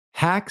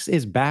Hacks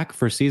is back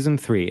for season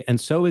 3,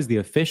 and so is the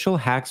official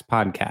Hacks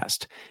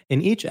podcast.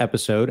 In each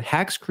episode,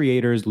 Hacks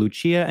creators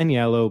Lucia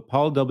Agnello,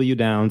 Paul W.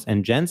 Downs,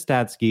 and Jen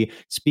Statsky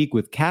speak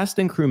with cast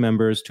and crew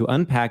members to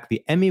unpack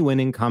the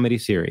Emmy-winning comedy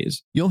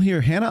series. You'll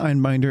hear Hannah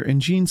Einbinder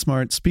and Gene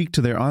Smart speak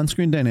to their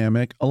on-screen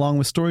dynamic, along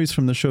with stories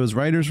from the show's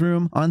writer's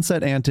room,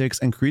 on-set antics,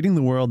 and creating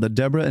the world that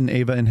Deborah and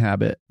Ava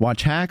inhabit.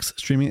 Watch Hacks,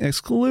 streaming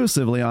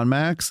exclusively on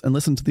Max, and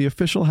listen to the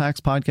official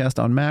Hacks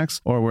podcast on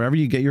Max or wherever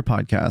you get your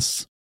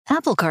podcasts.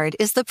 Apple Card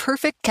is the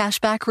perfect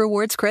cashback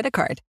rewards credit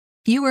card.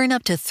 You earn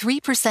up to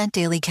 3%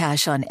 daily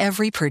cash on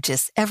every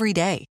purchase every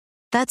day.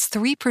 That's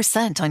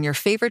 3% on your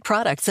favorite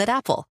products at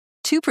Apple,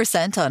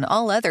 2% on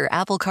all other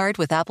Apple Card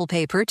with Apple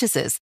Pay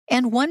purchases,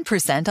 and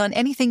 1% on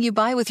anything you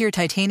buy with your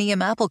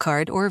titanium Apple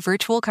Card or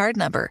virtual card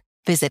number.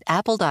 Visit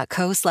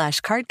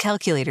apple.co/card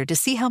calculator to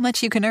see how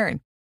much you can earn.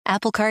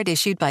 Apple Card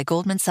issued by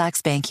Goldman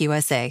Sachs Bank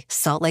USA,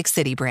 Salt Lake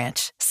City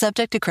branch.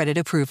 Subject to credit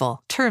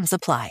approval. Terms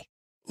apply.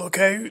 Look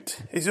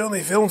out, he's only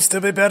films to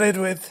be buried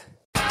with.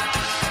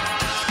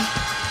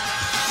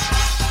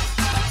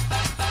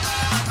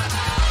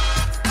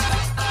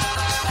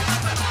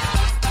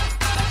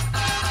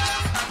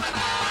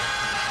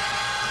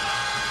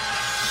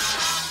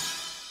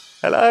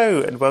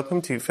 Hello, and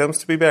welcome to Films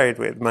to be Buried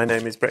With. My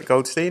name is Brett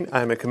Goldstein.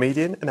 I'm a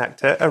comedian, an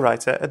actor, a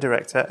writer, a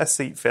director, a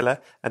seat filler,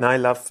 and I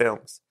love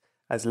films.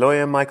 As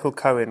lawyer Michael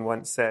Cohen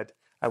once said,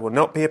 I will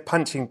not be a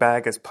punching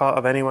bag as part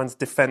of anyone's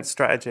defense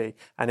strategy,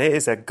 and it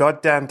is a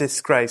goddamn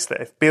disgrace that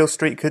If Beale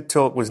Street Could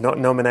Talk was not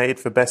nominated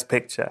for Best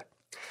Picture.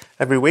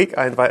 Every week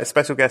I invite a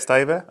special guest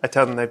over, I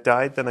tell them they've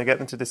died, then I get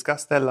them to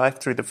discuss their life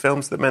through the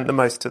films that meant the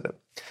most to them.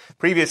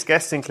 Previous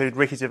guests include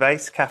Ricky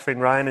Gervais, Catherine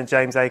Ryan and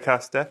James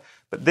Acaster,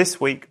 but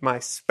this week my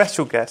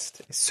special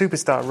guest is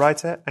superstar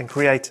writer and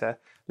creator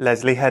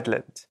Leslye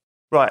Headland.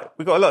 Right,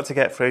 we've got a lot to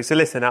get through, so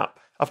listen up.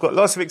 I've got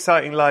lots of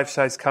exciting live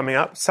shows coming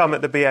up, some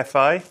at the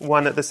BFI,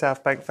 one at the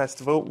South Bank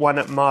Festival, one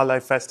at Marlow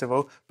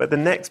Festival, but the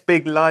next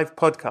big live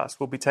podcast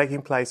will be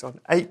taking place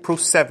on April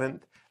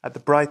 7th at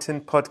the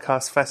Brighton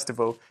Podcast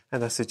Festival,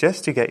 and I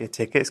suggest you get your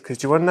tickets because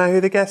do you want to know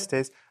who the guest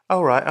is?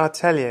 All right, I'll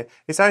tell you.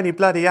 It's only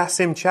bloody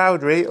Asim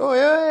Chowdhury.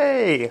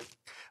 Oi, oi!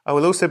 I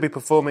will also be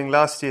performing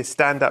last year's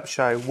stand-up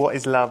show, What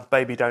Is Love,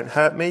 Baby Don't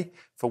Hurt Me,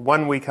 for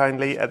 1 week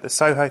only at the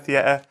Soho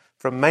Theatre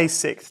from May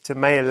 6th to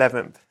May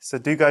 11th. So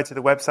do go to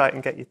the website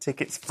and get your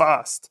tickets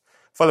fast.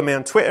 Follow me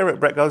on Twitter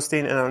at Brett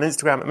Goldstein and on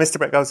Instagram at Mr.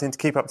 Brett Goldstein to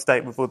keep up to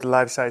date with all the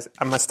live shows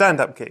and my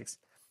stand-up gigs.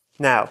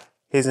 Now,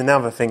 here's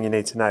another thing you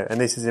need to know, and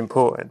this is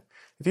important.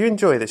 If you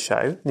enjoy the show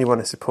and you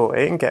want to support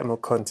it and get more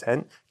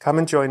content, come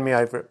and join me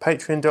over at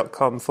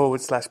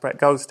patreon.com/Brett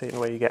Goldstein,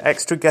 where you get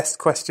extra guest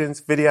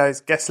questions,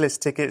 videos, guest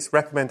list tickets,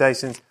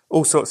 recommendations,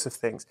 all sorts of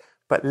things.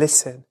 But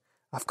listen,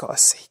 I've got a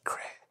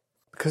secret.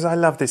 Because I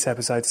love this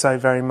episode so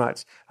very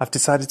much, I've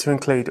decided to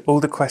include all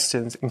the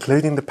questions,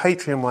 including the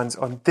Patreon ones,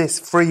 on this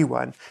free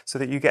one so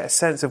that you get a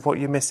sense of what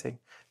you're missing.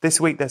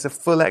 This week there's a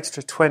full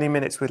extra 20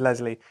 minutes with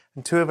Leslye,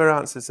 and 2 of her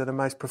answers are the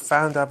most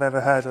profound I've ever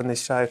heard on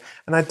this show,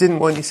 and I didn't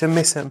want you to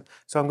miss them,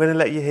 so I'm going to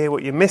let you hear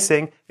what you're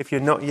missing if you're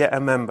not yet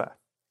a member.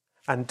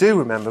 And do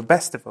remember,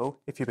 best of all,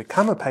 if you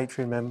become a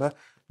Patreon member,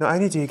 not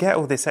only do you get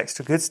all this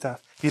extra good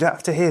stuff, you don't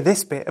have to hear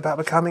this bit about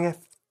becoming a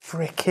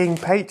freaking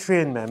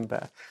Patreon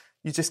member.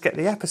 You just get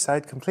the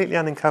episode completely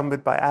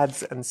unencumbered by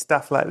ads and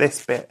stuff like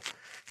this bit.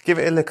 Give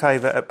it a look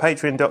over at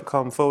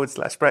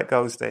patreon.com/Brett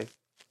Goldstein.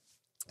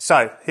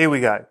 So, here we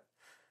go.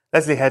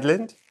 Leslye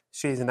Headland,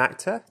 she is an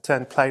actor,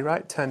 turned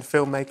playwright, turned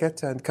filmmaker,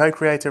 turned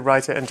co-creator,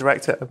 writer and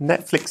director of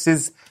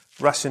Netflix's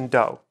Russian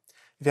Doll.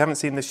 If you haven't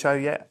seen the show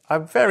yet, I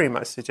very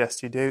much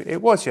suggest you do.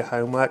 It was your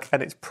homework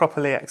and it's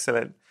properly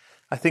excellent.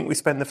 I think we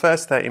spend the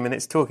first 30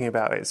 minutes talking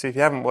about it, so if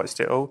you haven't watched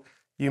it all,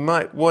 you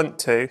might want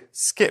to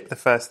skip the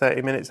first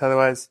 30 minutes,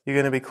 otherwise you're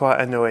going to be quite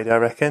annoyed, I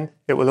reckon.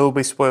 It will all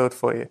be spoiled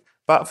for you.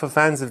 But for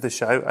fans of the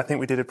show, I think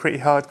we did a pretty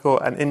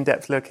hardcore and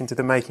in-depth look into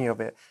the making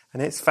of it,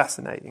 and it's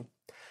fascinating.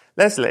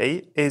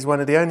 Leslye is one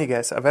of the only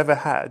guests I've ever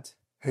had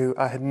who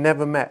I had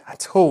never met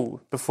at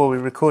all before we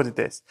recorded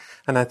this,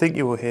 and I think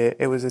you will hear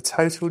it was a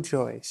total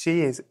joy.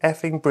 She is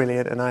effing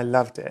brilliant, and I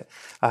loved it.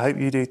 I hope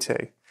you do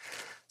too.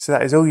 So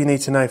that is all you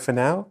need to know for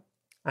now,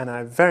 and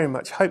I very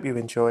much hope you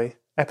enjoy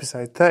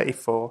episode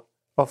 34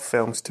 of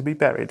Films to be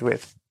Buried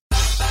With.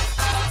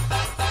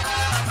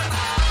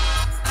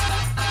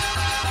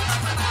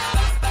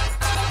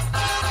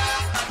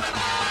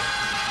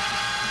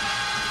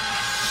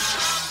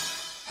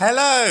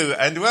 Hello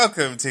and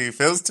welcome to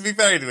Films to be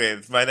Buried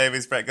With. My name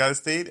is Brett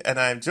Goldstein and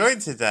I am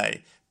joined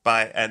today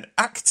by an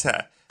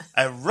actor,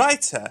 a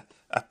writer,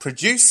 a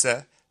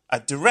producer, a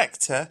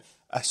director,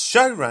 a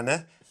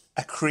showrunner,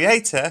 a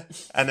creator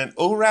and an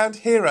all-round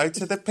hero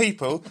to the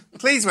people.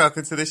 Please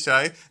welcome to the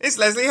show, it's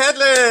Leslye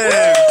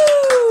Headland!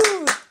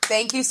 Woo!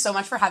 Thank you so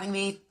much for having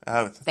me.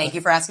 Thank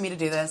you for asking me to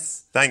do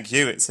this. Thank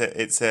you.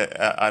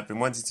 I've been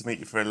wanting to meet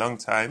you for a long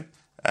time.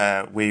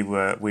 We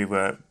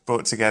were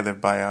brought together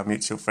by our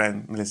mutual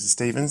friend Melissa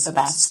Stevens, the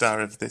best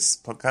star of this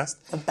podcast.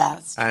 The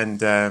best.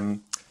 And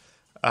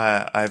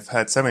I've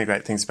heard so many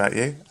great things about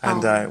you,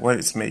 and I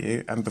wanted to meet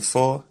you. And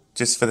before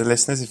just for the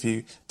listeners, if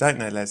you don't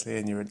know Leslye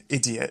and you're an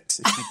idiot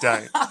if you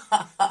don't,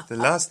 the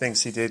last thing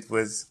she did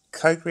was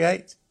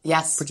co-create,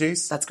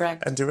 produce, that's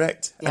correct, and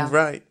direct and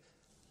write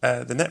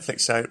the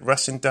Netflix show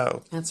Russian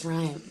Doll. That's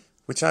right.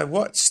 Which I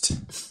watched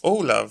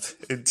all of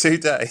in 2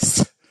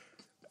 days.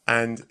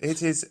 And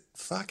it is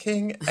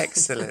fucking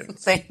excellent.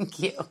 Thank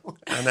you.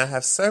 And I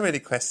have so many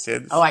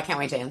questions. Oh, I can't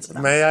wait to answer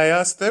them. May I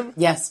ask them?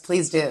 Yes,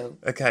 please do.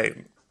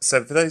 Okay.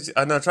 So for those,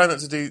 and I'll try not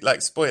to do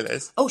like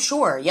spoilers. Oh,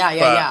 sure. Yeah.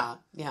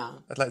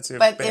 I'd like to.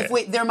 But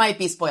there might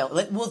be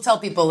spoilers. We'll tell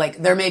people like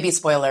there may be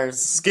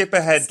spoilers. Skip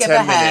ahead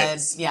 10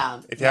 minutes.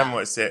 Yeah. If you haven't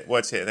watched it,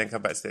 watch it and then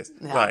come back to this.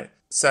 Yeah. Right.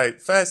 So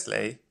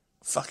firstly,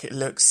 fuck, it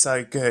looks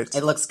so good.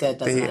 It looks good,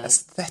 doesn't it? The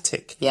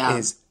aesthetic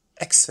is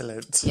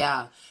excellent.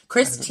 Yeah.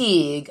 Chris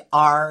Teague,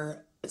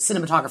 our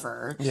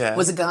cinematographer,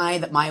 was a guy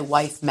that my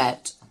wife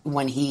met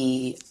when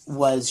he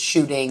was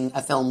shooting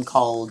a film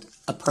called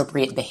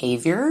Appropriate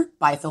Behavior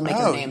by a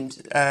filmmaker named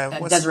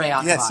Desiree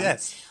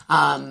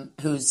Akhavan,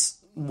 who's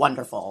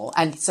wonderful.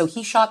 And so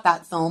he shot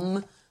that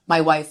film.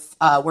 My wife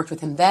worked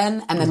with him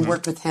then and then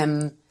worked with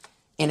him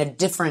on a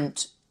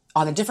different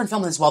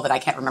film as well that I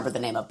can't remember the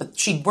name of. But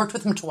she'd worked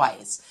with him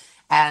twice.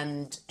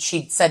 And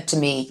she'd said to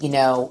me,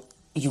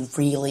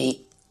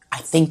 I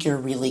think you're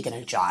really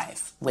going to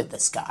jive with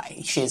this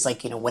guy. She's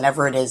like,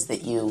 whenever it is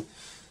that you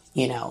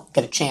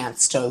get a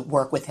chance to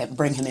work with him,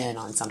 bring him in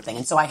on something.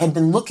 And so I had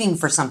been looking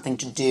for something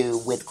to do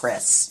with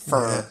Chris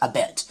for a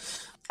bit.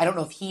 I don't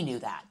know if he knew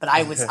that, but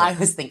I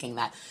was thinking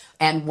that.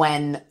 And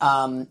when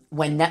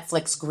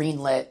Netflix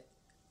greenlit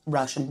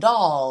Russian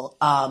Doll,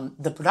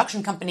 the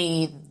production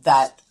company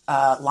that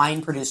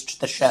line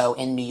produced the show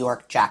in New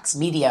York, Jax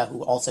Media,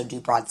 who also do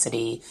Broad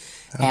City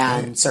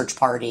and Search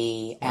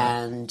Party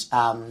and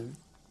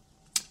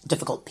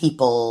Difficult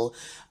People.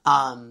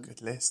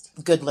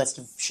 Good list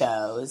of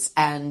shows.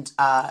 And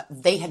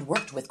they had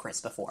worked with Chris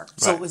before.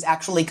 So it was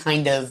actually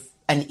kind of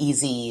an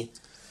easy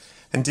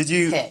And did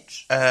you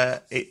pitch.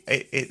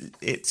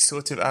 It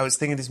sort of, I was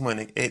thinking this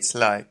morning, it's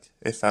like,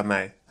 if I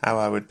may, how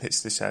I would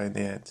pitch the show in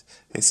the end.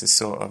 It's a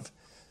sort of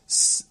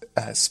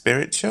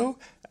spiritual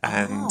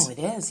and it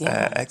is,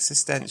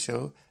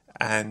 existential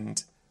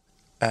and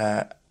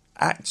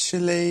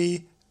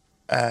actually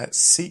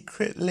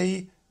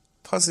secretly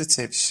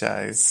positive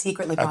show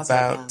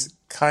about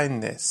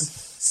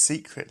kindness,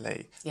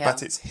 secretly,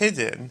 but it's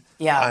hidden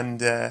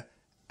under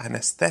an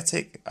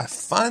aesthetic,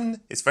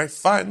 it's very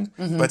fun,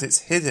 but it's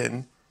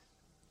hidden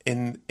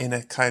in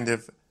a kind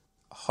of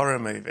horror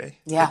movie.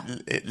 Yeah.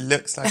 It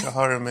looks like a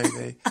horror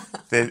movie.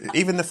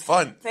 Even the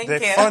font,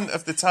 font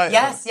of the title.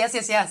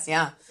 Yes,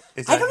 yeah.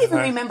 I don't even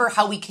remember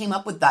how we came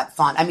up with that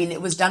font. I mean, it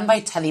was done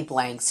by Teddy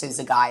Blanks, who's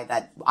a guy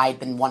that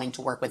I'd been wanting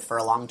to work with for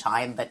a long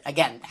time, but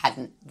again,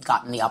 hadn't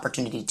gotten the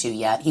opportunity to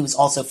yet. He was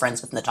also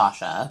friends with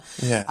Natasha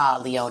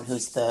Leone,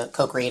 who's the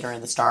co-creator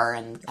and the star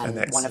and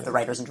one of the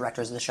writers and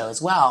directors of the show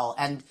as well.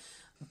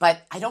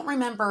 But I don't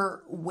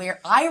remember where.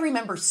 I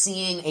remember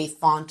seeing a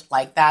font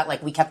like that.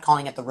 Like, we kept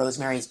calling it the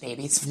Rosemary's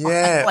Babies font.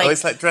 Yeah,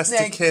 it's like Dress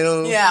to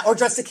Kill. Yeah, or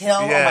Dress to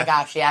Kill. Yeah. Oh my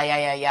gosh,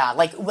 yeah.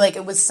 Like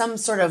it was some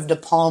sort of De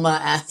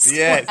Palma-esque.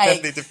 Yeah, it's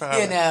definitely De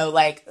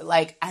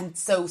Palma. And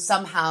so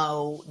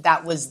somehow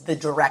that was the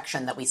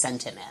direction that we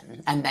sent him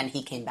in. And then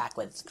he came back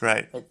with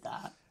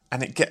that.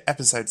 And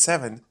episode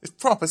 7 is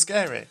proper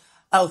scary.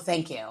 Oh,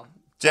 thank you.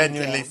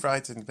 Genuinely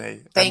frightened me.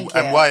 Thank you.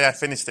 And why I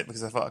finished it,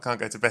 because I thought I can't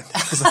go to bed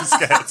because I'm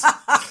scared.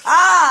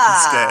 I'm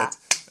scared.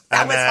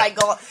 That was my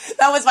goal.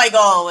 That was my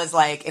goal. Was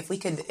like, if we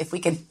could,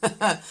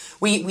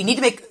 we need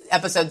to make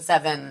episode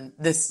 7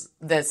 this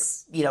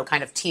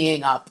kind of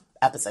teeing up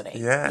episode 8.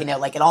 Yeah.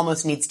 Like it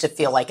almost needs to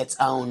feel like its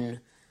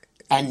own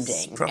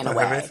ending in a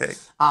way. Horrific.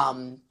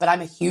 But I'm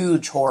a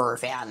huge horror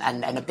fan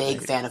and a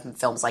big fan of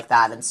films like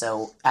that, and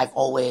so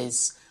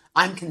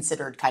I'm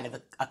considered kind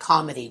of a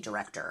comedy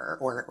director,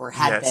 or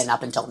had been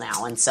up until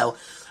now. And so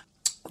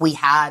we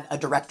had a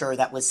director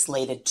that was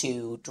slated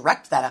to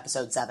direct that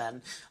episode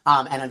 7.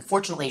 And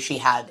unfortunately, she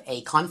had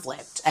a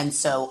conflict. And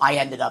so I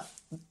ended up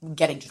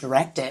getting to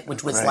direct it,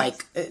 which was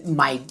like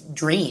my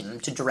dream,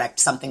 to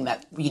direct something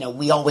that,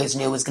 we always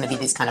knew was going to be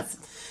these kind of,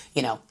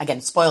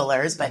 again,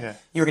 spoilers, but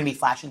you're going to be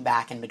flashing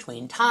back in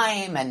between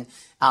time. And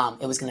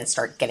it was going to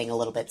start getting a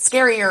little bit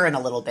scarier and a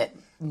little bit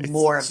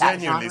more of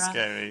that genre. It's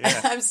genuinely scary,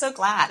 yeah. I'm so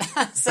glad.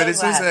 But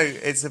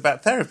it's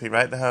about therapy,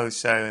 right? The whole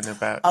show, and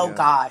about... Oh,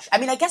 gosh. I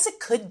mean, I guess it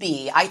could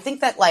be. I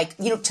think that,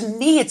 to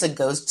me, it's a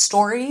ghost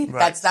story.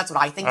 Right. That's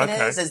what I think it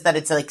is that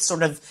it's like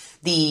sort of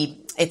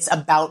it's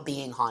about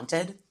being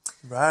haunted.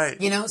 Right.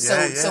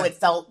 So it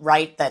felt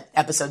right that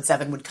episode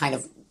 7 would kind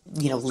of,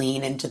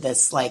 lean into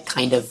this,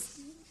 kind of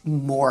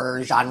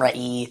more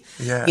genre-y,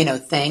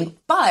 thing.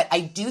 But I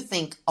do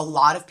think a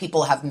lot of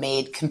people have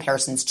made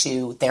comparisons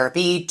to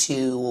therapy,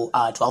 to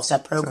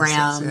 12-step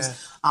programs,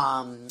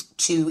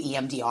 to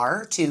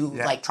EMDR,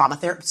 to trauma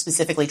therapy,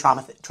 specifically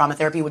trauma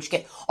therapy, which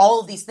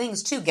all of these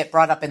things too get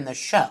brought up in the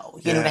show.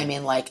 You know what I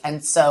mean?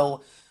 And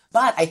so,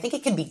 but I think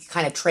it can be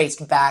kind of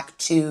traced back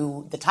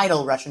to the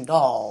title Russian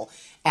Doll,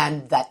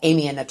 and that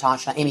Amy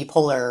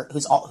Poehler,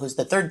 who's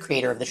the third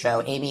creator of the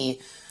show, Amy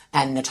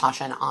and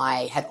Natasha and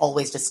I had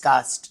always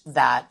discussed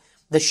that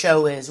the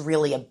show is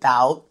really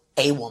about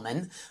a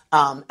woman,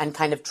 and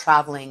kind of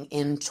traveling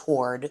in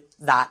toward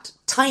that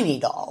tiny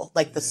doll,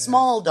 like the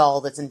small doll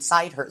that's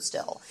inside her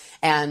still.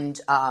 And,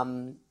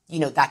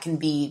 that can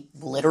be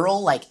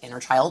literal, like inner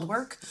child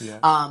work,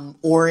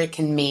 or it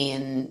can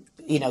mean,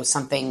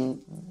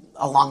 something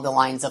along the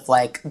lines of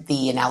like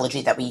the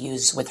analogy that we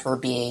use with her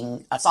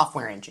being a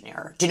software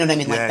engineer. Do you know what I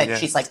mean? Like that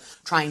she's like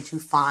trying to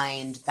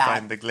find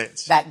the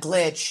glitch. That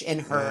glitch in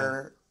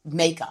her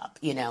makeup,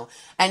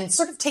 and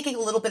sort of taking a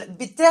little bit,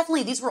 but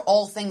definitely these were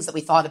all things that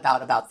we thought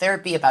about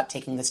therapy, about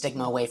taking the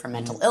stigma away from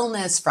mental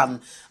illness, from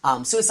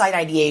suicide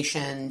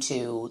ideation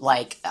to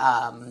like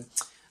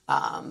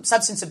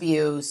substance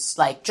abuse,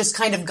 like just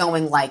kind of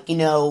going like, we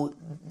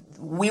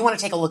want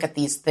to take a look at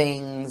these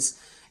things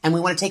and we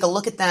want to take a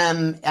look at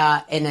them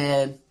in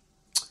a,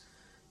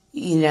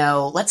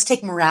 let's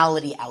take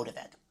morality out of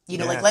it.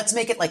 Like let's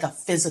make it like a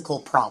physical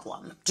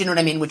problem. Do you know what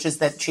I mean? Which is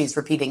that she's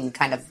repeating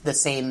kind of the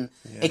same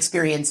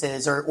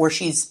experiences, or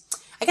she's,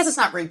 I guess it's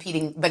not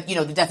repeating, but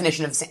the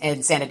definition of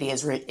insanity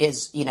is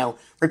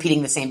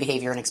repeating the same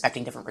behavior and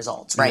expecting different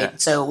results, right? Yeah.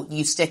 So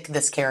you stick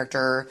this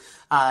character,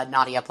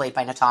 Nadia, played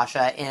by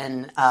Natasha,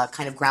 in a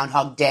kind of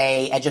Groundhog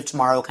Day, Edge of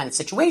Tomorrow kind of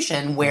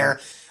situation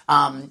where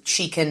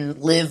she can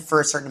live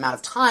for a certain amount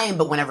of time,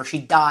 but whenever she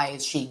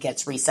dies, she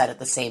gets reset at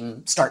the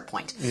same start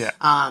point. Yeah.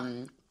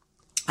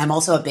 I'm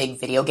also a big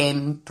video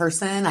game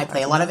person. I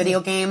play a lot of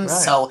video games.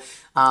 Right.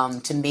 So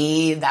to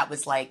me, that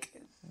was like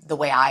the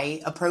way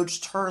I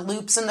approached her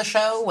loops in the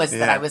show was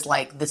that I was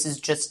like, this is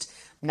just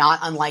not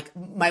unlike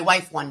my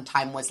wife one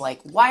time was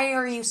like, why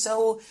are you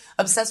so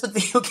obsessed with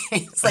video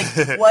games?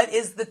 Like, what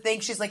is the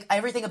thing? She's like,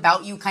 everything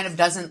about you kind of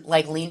doesn't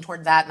like lean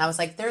toward that. And I was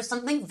like, there's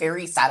something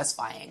very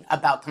satisfying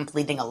about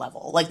completing a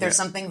level. Like there's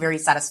something very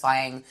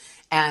satisfying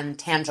and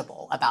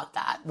tangible about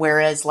that.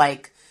 Whereas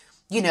like,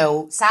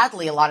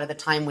 sadly, a lot of the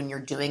time when you're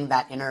doing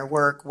that inner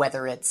work,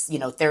 whether it's,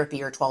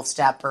 therapy or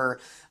 12-step or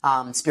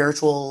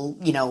spiritual,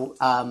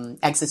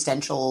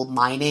 existential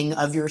mining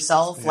of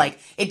yourself, like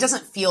it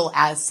doesn't feel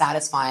as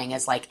satisfying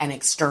as like an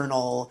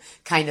external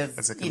kind of,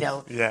 as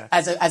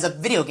a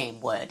video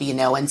game would,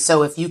 And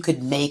so if you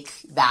could make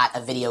that a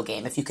video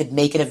game, if you could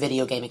make it a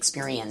video game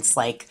experience,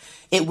 like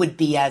it would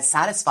be as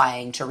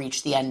satisfying to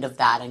reach the end of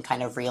that and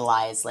kind of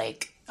realize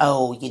like,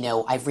 oh,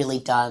 I've really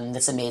done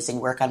this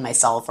amazing work on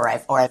myself, or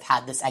I've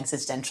had this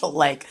existential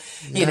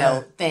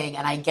thing,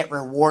 and I get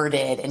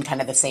rewarded in kind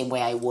of the same way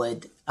I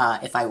would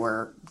if I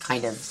were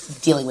kind of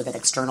dealing with it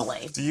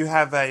externally. Do you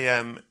have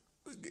a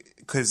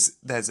because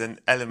there's an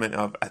element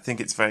of, I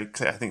think it's very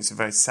clear, I think it's a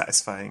very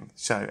satisfying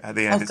show. At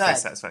the end, it's very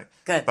satisfying.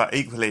 Good. But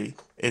equally,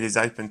 it is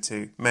open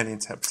to many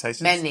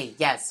interpretations. Many,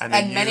 yes. And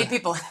many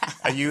people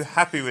have. Are you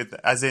happy with,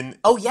 as in...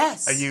 Oh,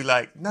 yes. Are you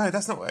like, no,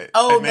 that's not what it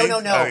no. Oh,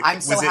 I'm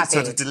so happy. Was it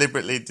sort of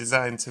deliberately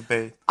designed to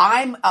be?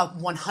 I'm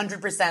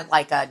 100%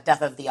 like a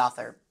death of the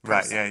author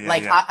person. Right, yeah.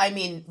 Like, I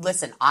mean,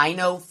 listen, I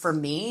know for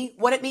me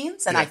what it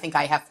means, and I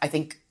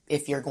think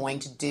if you're going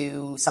to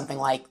do something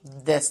like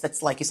this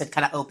that's, like you said,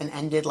 kind of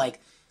open-ended, like,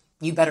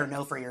 you better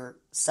know for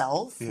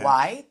yourself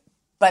why.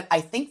 But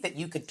I think that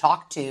you could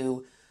talk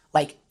to,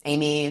 like,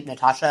 Amy,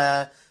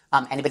 Natasha,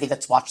 anybody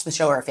that's watched the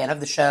show or a fan of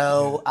the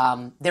show.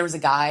 There was a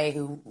guy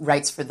who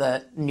writes for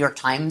the New York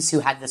Times who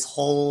had this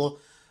whole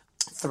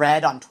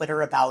thread on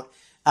Twitter about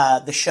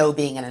the show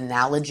being an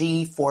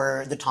analogy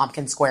for the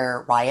Tompkins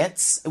Square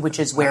riots, which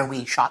is where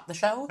we shot the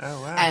show,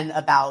 and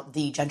about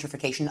the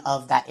gentrification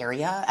of that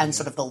area and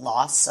sort of the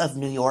loss of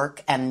New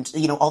York and,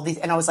 all these.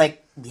 And I was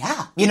like,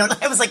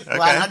 I was like,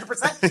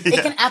 100%.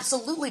 It can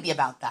absolutely be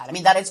about that. I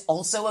mean, that is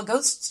also a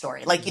ghost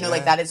story. Like,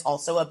 like that is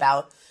also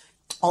about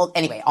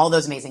all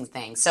those amazing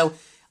things. So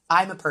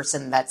I'm a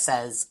person that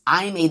says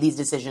I made these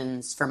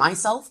decisions for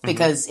myself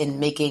because in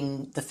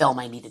making the film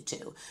I needed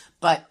to.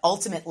 But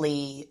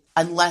ultimately,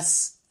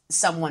 unless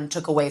someone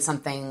took away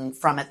something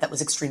from it that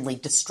was extremely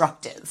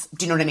destructive,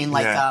 do you know what I mean?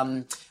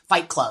 Like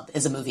Fight Club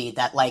is a movie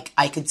that like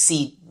I could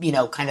see,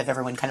 kind of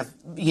everyone kind of,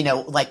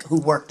 like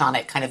who worked on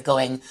it kind of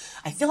going,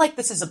 I feel like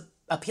this is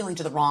appealing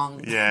to the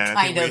wrong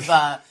kind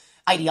of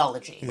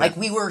ideology. Yeah. Like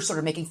we were sort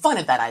of making fun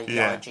of that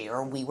ideology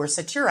or we were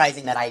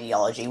satirizing that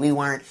ideology. We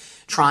weren't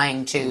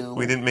trying to...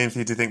 We didn't mean for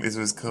you to think this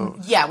was cool.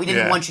 Yeah, we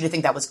didn't want you to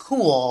think that was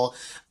cool.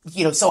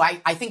 So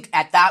I think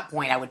at that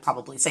point I would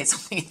probably say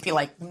something and be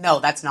like, no,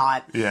 that's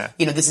not,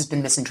 this has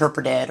been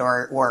misinterpreted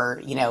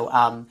or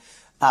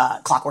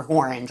Clockwork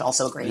Orange,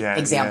 also a great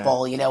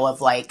example,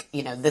 of like,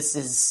 this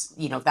is,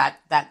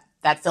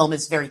 that film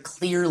is very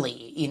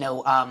clearly,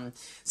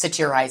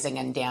 satirizing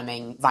and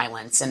damning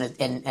violence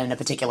in a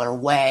particular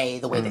way,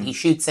 the way that he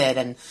shoots it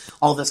and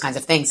all those kinds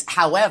of things.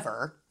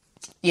 However,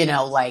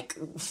 like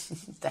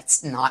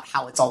that's not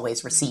how it's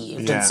always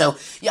received. Yeah. And so,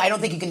 I don't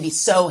think you can be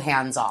so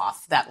hands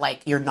off that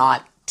like you're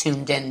not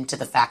tuned in to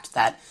the fact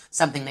that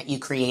something that you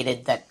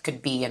created that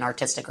could be an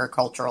artistic or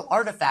cultural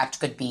artifact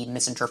could be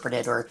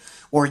misinterpreted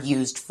or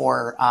used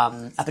for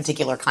a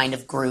particular kind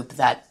of group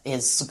that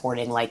is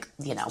supporting like,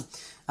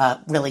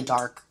 really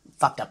dark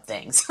fucked up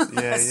things.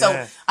 Yeah,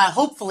 So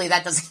hopefully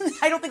that doesn't.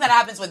 I don't think that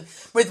happens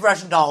with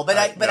Russian Doll, but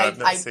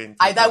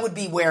that would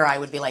be where I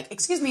would be like,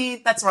 excuse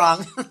me, that's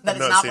wrong. That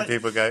is not what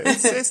people go.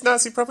 It's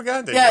Nazi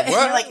propaganda. Yeah,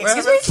 What? you're like,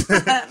 excuse me.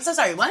 I'm so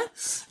sorry. What?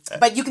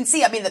 But you can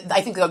see. I mean,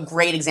 I think a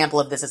great example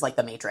of this is like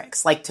The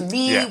Matrix. Like to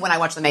me, when I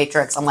watch The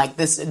Matrix, I'm like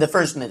the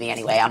first movie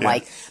anyway. I'm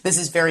like, this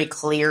is very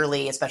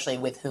clearly, especially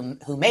with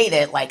who made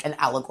it, like an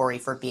allegory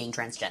for being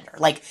transgender.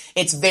 Like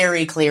it's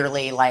very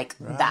clearly like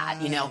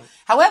that, you know.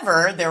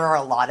 However, there are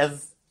a lot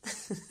of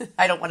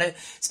I don't want to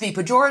speak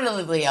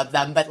pejoratively of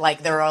them, but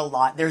like there are a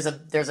lot. There's a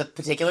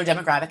particular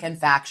demographic and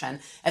faction,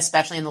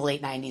 especially in the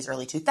late '90s,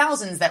 early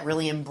 2000s, that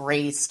really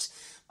embraced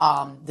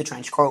the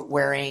trench coat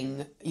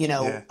wearing, you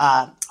know,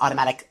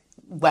 automatic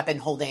weapon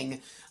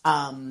holding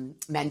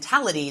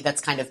mentality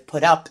that's kind of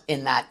put up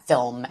in that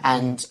film,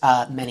 and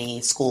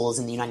many schools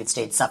in the United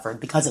States suffered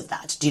because of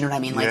that. Do you know what I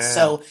mean? Like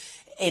so.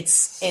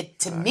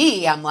 To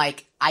me, I'm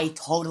like, I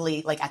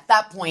totally, like, at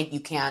that point, you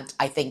can't,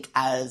 I think,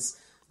 as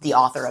the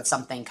author of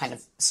something kind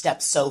of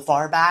step so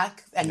far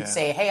back and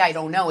say, hey, I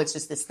don't know, it's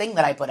just this thing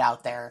that I put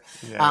out there.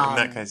 Yeah, in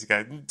that case, you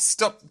go,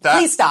 stop that.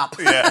 Please stop.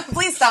 Yeah.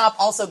 Please stop.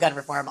 Also gun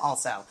reform,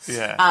 also.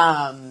 Yeah.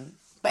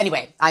 But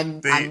anyway,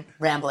 I'm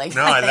rambling.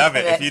 No, I love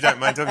it. If you don't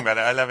mind talking about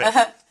it, I love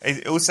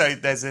it. Also,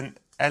 there's an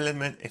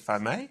element, if I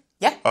may,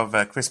 of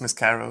A Christmas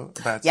Carol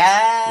about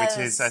which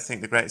is, I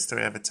think, the greatest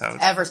story ever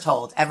told. Ever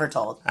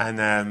told. And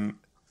there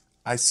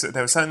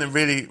was something that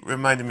really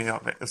reminded me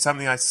of it. It was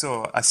something I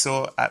saw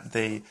at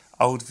the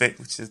Old Vic,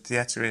 which is a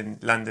theatre in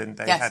London.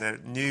 They had a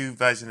new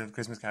version of A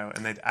Christmas Carol,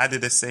 and they'd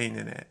added a scene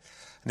in it.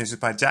 And it was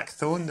by Jack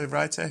Thorne, the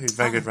writer, who's a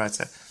very good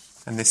writer.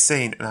 And this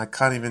scene, and I'll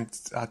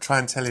try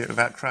and tell you it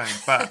without crying,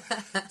 but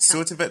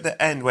sort of at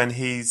the end when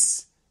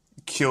he's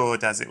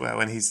cured, as it were,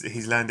 when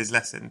he's learned his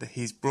lesson, that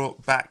he's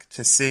brought back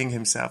to seeing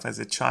himself as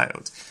a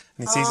child.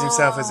 And he sees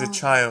himself as a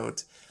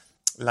child,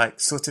 like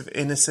sort of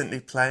innocently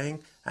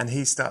playing, and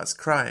he starts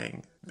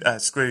crying.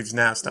 Scrooge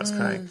now starts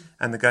crying.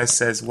 And the ghost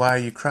says, why are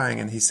you crying?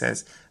 And he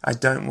says, I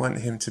don't want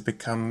him to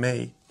become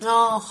me.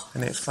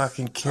 And it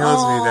fucking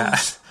kills me,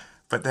 that.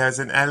 But there's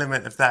an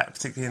element of that,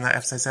 particularly in like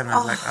episode 7. I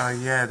was like, oh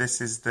yeah, this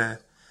is the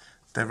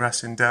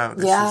Russian doll.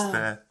 This is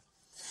the...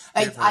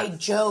 I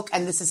joke,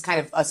 and this is kind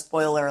of a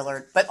spoiler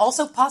alert, but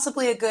also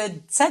possibly a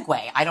good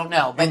segue. I don't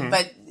know.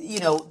 But you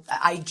know,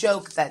 I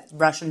joke that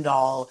Russian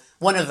Doll,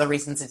 one of the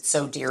reasons it's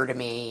so dear to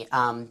me,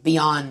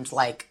 beyond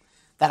like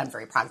that I'm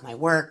very proud of my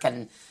work,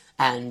 and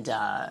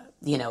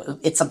you know,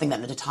 it's something that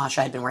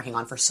Natasha had been working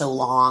on for so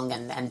long,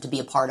 and to be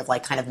a part of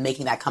like kind of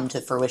making that come to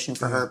fruition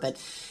for her. But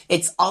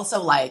it's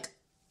also like,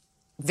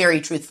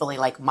 very truthfully,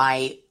 like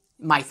my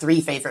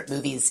 3 favorite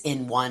movies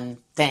in one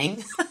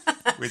thing.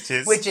 Which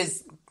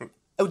is...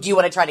 Oh, do you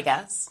want to try to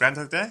guess?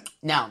 Groundhog Day?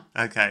 No.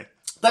 Okay.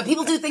 But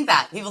people do think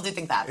that.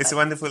 It's a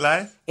Wonderful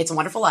Life? It's a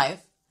Wonderful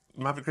Life.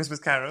 Muppet Christmas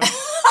Carol?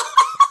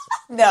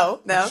 No.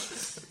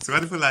 It's a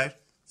Wonderful Life.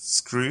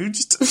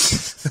 Scrooged?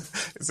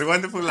 It's a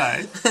Wonderful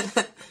Life.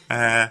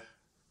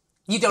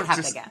 You don't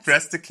have to guess.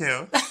 Dressed to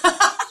Kill.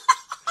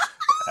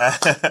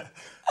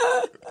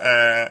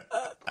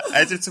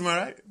 Edge of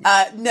Tomorrow?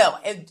 No.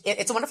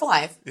 It's a Wonderful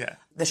Life. Yeah.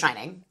 The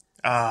Shining.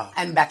 Oh.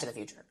 And Back to the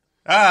Future.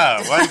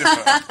 Ah,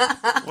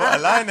 wonderful. What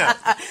a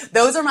lineup.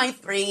 Those are my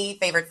 3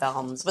 favorite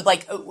films. With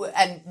like,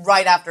 and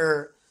right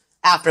after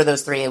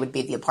those 3, it would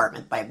be The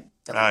Apartment by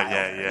Billy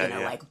Wilder. You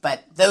know, like,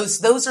 but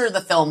those are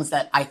the films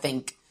that I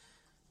think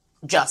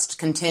just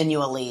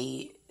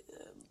continually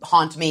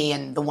haunt me,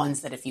 and the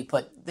ones that if you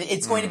put...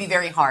 It's going to be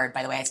very hard,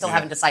 by the way. I still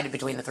haven't decided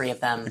between the 3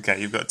 of them.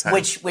 Okay, you've got time.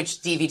 Which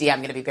DVD I'm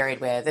going to be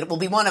buried with. It will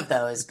be one of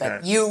those,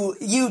 but you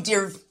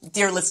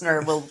dear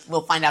listener,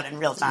 will find out in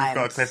real time.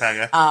 You've got a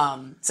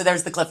cliffhanger. So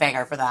there's the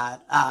cliffhanger for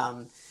that.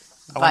 I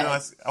want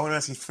to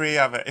ask you 3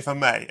 other, if I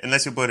may,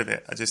 unless you're bored of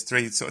it, just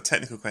 3 sort of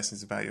technical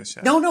questions about your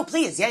show. No,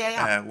 please.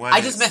 Yeah.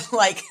 I just meant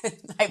like...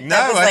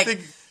 I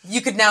think...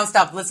 You could now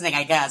stop listening,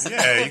 I guess.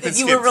 Yeah, you could if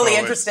you were really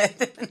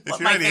interested in what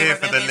my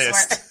favorite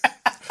movies were.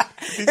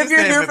 If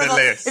you're here for the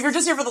list. If you're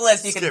just here for the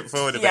list, you can skip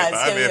forward a bit, but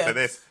I'm here for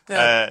this.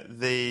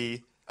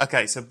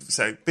 Okay,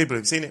 so people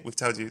who've seen it, we've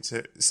told you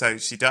to. So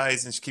she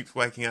dies and she keeps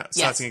waking up,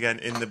 starting again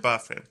in the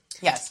bathroom.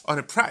 Yes. On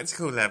a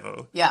practical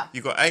level,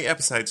 you've got 8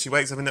 episodes. She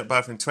wakes up in that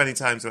bathroom 20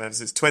 times or whatever.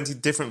 So it's 20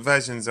 different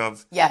versions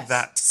of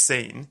that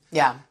scene.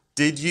 Yeah.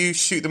 Did you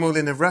shoot them all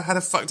in a row? How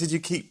the fuck did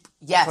you keep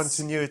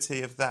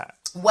continuity of that?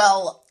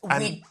 Well,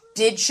 we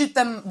did shoot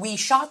them. We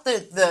shot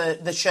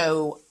the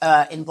show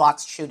in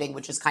blocks shooting,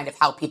 which is kind of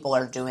how people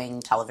are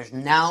doing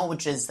television now,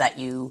 which is that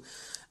you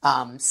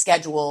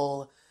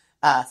schedule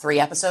 3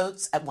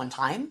 episodes at one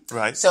time.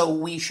 Right. So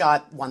we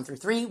shot 1 through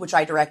 3, which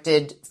I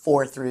directed,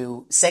 4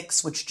 through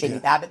 6, which Jamie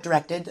Babbitt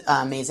directed,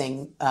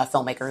 amazing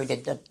filmmaker who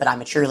did But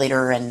I'm a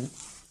Cheerleader and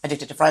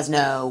Addicted to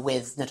Fresno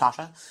with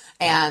Natasha.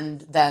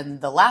 And then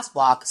the last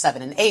block,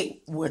 7 and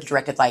 8, were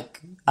directed by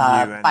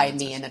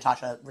me and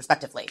Natasha,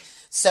 respectively.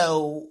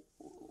 So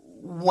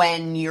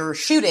when you're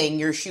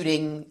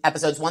shooting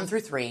episodes 1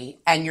 through 3,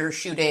 and you're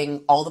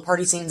shooting all the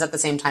party scenes at the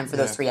same time for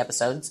those 3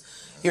 episodes.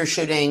 You're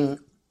shooting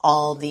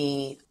all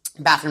the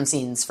bathroom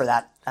scenes for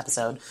that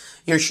episode.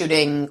 You're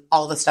shooting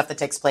all the stuff that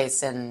takes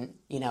place in,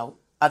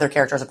 other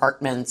characters'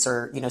 apartments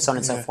or, so on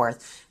and so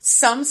forth.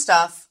 Some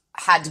stuff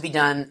had to be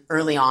done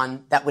early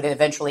on that would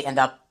eventually end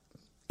up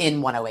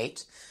in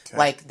 108. Okay.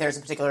 Like, there's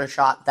a particular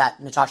shot that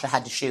Natasha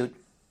had to shoot,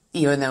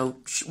 even though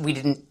we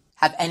didn't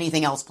have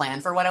anything else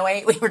planned for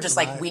 108. We were just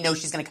like, we know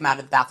she's going to come out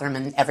of the bathroom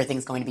and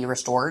everything's going to be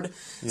restored.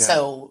 Yeah.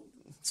 So,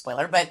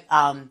 spoiler, but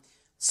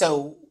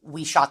so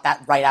we shot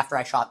that right after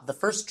I shot the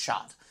first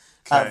shot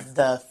of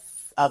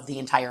the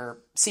entire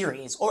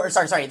series, or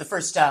sorry, the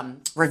first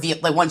reveal.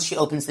 Like, once she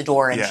opens the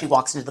door and she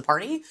walks into the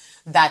party,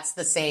 that's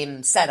the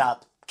same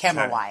setup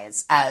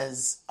camera-wise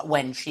as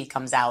when she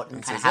comes out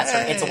and kind of has her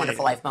 "It's a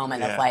Wonderful Life"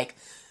 moment of like,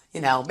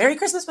 Merry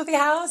Christmas with the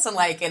house and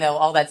like,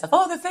 all that stuff.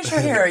 Oh, the fish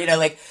are here,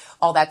 like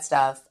all that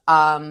stuff.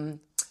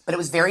 But it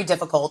was very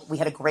difficult. We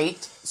had a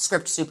great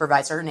script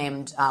supervisor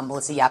named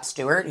Melissa Yap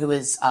Stewart, who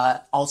has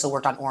also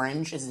worked on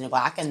Orange is the New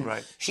Black,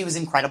 and she was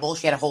incredible.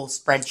 She had a whole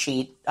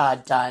spreadsheet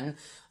done.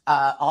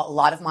 A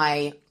lot of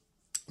my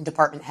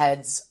department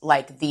heads,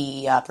 like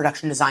the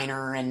production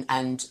designer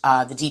and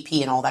the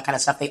DP and all that kind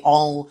of stuff, they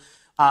all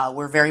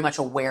were very much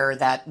aware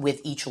that with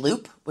each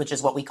loop, which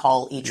is what we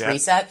call each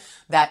reset,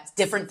 that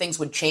different things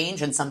would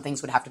change and some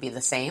things would have to be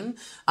the same.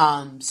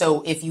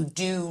 So if you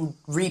do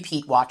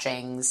repeat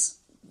watchings,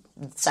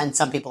 and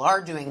some people are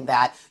doing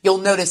that, you'll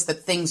notice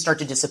that things start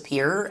to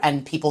disappear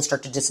and people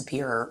start to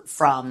disappear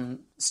from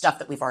stuff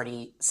that we've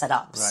already set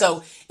up. Right.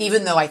 So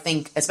even though I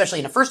think, especially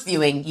in a first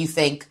viewing, you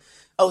think,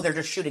 oh, they're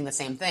just shooting the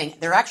same thing,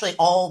 they're actually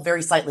all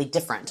very slightly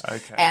different.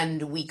 Okay.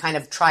 And we kind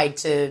of tried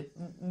to,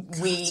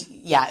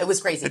 it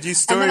was crazy.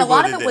 And then a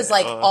lot of it was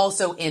like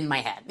also in my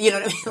head, you know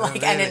what I mean?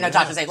 Like, and in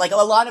Natasha's head, like a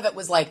lot of it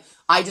was like,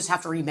 I just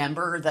have to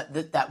remember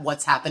that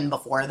what's happened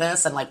before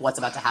this and like what's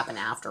about to happen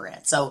after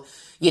it. So,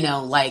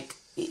 like,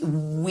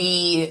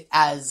 we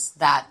as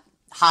that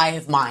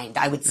hive mind,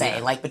 I would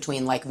say, like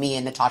between like me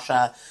and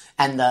Natasha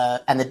and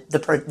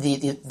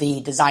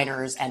the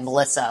designers and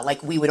Melissa,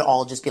 like we would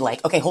all just be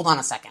like, okay, hold on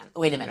a second,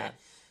 wait a minute,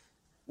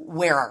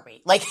 where are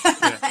we? Like,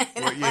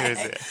 what year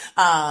is it?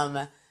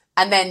 And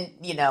then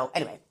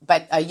anyway.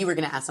 But you were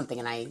going to ask something,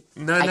 and I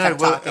kept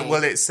talking.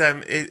 Well, it's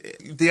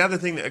the other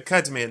thing that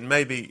occurred to me, and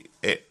maybe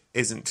it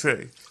isn't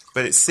true.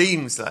 But it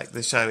seems like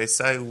the show is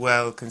so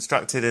well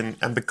constructed,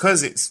 and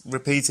because it's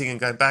repeating and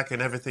going back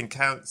and everything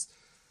counts,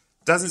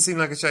 doesn't seem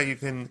like a show you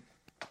can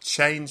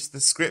change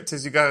the script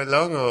as you go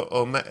along,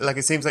 or like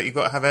it seems like you've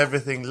got to have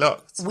everything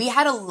locked. We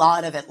had a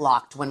lot of it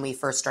locked when we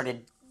first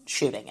started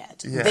shooting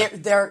it. Yeah.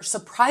 There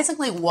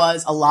surprisingly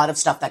was a lot of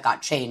stuff that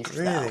got changed,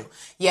 though.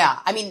 Yeah,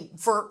 I mean,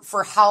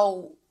 for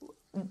how,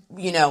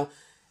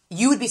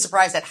 you would be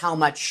surprised at how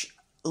much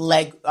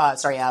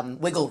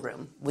wiggle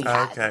room we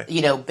had,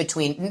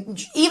 between,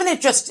 even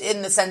if just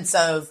in the sense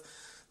of,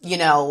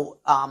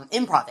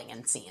 improvising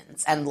in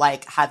scenes and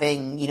like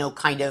having,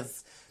 kind of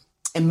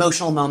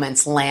emotional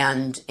moments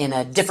land in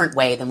a different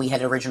way than we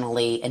had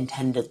originally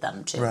intended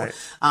them to. Right.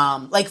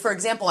 Like, for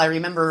example, I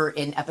remember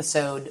in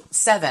episode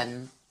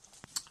 7,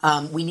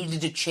 we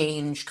needed to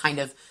change kind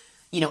of,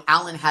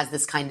 Alan has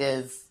this kind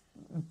of,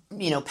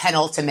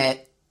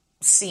 penultimate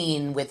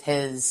scene with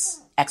his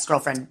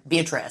ex-girlfriend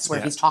Beatrice where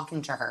he's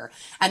talking to her,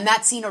 and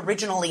that scene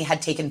originally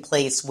had taken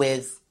place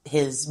with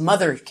his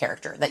mother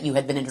character that you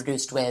had been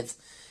introduced with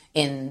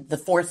in the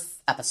 4th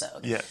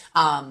episode.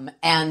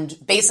 And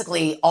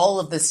basically all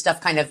of this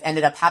stuff kind of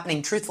ended up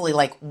happening truthfully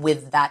like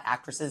with that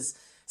actress's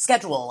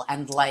schedule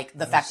and like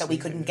the fact that we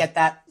couldn't get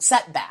that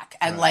set back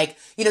and like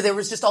there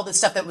was just all this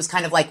stuff that was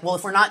kind of like, well,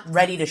 if we're not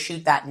ready to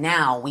shoot that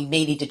now, we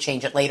may need to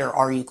change it later.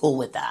 Are you cool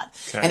with that?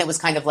 And it was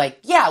kind of like,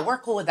 yeah, we're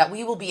cool with that.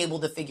 We will be able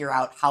to figure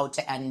out how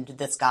to end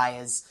this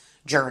guy's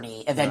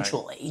journey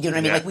eventually. You know what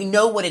I mean? Like, we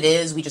know what it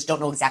is, we just don't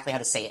know exactly how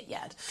to say it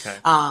yet.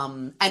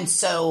 And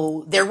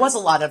so there was a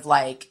lot of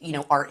like,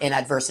 art in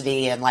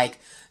adversity and like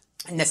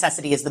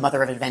necessity is the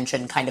mother of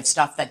invention kind of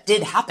stuff that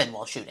did happen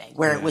while shooting,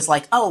 where it was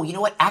like, oh, you know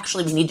what,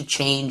 actually we need to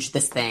change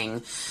this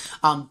thing.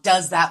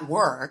 Does that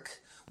work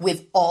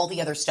with all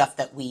the other stuff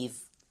that we've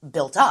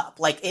built up?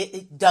 Like,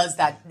 does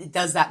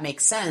that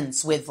make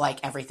sense with like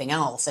everything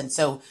else? And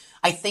so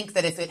I think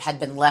that if it had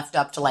been left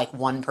up to like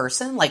one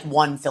person, like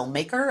one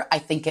filmmaker, I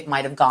think it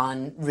might have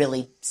gone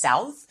really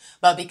south.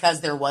 But because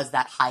there was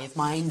that hive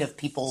mind of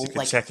people, so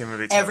like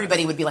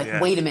everybody would be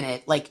like, wait a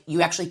minute, like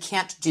you actually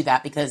can't do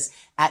that because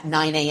at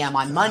 9 a.m.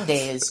 on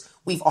Mondays,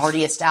 we've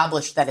already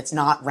established that it's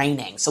not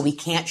raining, so we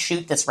can't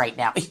shoot this right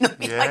now. You know what I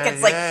mean? Like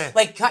it's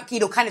like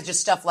kind of just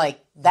stuff like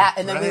that.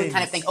 And then we would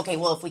kind of think, okay,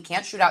 well, if we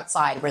can't shoot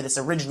outside where this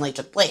originally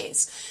took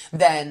place,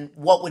 then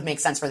what would make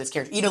sense for this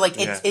character? Like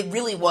it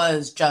really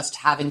was just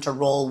having to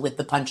roll with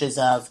the punches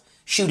of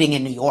shooting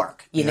in New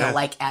York,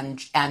 like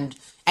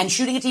and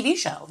shooting a TV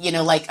show,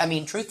 like, I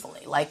mean,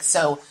 truthfully, like,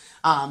 so,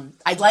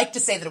 I'd like to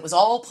say that it was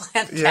all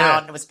planned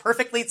out and it was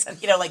perfectly,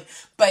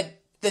 but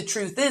the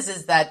truth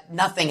is that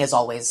nothing is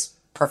always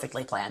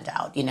perfectly planned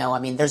out. I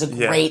mean, there's a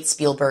great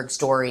Spielberg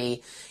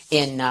story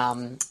in,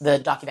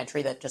 the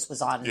documentary that just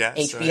was on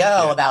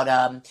HBO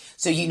about,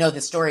 so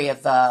the story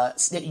of,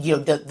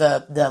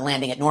 the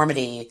landing at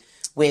Normandy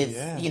with,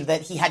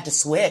 that he had to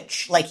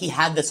switch. Like, he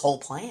had this whole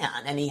plan,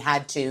 and he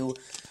had to,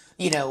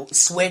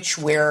 switch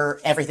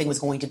where everything was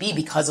going to be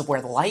because of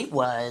where the light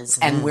was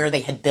and where they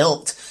had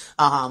built,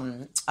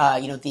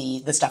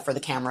 the stuff for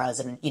the cameras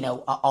and,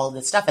 all of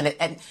this stuff.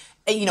 And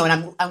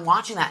I'm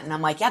watching that and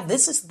I'm like, yeah,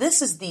 this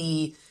is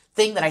the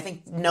thing that I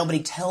think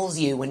nobody tells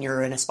you when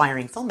you're an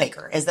aspiring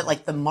filmmaker, is that,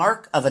 like, the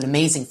mark of an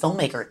amazing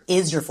filmmaker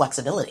is your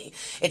flexibility.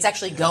 It's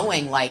actually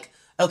going like,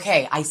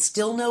 okay, I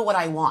still know what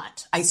I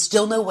want. I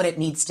still know what it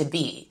needs to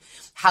be.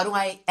 How do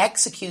I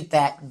execute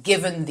that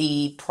given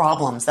the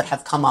problems that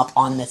have come up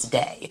on this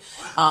day?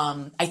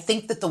 I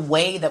think that the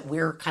way that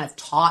we're kind of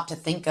taught to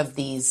think of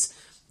these,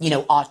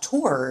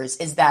 auteurs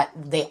is that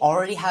they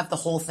already have the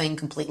whole thing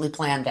completely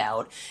planned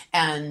out.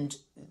 And,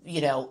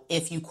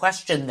 if you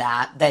question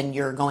that, then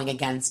you're going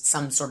against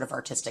some sort of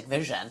artistic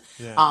vision.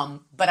 Yeah.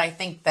 But I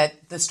think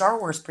that the Star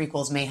Wars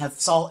prequels may have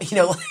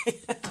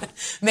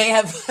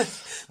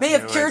may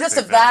have cured us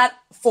of that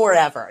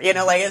forever.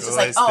 It's just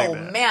like, oh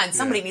man,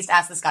 somebody needs to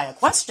ask this guy a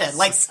question.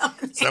 Like,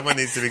 someone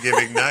needs to be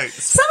giving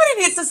notes.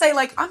 Somebody needs to say,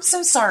 like, I'm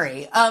so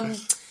sorry.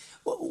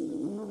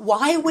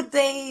 Why would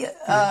they,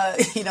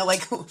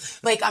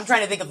 like I'm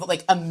trying to think of,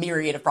 like, a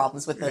myriad of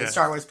problems with the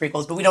Star Wars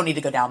prequels, but we don't need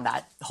to go down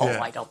that hole,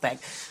 I don't think.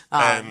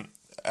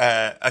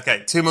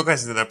 Okay, 2 more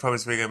questions and I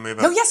promise we're going to move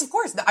on. No, yes, of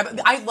course.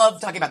 I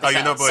love talking about the show.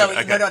 You're not bored? So,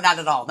 okay. No, not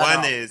at all.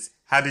 One is,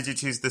 how did you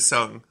choose the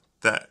song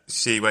that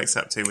she wakes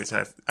up to, which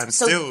I'm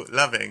still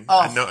loving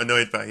and not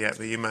annoyed by yet,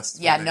 but you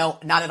must. Yeah, no,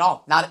 not at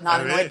all. Not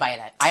annoyed really? By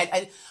it.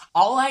 I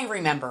all I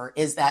remember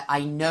is that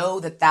I know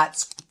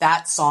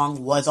that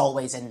song was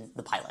always in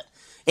the pilot.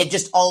 It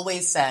just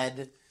always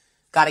said,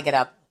 "Gotta Get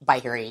Up" by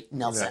Harry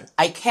Nilsson. Yeah.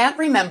 I can't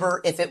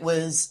remember if it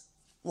was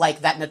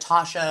like that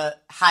Natasha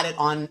had it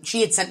on.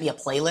 She had sent me a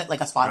playlist,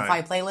 like a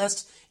Spotify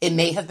playlist. It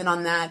may have been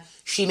on that.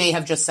 She may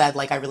have just said,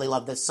 like, I really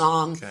love this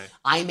song. Okay.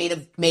 I may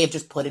have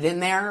just put it in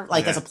there,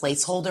 like, as a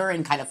placeholder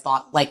and kind of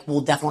thought, like, we'll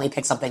definitely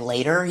pick something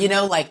later,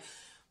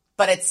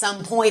 but at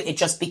some point it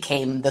just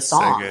became the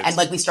song. So and,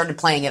 like, we started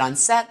playing it on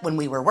set when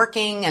we were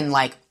working and,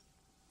 like,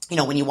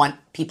 when you want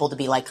people to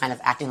be, like, kind of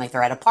acting like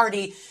they're at a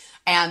party.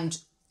 And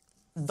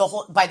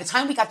by the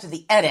time we got to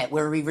the edit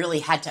where we really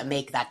had to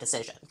make that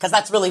decision, because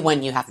that's really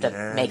when you have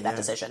to make that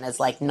decision. It's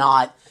like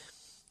not,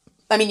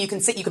 I mean, you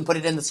can put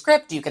it in the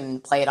script, you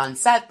can play it on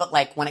set, but,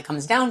 like, when it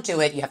comes down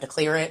to it, you have to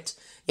clear it,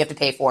 you have to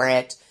pay for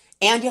it,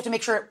 and you have to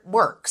make sure it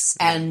works.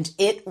 Yeah. And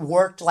it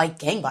worked like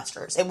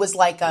gangbusters. It was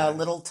like a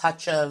little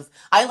touch of,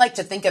 I like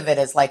to think of it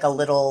as like a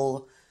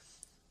little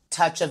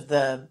touch of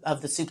the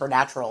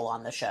supernatural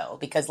on the show,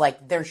 because, like,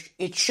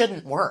 it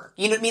shouldn't work.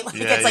 You know what I mean? Like,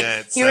 it's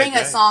like hearing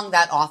a song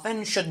that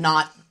often should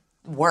not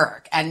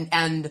work.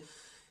 And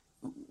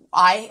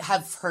I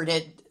have heard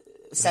it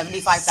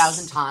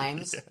 75,000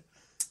 times,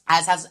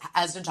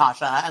 as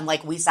Natasha, and,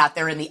 like, we sat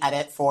there in the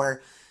edit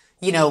for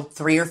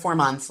 3 or 4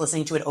 months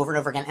listening to it over and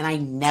over again, and I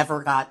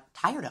never got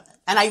tired of it.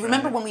 And I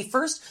remember when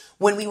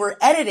we were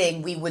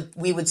editing, we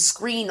would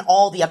screen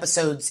all the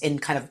episodes in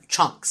kind of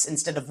chunks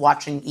instead of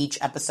watching each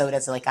episode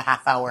as, like, a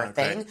half-hour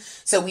thing.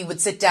 So we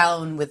would sit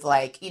down with,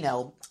 like,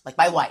 like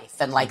my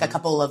wife and, like, a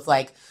couple of,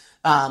 like,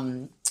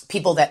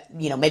 people that,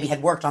 maybe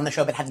had worked on the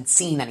show but hadn't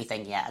seen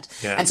anything yet.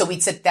 Yeah. And so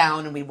we'd sit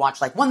down and we'd watch,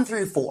 like, 1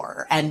 through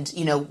 4. And,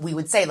 we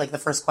would say, like, the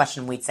first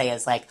question we'd say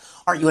is, like,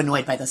 are you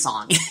annoyed by the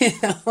song?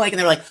 Like, and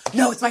they were like,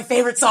 no, it's my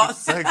favorite song.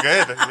 It's so good.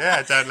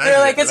 Yeah, they're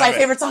like, it's my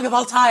favorite song of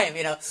all time,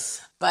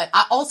 But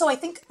I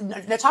think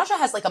Natasha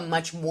has, like, a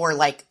much more,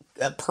 like,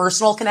 a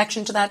personal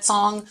connection to that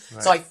song.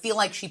 Right. So I feel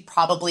like she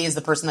probably is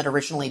the person that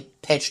originally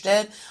pitched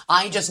it.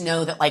 I just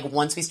know that, like,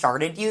 once we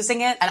started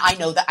using it, and I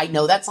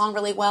know that song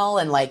really well,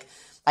 and, like,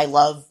 I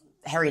love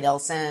Harry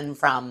Nilsson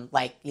from,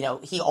 like,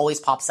 he always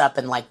pops up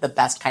in, like, the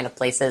best kind of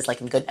places,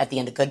 like at the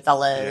end of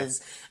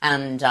Goodfellas.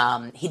 Yeah.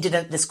 And he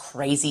did this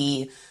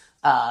crazy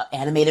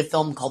animated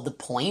film called The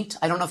Point.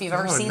 I don't know if you've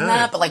ever seen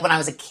that, but, like, when I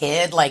was a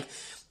kid, like,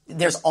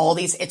 there's all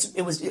these,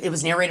 it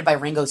was narrated by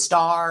Ringo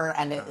Starr,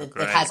 and it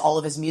has all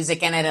of his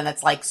music in it, and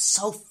it's, like,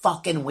 so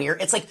fucking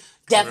weird. It's, like,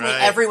 definitely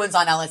everyone's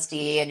on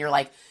LSD, and you're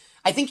like,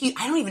 I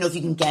don't even know if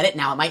you can get it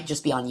now. It might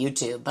just be on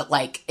YouTube, but,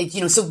 like,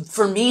 so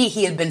for me,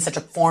 he had been such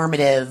a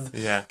formative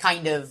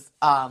kind of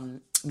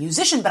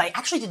musician, but I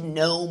actually didn't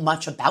know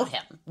much about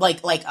him. Like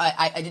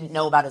I didn't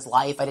know about his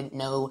life. I didn't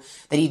know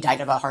that he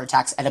died of a heart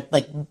attack at a,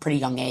 like, pretty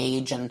young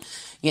age, and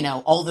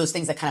all those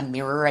things that kind of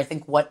mirror, I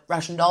think, what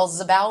Russian Dolls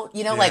is about.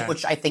 Like,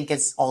 which I think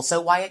is also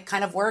why it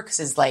kind of works,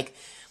 is, like,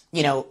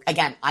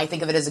 again, I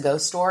think of it as a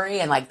ghost story,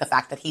 and, like, the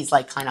fact that he's,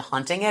 like, kind of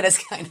hunting it is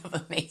kind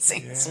of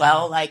amazing as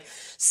well. Like,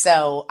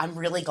 so I'm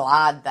really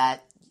glad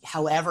that,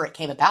 however it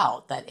came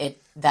about, that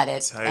it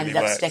totally ended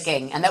up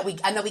sticking, and that we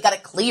got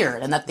it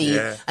cleared, and that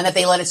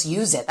they let us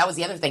use it. That was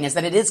the other thing, is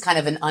that it is kind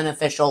of an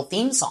unofficial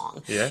theme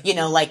song. Yeah.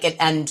 Like it,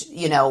 and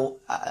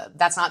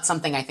that's not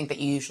something I think that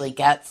you usually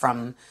get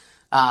from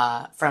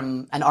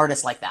an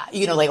artist like that,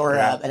 or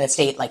an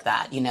estate like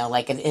that,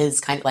 like it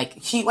is kind of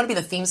like, you want to be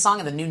the theme song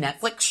of the new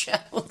Netflix show?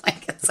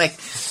 Like, it's like,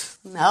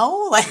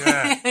 no,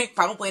 like,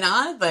 probably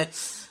not, but,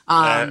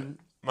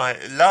 my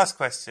last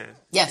question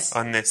yes.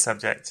 on this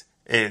subject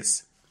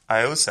is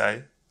I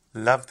also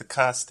love the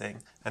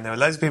casting. And there were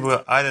loads of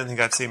people I don't think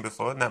I've seen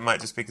before, and that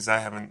might just be because I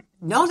haven't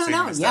No, seen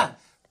them and yeah.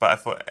 stuff. But I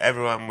thought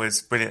everyone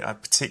was brilliant. I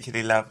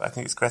particularly love, I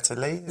think it's Greta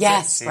Lee.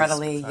 Yes, Greta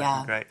Lee,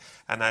 yeah. Great.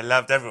 And I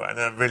loved everyone. And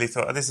I really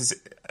thought, this is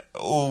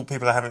all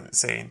people I haven't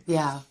seen.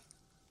 Yeah.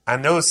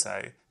 And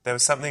also, there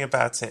was something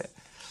about it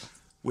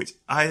which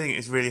I think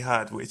is really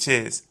hard, which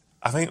is,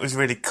 I think it was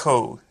really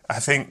cool. I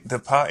think the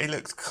party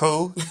looked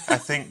cool. I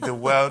think the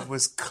world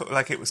was cool.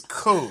 Like, it was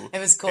cool. It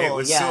was cool, It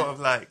was yeah. sort of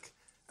like,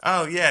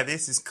 oh, yeah,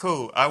 this is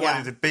cool. I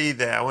wanted to be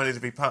there. I wanted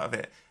to be part of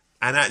it.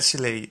 And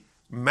actually,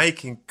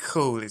 making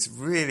cool is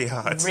really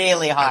hard.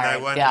 Really hard, And I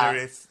wonder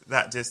if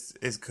that just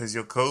is because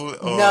you're cool,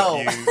 or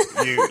No.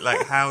 you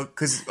like how,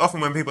 because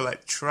often when people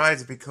like try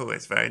to be cool,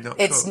 it's very not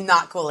cool. It's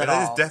not cool at but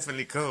all. it is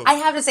definitely cool. I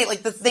have to say,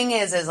 like, the thing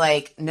is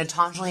like,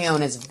 Natasha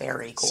Lyonne is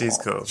very cool. She's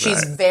cool,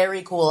 She's right.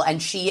 very cool,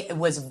 and she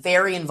was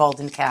very involved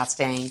in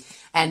casting,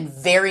 and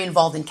very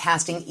involved in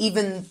casting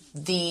even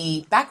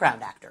the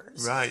background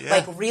actors. Right, yeah.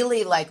 Like,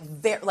 really, like,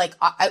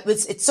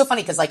 it's so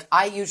funny, because, like,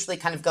 I usually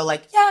kind of go,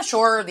 like, yeah,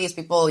 sure, these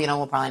people,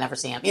 we'll probably never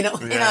see them.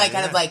 I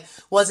kind of, like,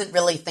 wasn't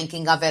really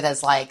thinking of it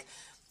as, like,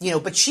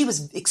 but she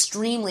was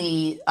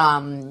extremely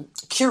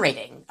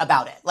curating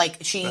about it. Like,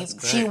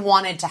 she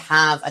wanted to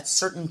have a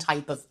certain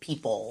type of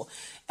people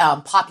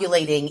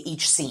populating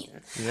each scene.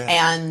 Yeah.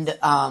 And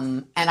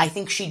I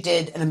think she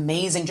did an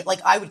amazing job.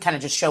 Like, I would kind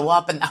of just show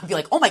up and I'd be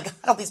like, oh my God,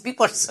 all these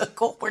people are so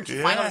cool. Where'd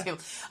you find all these people?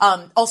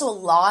 Also, a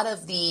lot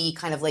of the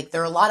kind of like,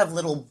 there are a lot of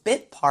little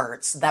bit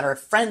parts that are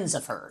friends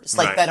of hers,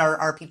 like that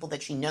are people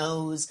that she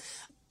knows.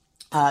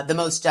 The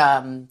most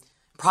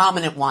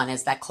prominent one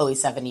is that Chloe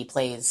Sevigny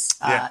plays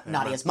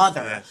Nadia's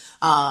mother.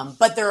 Yeah.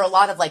 But there are a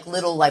lot of like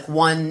little, like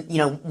one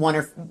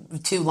or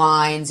two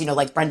lines,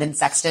 like Brendan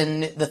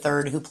Sexton the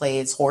third, who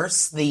plays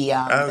Horse, the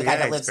guy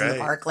that lives in the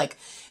park. Like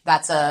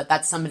that's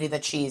somebody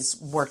that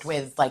she's worked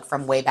with like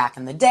from way back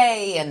in the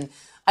day. And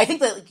I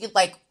think that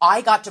like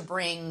I got to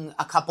bring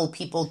a couple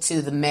people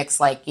to the mix,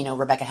 like,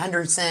 Rebecca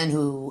Henderson,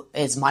 who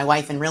is my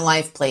wife in real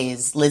life,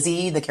 plays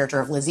Lizzie, the character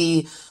of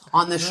Lizzie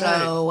on the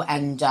show,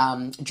 and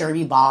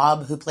Jeremy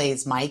Bobb, who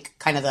plays Mike,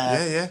 kind of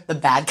the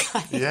bad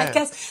guy, I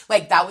guess.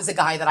 Like, that was a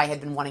guy that I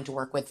had been wanting to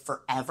work with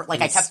forever.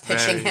 Like, I kept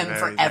pitching him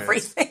for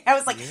everything. I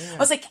was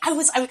like,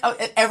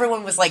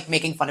 everyone was like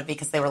making fun of me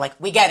because they were like,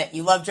 we get it,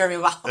 you love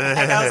Jeremy Bobb.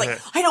 And I was like,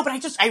 I know, but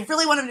I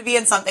really want him to be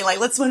in something. Like,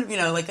 let's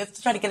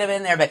try to get him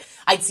in there. But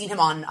I'd seen him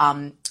on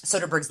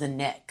Soderbergh's The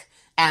Knick,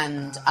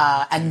 and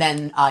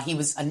then he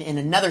was in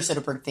another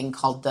Soderbergh thing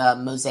called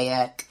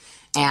Mosaic.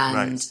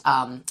 And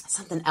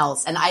something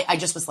else. And I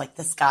just was like,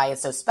 this guy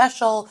is so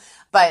special.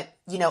 But,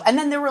 and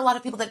then there were a lot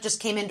of people that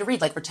just came in to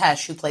read, like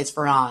Ritesh, who plays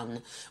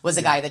Farhan, was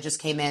a guy that just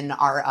came in.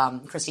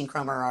 Our Christine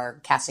Cromer, our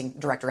casting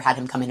director, had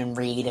him come in and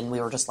read, and we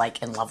were just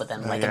like in love with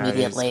him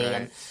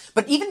immediately.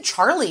 But even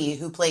Charlie,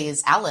 who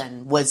plays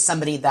Alan, was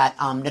somebody that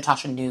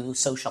Natasha knew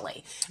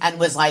socially, and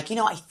was like,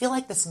 I feel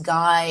like this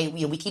guy.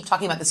 We keep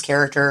talking about this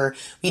character.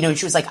 And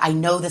she was like, I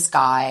know this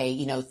guy,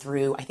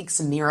 through I think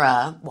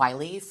Samira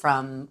Wiley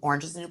from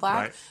Orange Is the New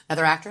Black,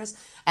 another actress,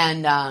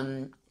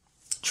 and.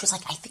 She was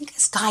like, I think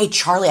this guy,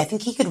 Charlie, I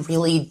think he could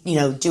really,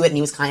 do it. And he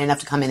was kind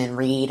enough to come in and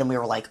read. And we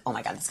were like, oh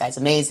my God, this guy's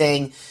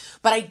amazing.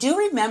 But I do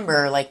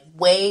remember, like,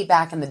 way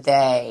back in the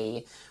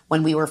day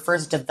when we were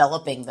first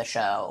developing the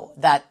show,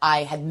 that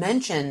I had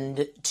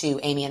mentioned to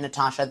Amy and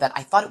Natasha that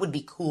I thought it would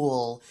be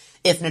cool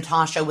if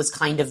Natasha was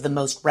kind of the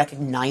most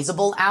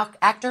recognizable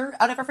actor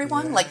out of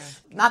everyone. Yeah. Like,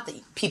 not that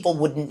people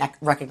wouldn't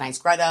recognize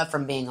Greta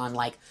from being on,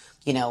 like,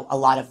 a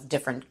lot of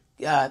different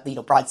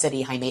Broad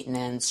City, High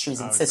Maintenance,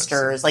 Shoes and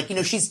Sisters. Like,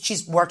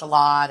 she's worked a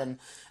lot,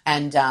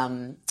 and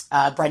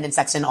Brendan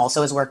Sexton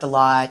also has worked a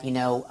lot.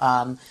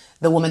 The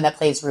woman that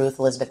plays Ruth,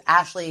 Elizabeth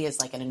Ashley, is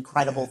like an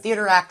incredible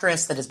theater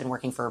actress that has been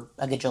working for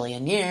a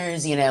gajillion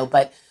years,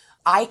 But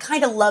I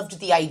kind of loved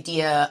the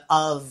idea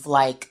of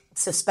like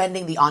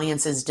suspending the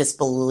audience's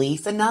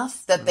disbelief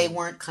enough that they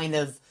weren't kind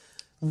of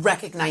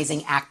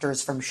recognizing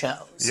actors from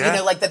shows.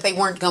 Like that they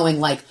weren't going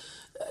like,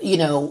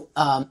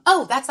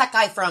 oh, that's that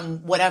guy from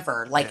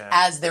whatever,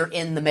 as they're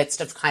in the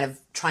midst of kind of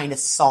trying to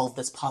solve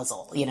this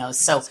puzzle,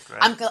 so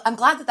I'm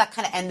glad that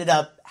kind of ended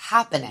up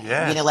happening,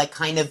 like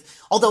kind of,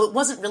 although it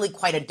wasn't really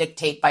quite a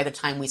dictate by the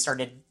time we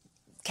started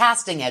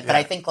casting it, but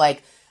I think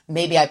like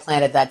maybe I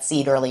planted that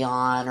seed early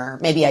on, or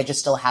maybe I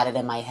just still had it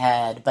in my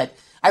head, but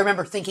I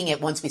remember thinking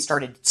it once we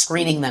started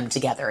screening them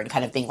together and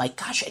kind of being like,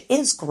 gosh, it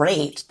is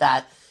great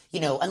that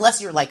unless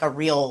you're like a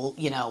real,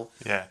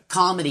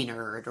 comedy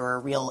nerd or a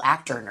real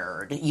actor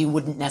nerd, you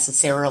wouldn't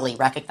necessarily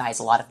recognize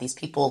a lot of these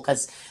people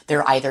because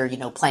they're either,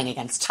 playing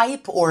against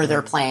type or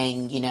they're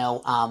playing,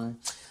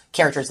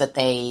 characters that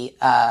they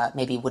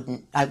maybe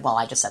wouldn't.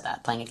 I just said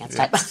that, playing against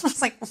type. I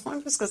was like,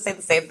 I'm just going to say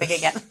the same thing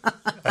again.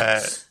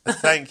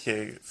 Thank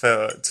you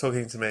for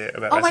talking to me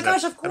about. Oh my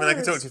gosh, of course. I mean, I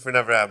could talk to you for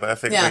another hour, but I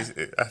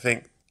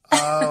think.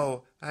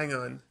 Oh, hang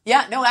on.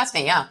 Yeah, no, ask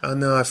me. Yeah. Oh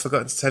no, I've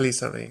forgotten to tell you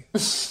something.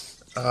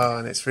 Oh,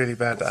 and it's really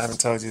bad that I haven't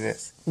told you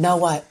this. No,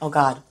 what? Oh,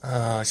 God.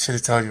 Oh, I should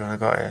have told you when I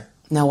got here.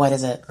 No, what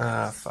is it?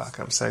 Oh, fuck,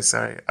 I'm so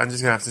sorry. I'm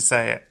just going to have to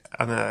say it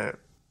on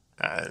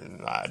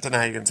I don't know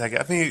how you're going to take it.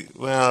 I think,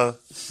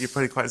 you're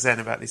probably quite zen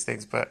about these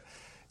things, but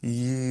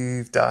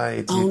you've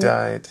died. You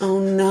died. Oh,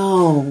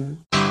 no.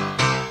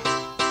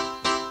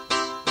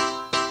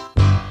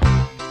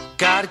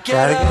 Gotta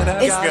get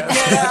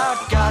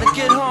up, gotta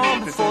get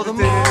home before the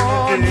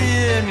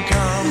morning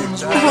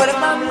comes. What if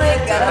I'm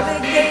late? Got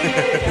a big day.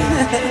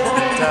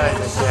 You died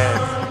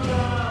again.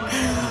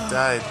 You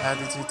died. How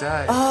did you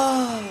die?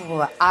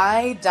 Oh,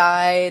 I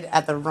died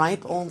at the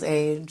ripe old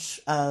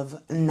age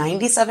of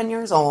 97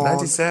 years old.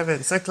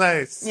 97, so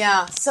close.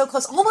 Yeah, so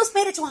close. Almost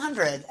made it to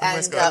 100,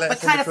 Almost got a letter but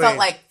from kind the of felt Queen.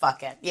 like,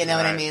 fuck it. You know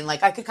what I Right. mean?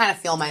 Like, I could kind of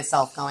feel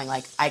myself going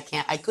like, I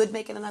could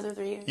make it another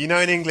 3 years. You know,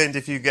 in England,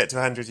 if you get to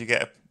 100, you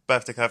get a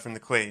birthday card from the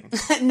Queen.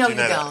 No, Do you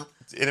know don't.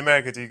 that? In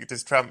America,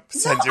 does Trump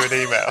send you an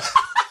email?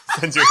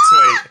 Send you a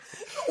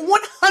tweet?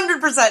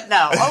 100%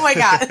 no. Oh my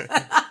God.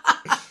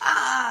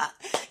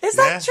 Is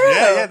that true?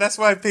 Yeah, that's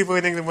why people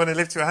in England want to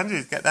live to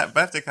 100, get that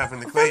birthday card from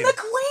the Queen. From the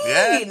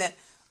Queen. Yeah.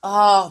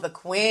 Oh, the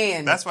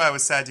Queen. That's why I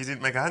was sad you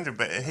didn't make 100,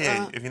 but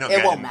here, if you're not it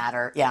getting... won't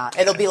matter. Yeah,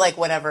 it'll be like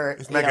whatever.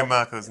 If you know. Meghan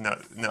Markle's not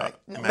No,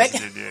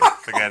 messaging you,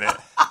 forget it.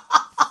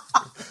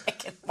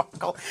 Meghan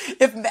Markle.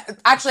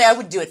 Actually, I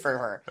would do it for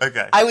her.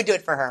 Okay. I would do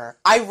it for her.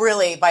 I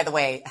really, by the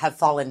way, have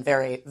fallen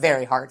very,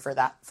 very hard for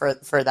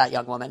that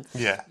young woman.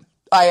 Yeah.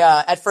 I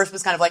at first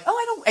was kind of like,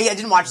 I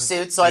didn't watch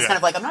Suits, so I was Yeah. kind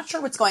of like, I'm not sure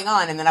what's going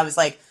on, and then I was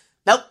like,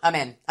 nope, I'm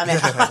in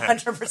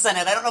 100%. And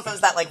I don't know if it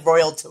was that like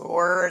royal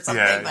tour or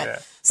something, Yeah, but yeah.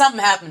 something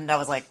happened. I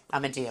was like,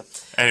 I'm into you.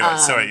 Anyway,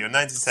 sorry, you're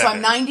 97. So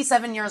I'm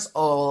 97 years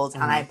old,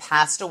 and I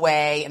passed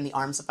away in the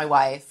arms of my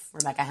wife,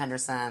 Rebecca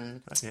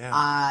Henderson.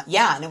 Yeah.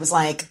 And it was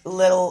like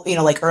little,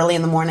 like early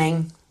in the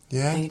morning.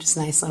 Yeah? Like, just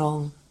nice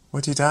little,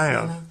 What do you die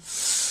of?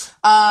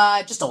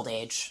 just old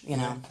age,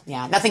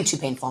 Yeah, nothing too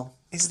painful.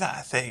 Is that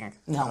a thing?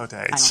 No, Old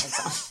age. I don't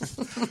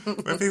think so.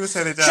 When people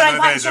say they die of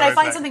old age, Should I always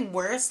find like- something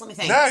worse? Let me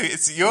think. No,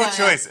 it's your Yeah.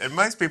 choice. And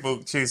most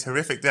people choose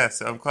horrific deaths,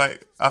 so I'm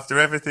quite... After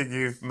everything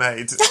you've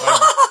made for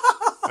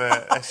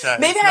a show,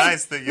 Maybe it's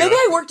nice that you're... maybe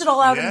I worked it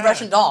all out in Yeah.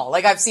 Russian Doll.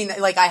 Like I've seen,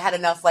 like I had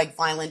enough like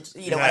violent,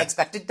 Yeah.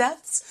 unexpected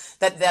deaths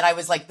that I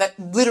was like that.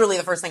 Literally,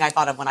 the first thing I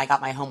thought of when I got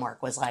my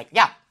homework was like,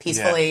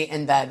 peacefully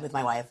in bed with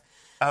my wife.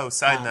 Oh,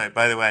 side note,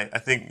 by the way, I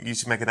think you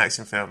should make an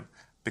action film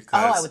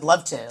because... Oh, I would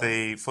love to.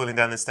 The falling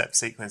down the steps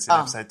sequence in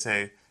episode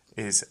 2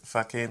 is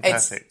fucking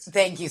perfect.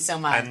 Thank you so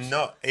much. And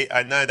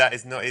I know that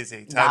is not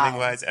easy. Timing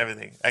wise,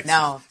 everything. Excellent.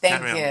 No, thank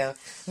Carry on. you.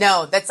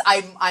 No, that's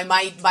my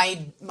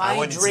I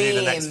want you to dream. do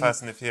the next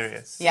Fast and the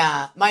Furious.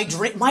 Yeah, my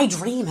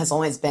dream has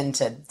always been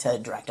to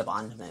direct a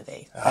Bond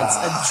movie.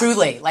 That's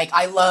truly, like,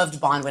 I loved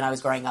Bond when I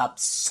was growing up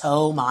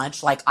so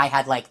much. Like, I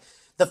had like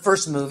the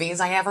first movies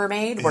I ever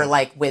made were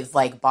like with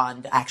like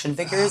Bond action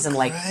figures and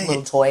like great.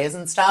 little toys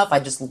and stuff. I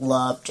just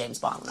loved James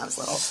Bond when I was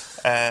little.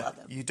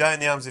 You die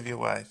in the arms of your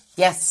wife.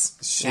 Yes,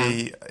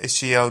 Is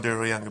she older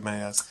or younger, may I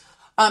ask?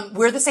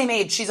 we're the same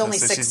age. She's only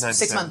so six she's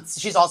 97. months.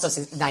 She's also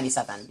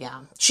 97.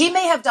 Yeah, she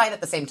may have died at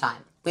the same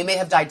time. We may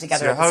have died So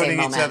together you're at the same holding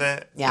each moment.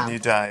 other Yeah. and you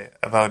die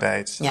of old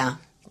age. Yeah.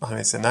 Oh,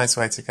 it's a nice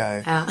way to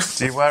go. Yeah.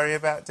 Do you worry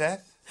about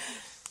death?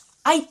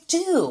 I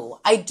do.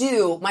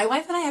 My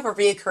wife and I have a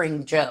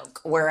reoccurring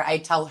joke where I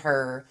tell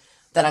her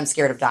that I'm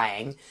scared of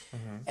dying.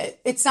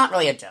 It's not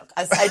really a joke.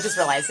 I just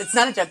realized it's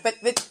not a joke, but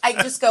I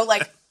just go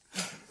like,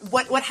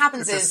 what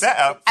happens It's a is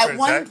setup for at a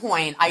one joke.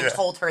 point I Yeah.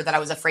 told her that I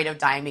was afraid of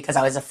dying because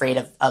I was afraid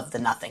of the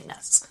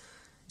nothingness.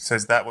 So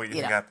is that what you You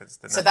think know. happens?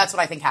 So that's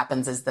what I think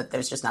happens is that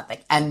there's just nothing.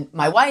 And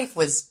my wife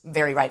was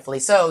very rightfully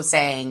so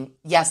saying,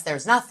 yes,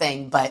 there's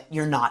nothing, but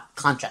you're not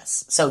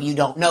conscious. So you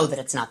don't know that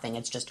it's nothing.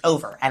 It's just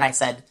over. And I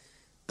said,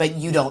 but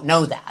you don't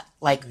know that.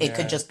 Like it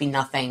could just be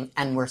nothing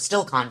and we're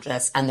still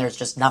conscious and there's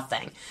just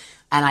nothing.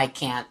 And I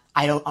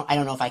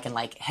don't know if I can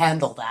like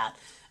handle that.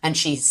 And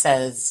she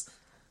says,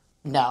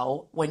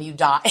 no, when you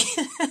die.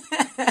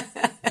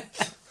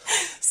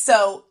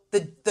 So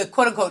the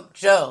quote unquote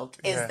joke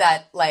is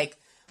that like,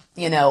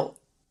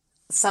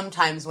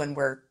 sometimes when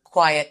we're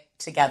quiet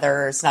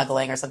together or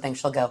snuggling or something,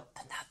 she'll go,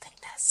 the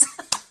nothingness.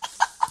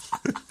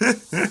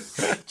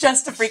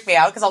 Just to freak me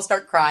out because I'll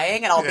start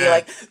crying and I'll be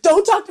like,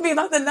 don't talk to me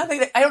about the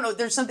nothing. I don't know.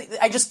 There's something,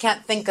 I just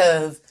can't think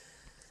of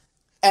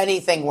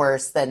anything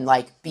worse than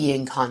like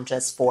being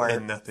conscious for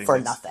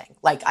nothing.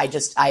 Like I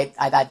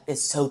that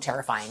is so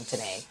terrifying to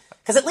me.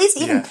 Because at least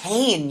even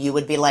pain, you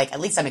would be like, at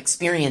least I'm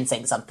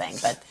experiencing something.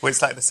 But well,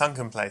 it's like the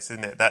sunken place,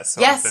 isn't it? That's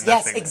yes,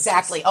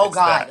 exactly. Oh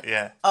God,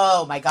 yeah.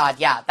 Oh my God,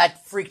 yeah.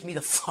 That freaked me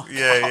the fuck out.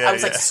 Yeah, I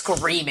was like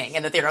screaming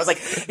in the theater. I was like,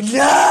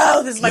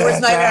 no, this is my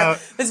worst nightmare. out.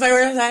 This is my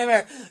worst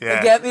nightmare.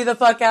 Yeah. Get me the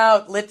fuck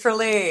out.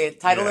 Literally,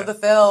 title of the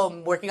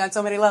film. Working on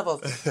so many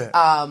levels.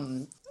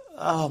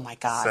 Oh my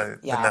God. So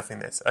the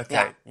nothingness. Okay.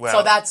 Yeah. Well,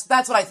 So that's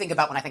what I think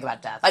about when I think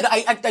about death.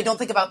 I don't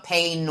think about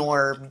pain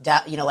or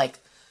death. Like.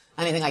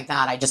 Anything like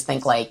that, I just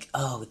think like,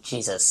 oh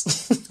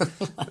Jesus.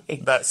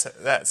 that's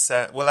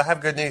well, I have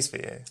good news for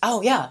you.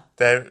 Oh yeah.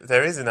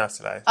 There is an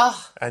afterlife,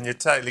 and you're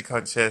totally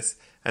conscious,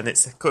 and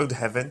it's called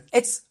heaven.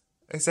 It's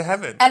a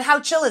heaven. And how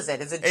chill is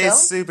it? Is it chill?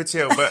 It's super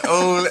chill, but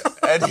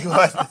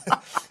anyone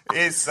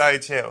it's so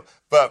chill.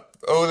 But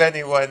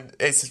anyone,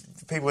 it's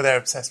people there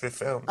obsessed with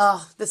films.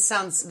 Oh, this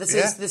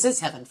is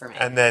heaven for me.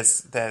 And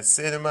there's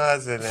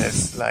cinemas and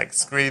there's like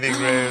screening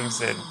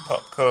rooms and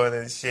popcorn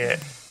and shit.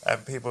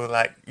 And people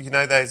like, you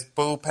know those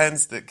ball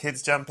pens that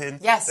kids jump in?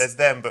 Yes. There's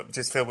them, but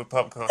just filled with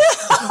popcorn.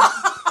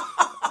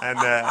 And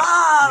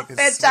you can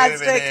fantastic.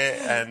 swim in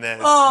it, and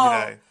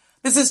there's,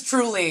 this is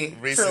truly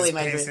my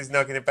dream. Pieces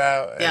knocking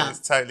about, and Yeah.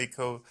 it's totally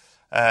cool.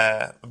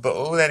 But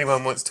all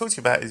anyone wants to talk to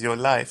you about is your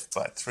life,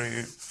 but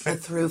through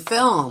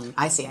film.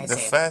 I see. The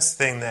first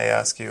thing they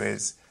ask you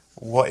is,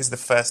 what is the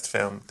first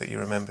film that you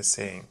remember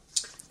seeing?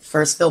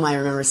 First film I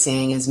remember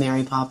seeing is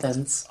Mary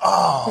Poppins.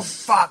 Oh,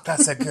 fuck,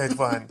 that's a good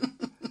one.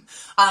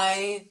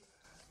 I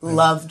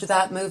loved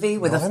that movie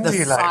with the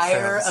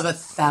fire films? of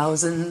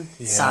 1,000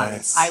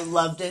 suns. I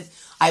loved it.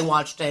 I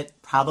watched it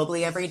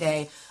probably every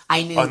day.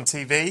 I knew on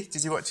TV.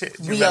 Did you watch it?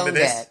 Do you we remember owned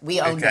this? it. We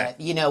owned it.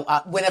 You know,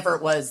 whenever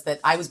it was that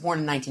I was born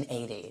in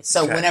 1980,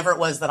 so whenever it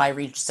was that I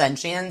reached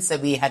sentience, that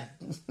we had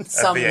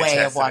some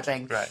way of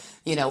watching. Right.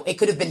 You know, it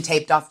could have been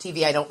taped off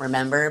TV. I don't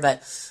remember,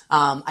 but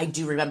I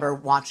do remember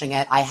watching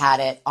it. I had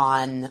it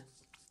on.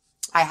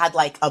 I had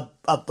like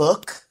a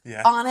book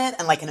on it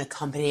and like an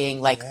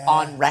accompanying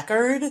on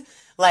record.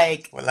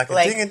 Like a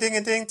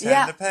ding-a-ding-a-ding,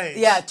 turn the page.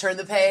 Yeah, turn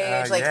the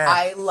page. Yeah.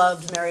 I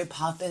loved Mary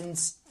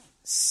Poppins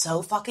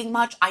so fucking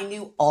much. I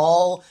knew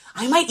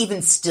I might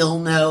even still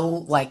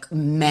know like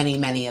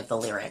many of the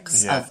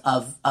lyrics of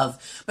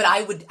but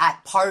I would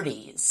at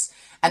parties,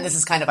 and this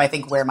is kind of I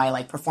think where my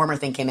like performer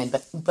thing came in,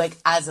 but like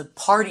as a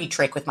party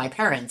trick with my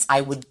parents,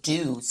 I would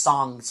do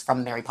songs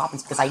from Mary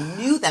Poppins because I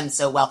knew them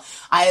so well.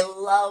 I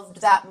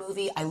loved that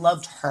movie. I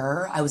loved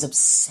her. I was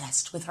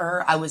obsessed with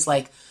her. I was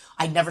like,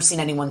 I'd never seen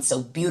anyone so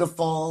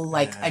beautiful.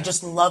 Like, I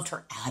just loved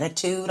her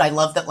attitude. I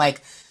loved that,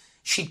 like,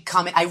 she'd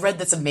come in. I read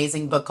this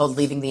amazing book called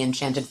Leaving the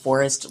Enchanted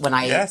Forest when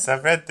I... Yes,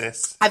 I've read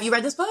this. Have you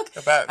read this book?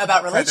 About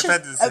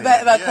codependency.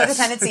 About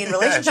codependency and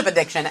relationship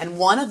addiction. And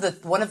one of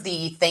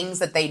the things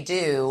that they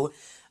do...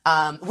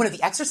 one of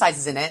the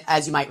exercises in it,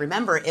 as you might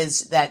remember,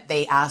 is that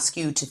they ask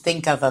you to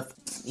think of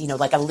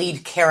like a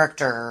lead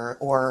character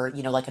or,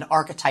 like an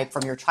archetype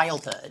from your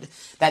childhood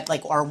that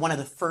like are one of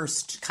the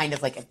first kind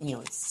of like,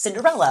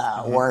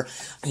 Cinderella or,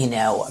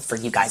 for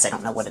you guys, I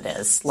don't know what it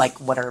is. Like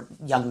what are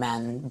young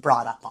men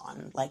brought up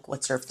on? Like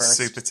what's your first?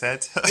 Super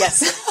Ted. Yes.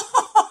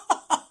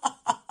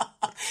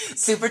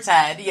 Super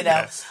Ted,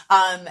 Yes.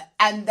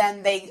 And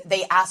then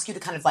they ask you to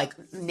kind of like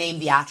name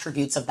the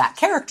attributes of that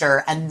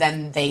character, and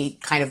then they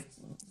kind of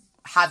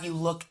have you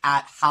look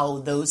at how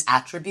those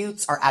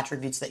attributes are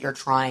attributes that you're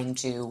trying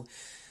to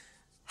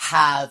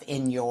have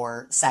in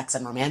your sex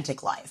and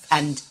romantic life.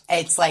 And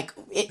it's like,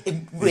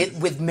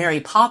 with Mary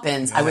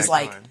Poppins, I was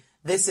like,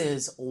 this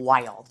is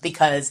wild.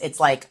 Because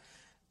it's like,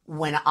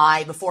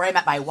 before I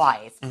met my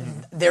wife,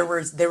 there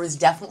was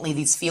definitely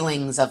these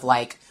feelings of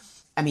like,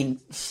 I mean,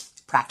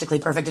 practically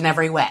perfect in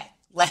every way.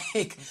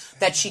 Like,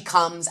 that she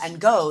comes and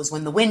goes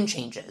when the wind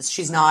changes.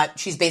 She's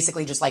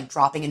basically just like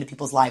dropping into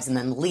people's lives and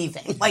then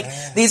leaving. Like,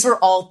 these were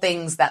all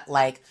things that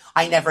like,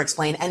 I never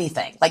explained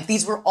anything. Like,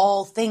 these were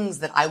all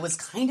things that I was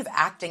kind of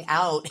acting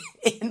out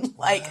in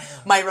like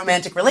my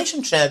romantic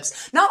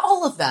relationships. Not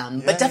all of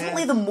them, but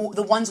definitely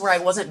the ones where I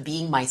wasn't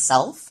being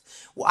myself.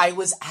 I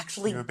was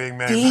actually being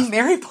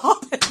Mary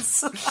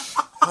Poppins.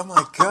 Oh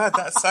my God,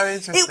 that's so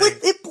interesting.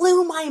 It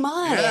blew my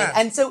mind. Yeah.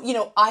 And so,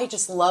 I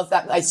just love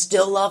that. I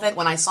still love it.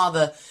 When I saw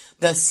the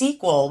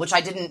sequel, which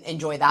I didn't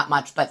enjoy that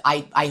much, but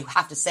I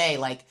have to say,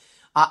 like,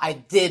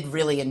 I did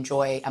really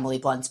enjoy Emily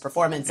Blunt's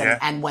performance.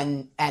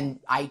 And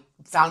I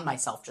found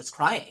myself just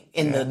crying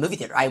in the movie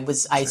theater.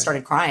 I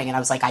started crying and I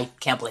was like, I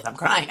can't believe I'm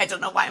crying. I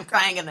don't know why I'm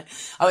crying. And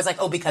I was like,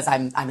 because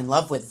I'm in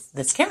love with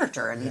this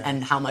character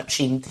and how much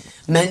she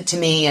meant to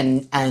me.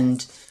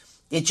 And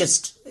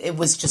it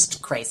was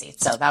just crazy.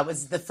 So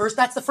that's the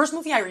first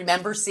movie I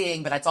remember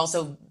seeing, but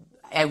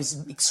I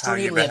was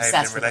extremely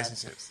obsessed with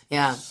it.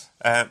 Yeah.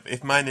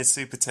 If mine is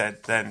Super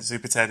Ted, then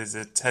Super Ted is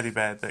a teddy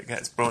bear that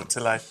gets brought to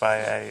life by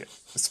a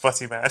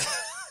spotty man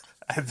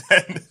and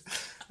then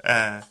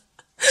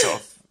sort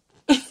of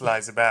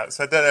flies about.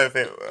 So I don't know if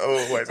it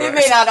always works. It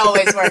may not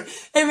always work.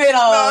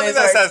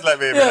 That sounds like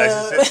me in a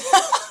relationship.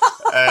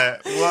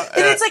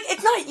 It's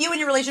like not you in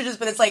your relationships,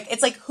 but it's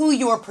like who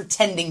you're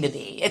pretending to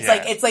be.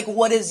 It's like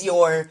what is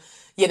your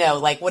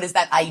what is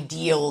that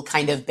ideal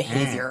kind of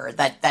behavior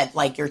that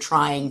like you're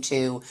trying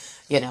to,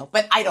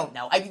 but I don't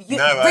know. Read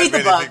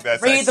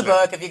the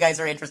book if you guys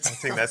are interested. I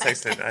think that's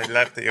excellent. I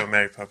love that you're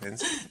Mary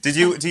Poppins. Do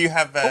you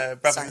have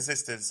brothers and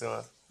sisters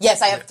or?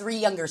 Yes, I have 3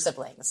 younger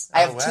siblings.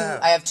 I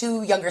have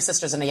 2 younger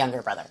sisters and a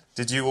younger brother.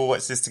 Did you all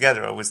watch this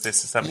together, or was this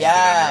something you did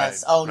on your own?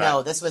 Oh, right.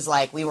 No, this was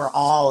like, we were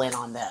all in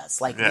on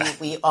this. Like,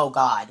 we oh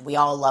God, we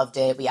all loved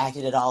it. We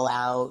acted it all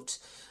out.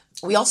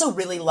 We also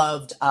really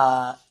loved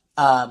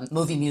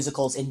movie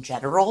musicals in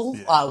general.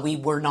 Yeah. We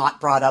were not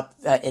brought up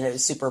in a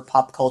super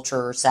pop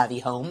culture savvy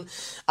home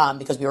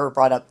because we were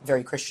brought up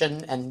very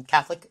Christian and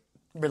Catholic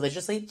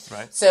religiously.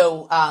 Right.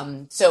 So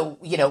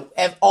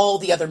all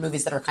the other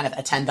movies that are kind of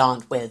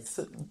attendant with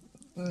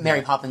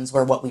Mary Poppins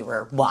were what we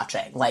were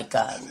watching, like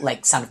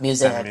Sound of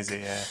Music. Sound of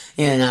Music, yeah.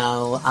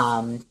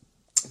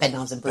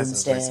 Bedknobs and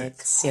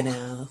Broomsticks, you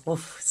know.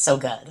 Oof, so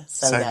good.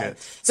 So good. Good.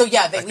 So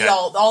yeah, we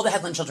all the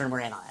Headland children were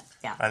in on it.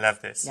 Yeah. I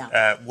love this.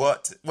 Yeah.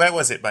 Where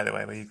was it, by the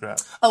way, where you grew up?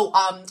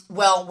 Oh,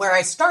 well,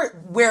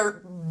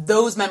 where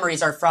those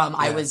memories are from,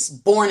 I was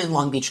born in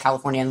Long Beach,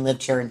 California, and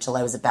lived here until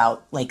I was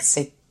about like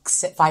 4?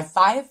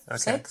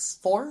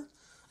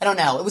 I don't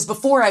know. It was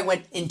before I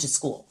went into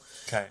school.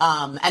 Okay.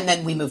 And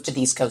then we moved to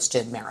the East Coast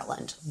to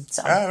Maryland.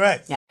 So. Oh,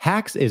 right. Yeah.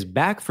 Hacks is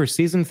back for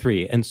season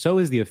 3, and so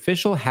is the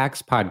official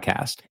Hacks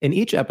podcast. In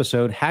each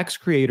episode, Hacks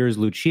creators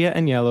Lucia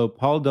Agnello,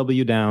 Paul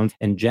W. Downs,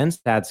 and Jen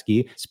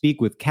Statsky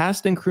speak with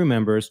cast and crew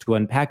members to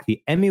unpack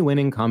the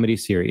Emmy-winning comedy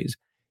series.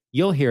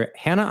 You'll hear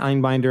Hannah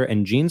Einbinder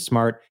and Jean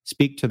Smart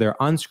speak to their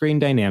on-screen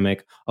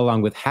dynamic,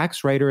 along with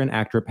Hacks writer and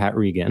actor Pat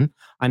Regan,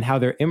 on how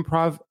their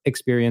improv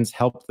experience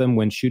helped them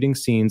when shooting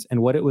scenes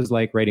and what it was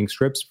like writing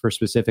scripts for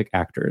specific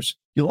actors.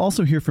 You'll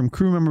also hear from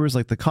crew members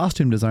like the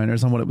costume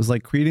designers on what it was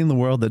like creating the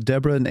world that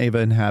Deborah and Ava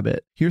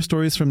inhabit. Hear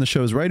stories from the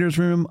show's writer's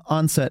room,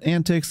 on-set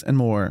antics, and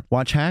more.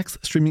 Watch Hacks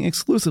streaming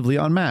exclusively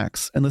on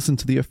Max, and listen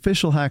to the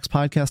official Hacks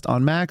podcast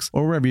on Max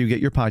or wherever you get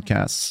your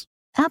podcasts.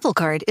 Apple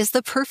Card is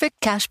the perfect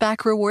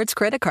cashback rewards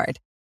credit card.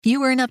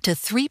 You earn up to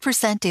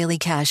 3% daily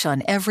cash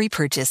on every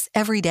purchase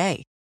every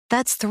day.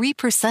 That's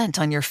 3%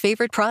 on your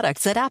favorite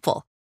products at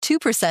Apple,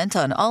 2%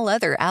 on all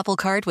other Apple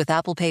Card with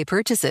Apple Pay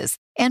purchases,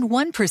 and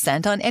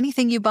 1% on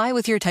anything you buy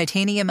with your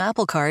titanium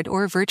Apple Card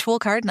or virtual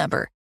card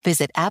number.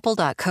 Visit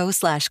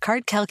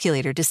apple.co/card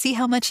calculator to see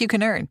how much you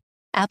can earn.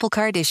 Apple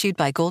Card issued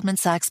by Goldman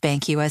Sachs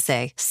Bank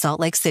USA, Salt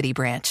Lake City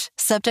branch.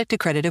 Subject to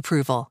credit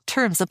approval.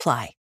 Terms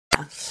apply.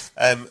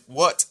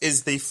 What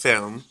is the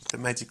film that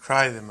made you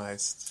cry the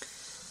most?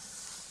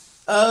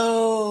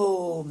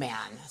 Oh,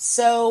 man.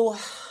 So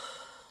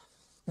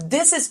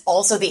this is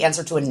also the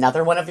answer to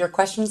another one of your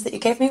questions that you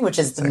gave me, which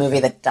is the movie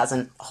that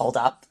doesn't hold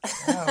up.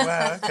 Oh,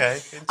 wow.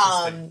 Okay.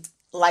 Interesting.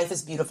 Life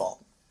is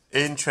Beautiful.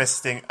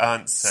 Interesting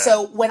answer.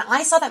 So when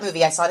I saw that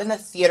movie, I saw it in the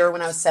theater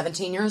when I was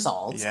 17 years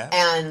old. Yeah.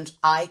 And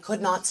I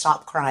could not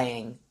stop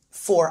crying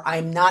for,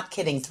 I'm not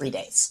kidding, 3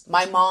 days.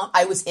 My mom,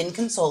 I was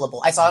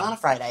inconsolable. I saw it on a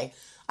Friday.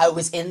 I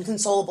was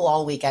inconsolable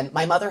all weekend.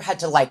 My mother had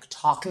to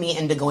talk me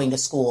into going to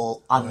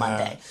school on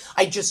Monday.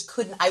 I just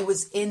couldn't. I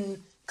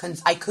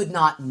could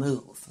not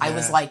move. Yeah. I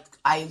was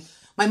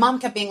my mom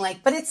kept being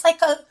like, but it's a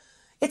great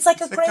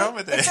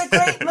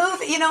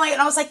movie, and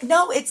I was like,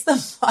 no, it's the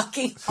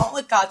fucking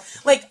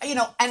Holocaust.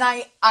 And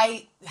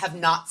I have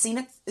not seen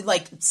it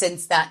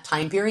since that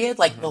time period,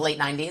 the late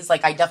 90s.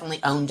 I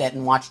definitely owned it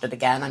and watched it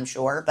again, I'm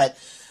sure, but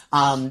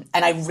and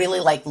I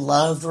really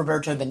loved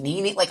Roberto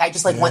Benigni. I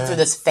just went through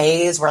this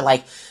phase where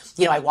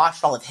I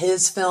watched all of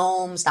his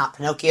films, not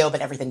Pinocchio,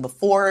 but everything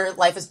before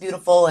Life is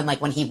Beautiful. And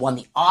when he won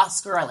the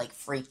Oscar, I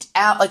freaked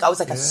out. I was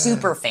a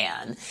super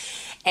fan.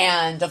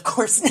 And of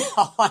course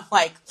now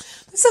I'm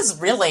this is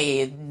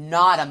really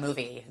not a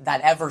movie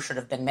that ever should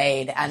have been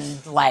made. And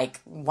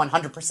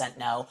 100%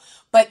 no.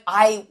 But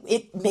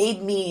it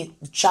made me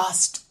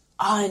just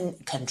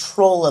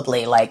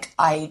uncontrollably,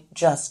 I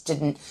just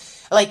didn't.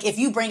 If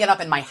you bring it up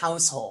in my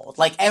household,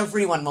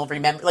 everyone will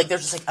remember. They're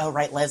just oh,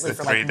 right, Leslye,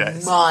 for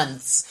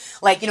months.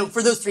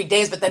 For those 3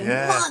 days, but then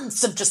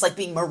months of just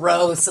being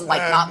morose and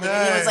not living.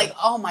 It was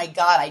oh my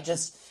God, I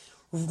just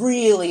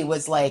really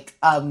was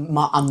a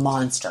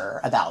monster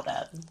about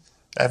it.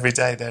 Every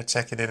day they're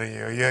checking in on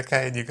you. Are you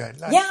okay? And you go,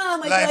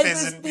 life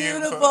isn't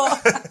beautiful.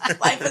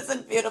 Life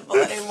isn't beautiful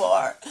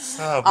anymore.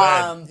 Oh,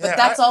 man. But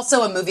that's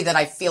also a movie that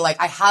I feel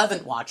I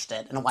haven't watched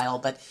it in a while,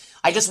 but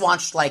I just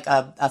watched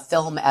a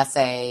film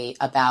essay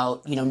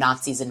about,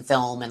 Nazis in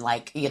film and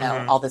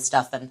all this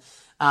stuff. And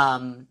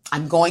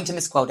I'm going to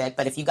misquote it,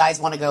 but if you guys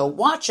want to go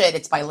watch it,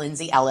 it's by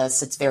Lindsay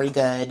Ellis. It's very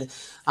good.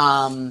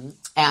 And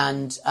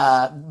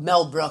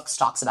Mel Brooks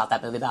talks about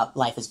that movie, about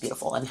Life is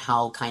Beautiful, and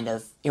how kind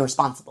of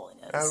irresponsible it is.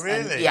 Oh,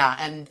 really?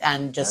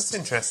 And just...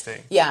 That's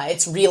interesting. Yeah,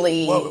 it's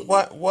really...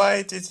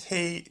 Why did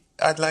he...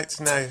 I'd like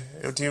to know.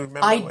 Do you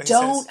remember what he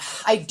says?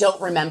 I don't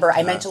remember.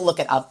 I meant to look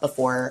it up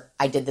before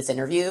I did this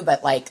interview,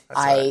 but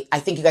I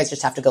think you guys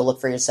just have to go look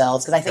for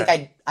yourselves, because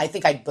I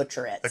think I'd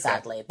butcher it,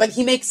 sadly. But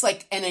he makes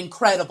an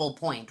incredible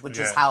point, which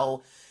is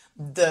how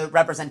the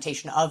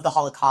representation of the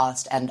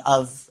Holocaust and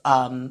of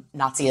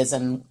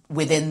Nazism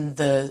within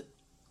the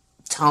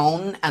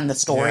tone and the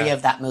story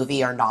of that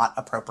movie are not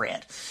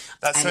appropriate.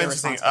 That's so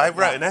interesting. I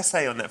wrote an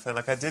essay on that film.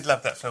 I did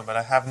love that film, but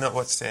I have not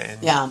watched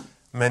it in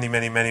many,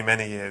 many, many,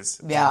 many years.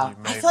 Yeah.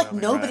 I feel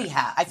nobody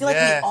has. I feel we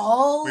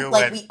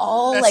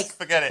all Let's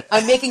forget it.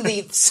 I'm making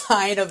the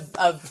sign of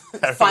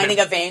finding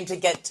a vein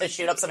to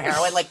shoot up some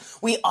heroin.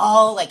 We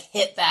all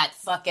hit that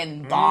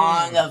fucking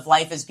bong of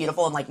Life is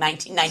Beautiful in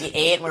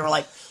 1998, and we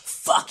were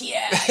fuck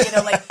yeah,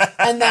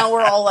 and now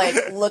we're all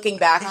looking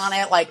back on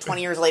it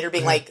 20 years later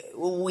being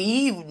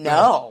we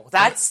know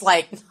that's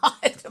not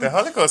the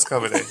Holocaust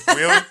comedy. Did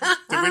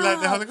we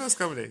like the Holocaust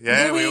comedy?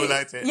 Yeah, we all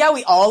liked it. Yeah,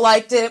 we all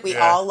liked it. We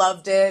all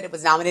loved it. It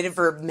was nominated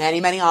for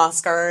many, many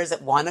Oscars.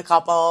 It won a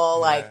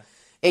couple.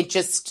 It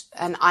just,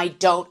 and I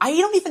don't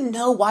even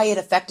know why it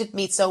affected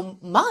me so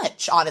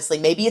much, honestly.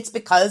 Maybe it's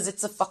because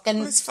it's a fucking...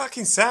 Well, it's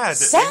fucking sad.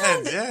 Sad.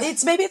 At the end, yeah.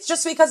 Maybe it's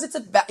just because it's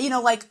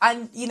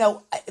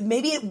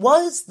maybe it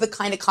was the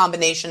kind of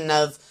combination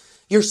of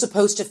you're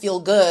supposed to feel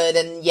good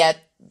and yet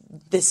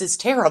this is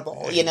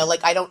terrible. Yeah.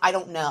 I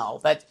don't know,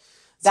 but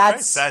it's a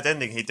very sad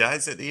ending. He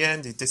dies at the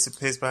end. He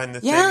disappears behind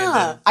the thing.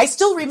 Yeah, I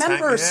still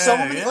remember so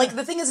many. Yeah. Like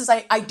the thing is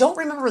I don't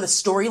remember the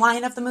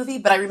storyline of the movie,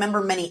 but I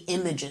remember many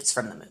images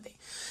from the movie.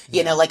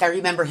 I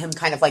remember him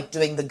kind of like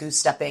doing the goose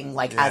stepping,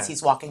 as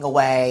he's walking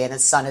away, and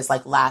his son is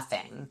like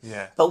laughing.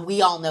 Yeah. But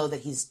we all know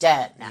that he's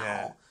dead now.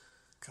 Yeah.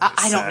 God,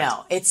 I don't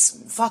know.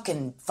 It's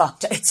fucking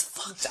fucked. It's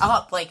fucked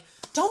up. Like,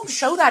 don't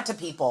show that to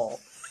people.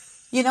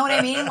 You know what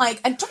I mean?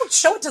 And don't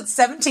show it to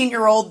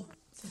 17-year-old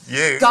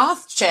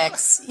goth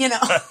chicks. Were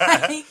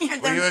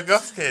you a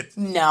goth kid?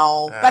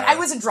 No, but I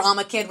was a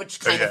drama kid, which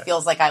kind of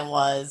feels like I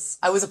was.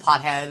 I was a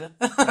pothead.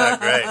 Oh,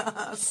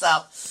 great.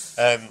 So,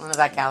 none of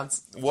that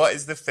counts. What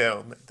is the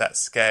film that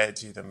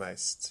scared you the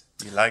most?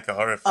 You like a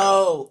horror film?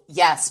 Oh,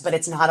 yes, but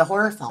it's not a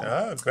horror film.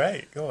 Oh,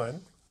 great. Go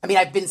on. I mean,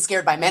 I've been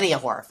scared by many a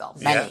horror film.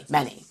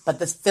 Many. But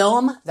the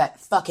film that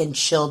fucking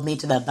chilled me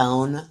to the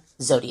bone,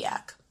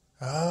 Zodiac.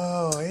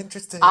 Oh,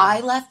 interesting.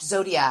 I left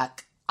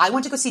Zodiac. I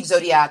went to go see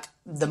Zodiac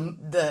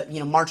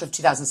the March of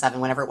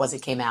 2007, whenever it was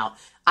it came out.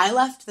 I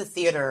left the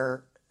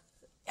theater.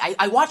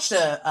 I watched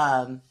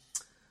a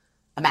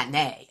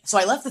matinee, so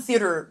I left the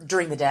theater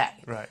during the day.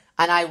 Right.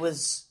 And I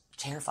was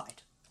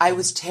terrified.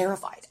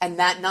 And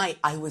that night,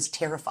 I was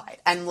terrified.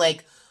 And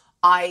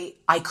I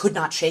could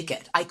not shake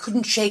it. I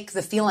couldn't shake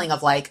the feeling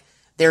of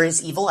there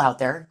is evil out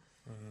there.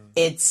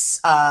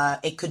 Mm-hmm.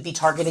 It could be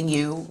targeting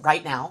you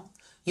right now.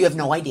 You have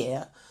no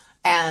idea.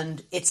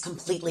 And it's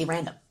completely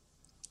random.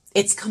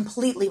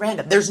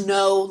 There's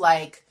no,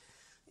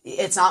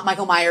 it's not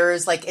Michael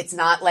Myers. It's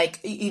not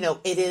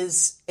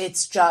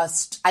it's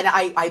just, and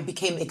I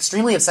became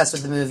extremely obsessed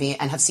with the movie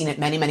and have seen it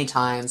many, many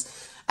times.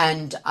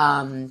 And,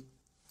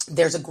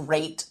 there's a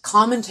great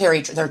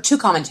commentary. There are two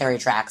commentary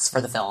tracks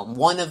for the film.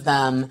 One of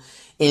them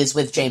is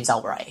with James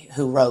Ellroy,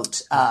 who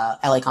wrote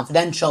L.A.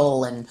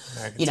 Confidential, and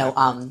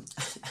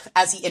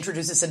as he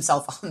introduces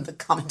himself on the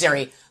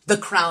commentary, the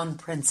Crown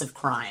Prince of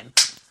Crime.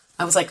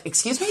 I was like,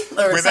 excuse me?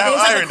 Or without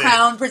irony. The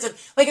Crown Prince of,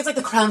 it's like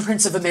the Crown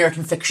Prince of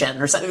American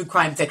fiction or something,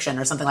 crime fiction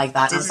or something like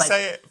that. Does he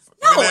say it?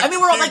 No, I mean,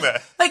 we're all humor?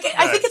 I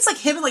think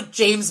it's him and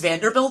James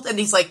Vanderbilt, and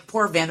he's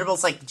poor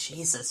Vanderbilt's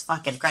Jesus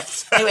fucking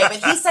Christ. Anyway,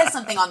 but he says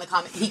something on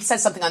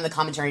the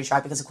commentary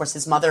track, because of course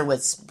his mother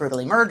was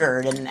brutally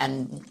murdered,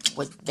 and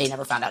what they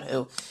never found out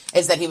who,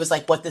 is that he was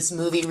what this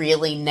movie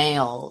really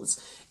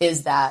nails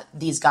is that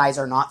these guys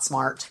are not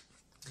smart.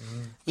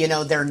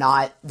 Mm. They're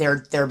not,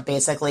 they're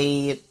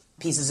basically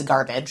pieces of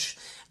garbage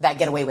that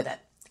get away with it.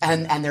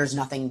 And there's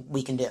nothing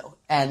we can do.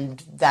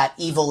 And that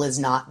evil is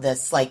not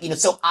this,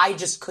 so I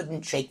just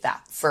couldn't shake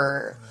that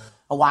for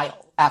a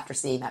while after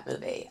seeing that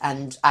movie.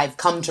 And I've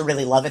come to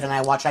really love it, and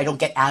I watch it. I don't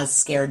get as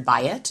scared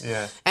by it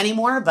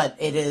anymore, but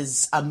it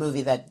is a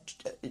movie that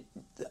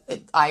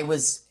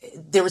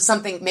there was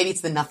something, maybe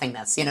it's the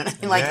nothingness, you know what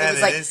I mean?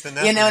 It was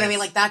the you know what I mean?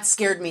 That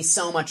scared me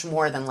so much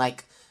more than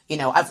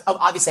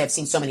obviously I've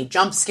seen so many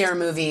jump scare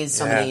movies,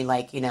 so many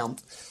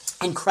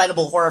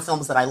incredible horror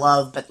films that I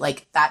love, but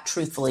that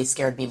truthfully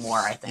scared me more,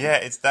 I think.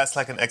 Yeah, that's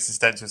like an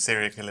existential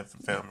serial killer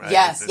film, right?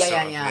 Yes,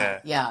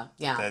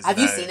 yeah. Have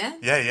you seen it?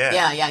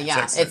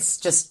 Yeah. It's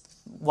just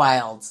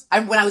wild.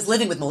 When I was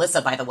living with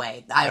Melissa, by the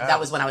way, that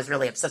was when I was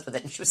really obsessed with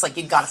it, and she was like,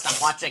 "You gotta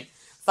stop watching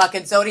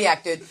fucking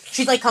Zodiac, dude."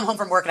 She'd come home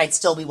from work and I'd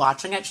still be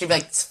watching it. She'd be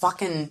like, "It's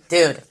fucking,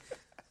 dude,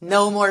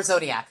 no more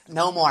Zodiac,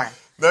 no more.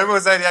 No more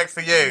Zodiac for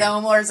you. No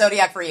more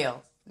Zodiac for you."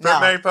 Put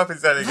Mary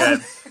Poppins on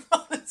again.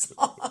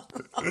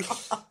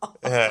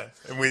 Yeah,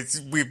 and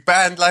we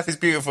banned Life is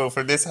Beautiful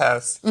from this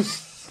house.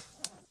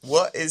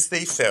 What is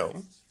the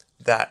film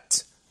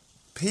that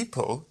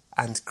people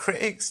and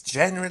critics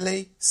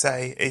generally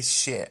say is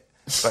shit,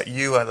 but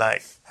you are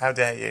like, how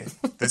dare you?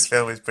 This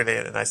film is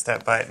brilliant and I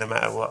stand by it no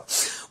matter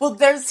what. Well,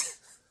 there's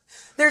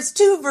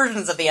two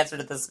versions of the answer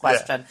to this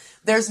question. Yeah.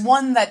 There's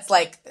one that's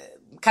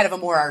kind of a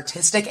more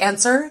artistic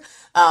answer.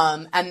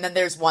 And then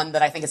there's one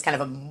that I think is kind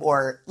of a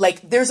more,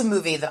 there's a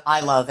movie that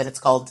I love, and it's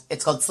called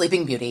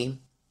Sleeping Beauty.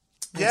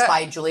 It's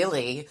by Julia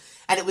Lee,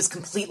 and it was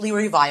completely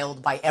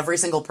reviled by every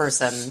single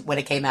person when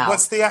it came out.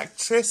 What's the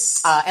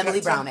actress?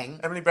 Emily Browning.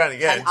 Emily Browning,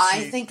 yeah. And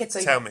I think it's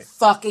a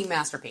fucking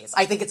masterpiece.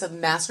 I think it's a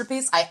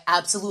masterpiece. I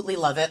absolutely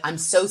love it. I'm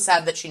so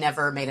sad that she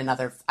never made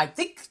another, I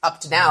think up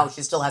to now,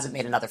 she still hasn't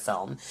made another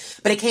film.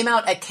 But it came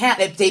out at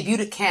Cannes, it debuted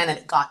at Cannes, and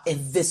it got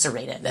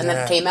eviscerated. And then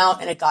it came out,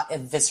 and it got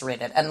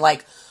eviscerated. And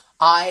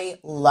I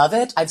love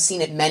it. I've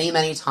seen it many,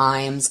 many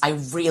times. I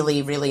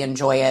really, really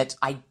enjoy it.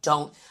 I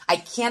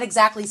can't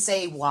exactly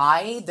say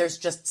why. There's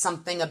just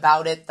something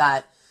about it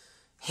that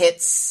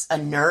hits a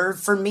nerve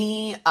for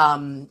me.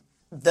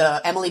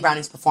 The Emily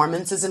Browning's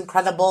performance is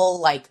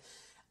incredible.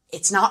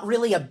 It's not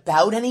really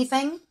about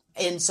anything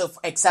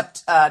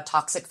except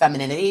toxic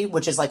femininity,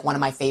 which is one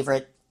of my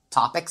favorite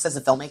topics as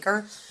a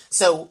filmmaker.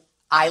 So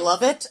I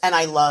love it, and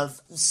I love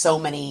so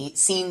many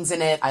scenes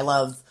in it. I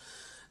love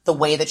the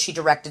way that she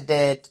directed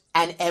it,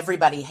 and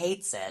everybody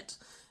hates it.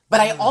 But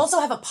I also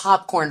have a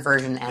popcorn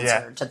version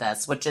answer to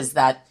this, which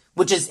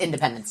is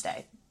Independence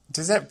Day.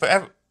 Does that?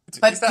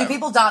 Do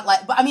people not like?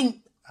 I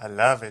mean, I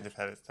love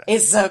Independence Day.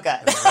 It's so good. I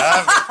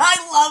love it.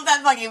 I love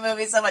that fucking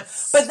movie so much.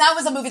 But that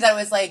was a movie that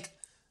was like,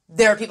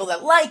 there are people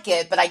that like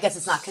it, but I guess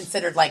it's not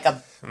considered like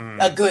a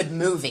good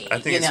movie. I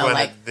think it's one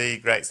of the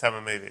great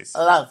summer movies.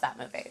 Love that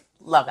movie.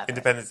 Love that movie.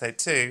 Independence Day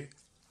 2.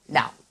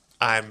 No.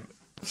 I'm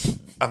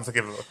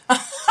unforgivable.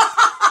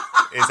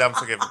 It's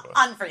unforgivable.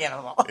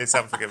 Unforgivable. It's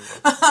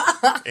unforgivable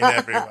in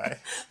every way.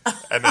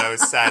 And I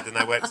was sad, and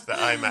I went to the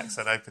IMAX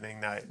on opening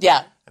night.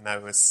 Yeah. And I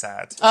was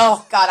sad.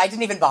 Oh, God, I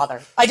didn't even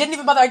bother. I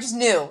just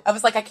knew. I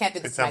was like, I can't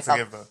do this to myself.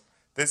 It's unforgivable.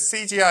 There's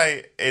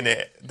CGI in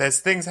it. There's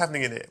things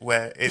happening in it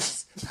where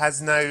it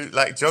has no,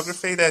 like,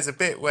 geography. There's a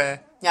bit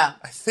where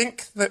I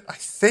think that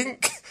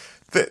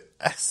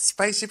a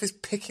spaceship is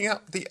picking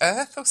up the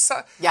Earth or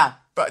something. Yeah.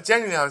 But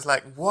genuinely, I was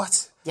like,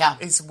 what? Yeah.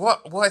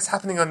 What is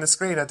happening on the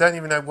screen? I don't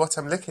even know what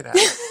I'm looking at.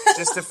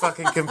 Just a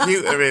fucking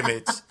computer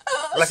image.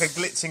 Like a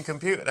glitching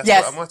computer. That's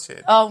what I'm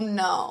watching. Oh,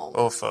 no.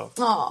 Awful.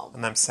 Oh.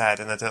 And I'm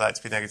sad, and I don't like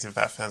to be negative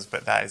about films,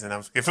 but that is an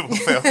unforgivable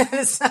film.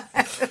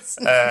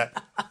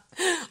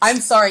 I'm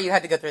sorry you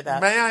had to go through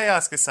that. May I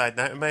ask a side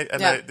note? I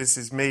know this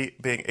is me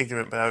being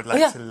ignorant, but I would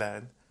like to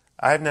learn.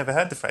 I've never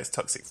heard the phrase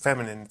toxic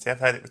femininity. I've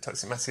heard it with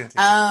toxic masculinity.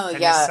 Oh,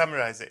 Can you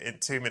summarise it in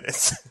 2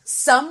 minutes?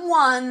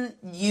 Someone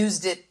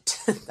used it,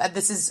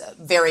 this is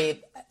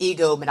very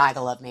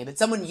egomaniacal of me, but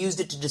someone used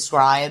it to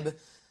describe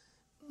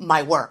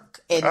my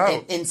work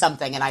in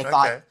something, and I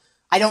thought,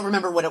 I don't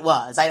remember what it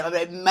was.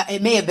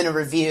 It may have been a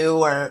review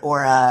or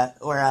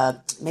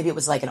maybe it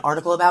was like an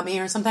article about me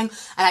or something.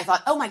 And I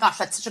thought, oh my gosh,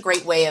 that's such a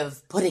great way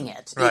of putting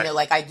it. Right. You know,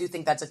 like I do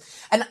think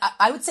and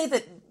I would say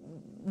that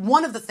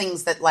one of the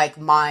things that like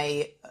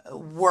my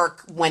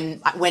work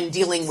when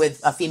dealing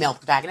with a female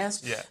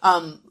protagonist,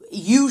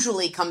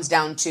 usually comes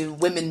down to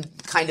women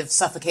kind of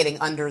suffocating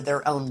under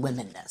their own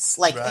womenness.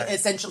 Like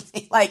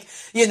essentially, like,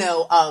 you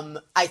know,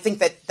 I think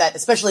that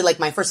especially like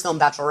my first film,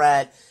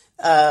 Bachelorette,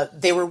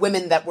 they were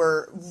women that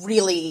were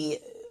really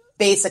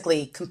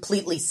basically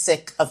completely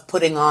sick of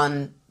putting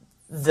on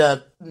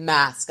the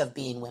mask of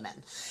being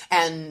women.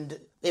 And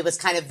it was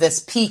kind of this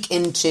peek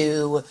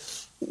into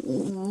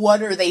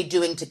what are they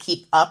doing to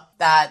keep up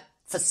that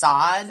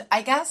facade,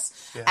 I guess,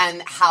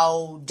 and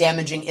how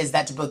damaging is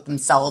that to both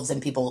themselves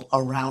and people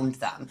around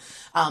them.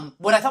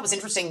 What I thought was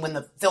interesting when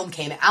the film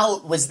came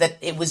out was that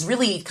it was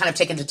really kind of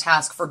taken to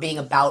task for being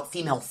about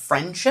female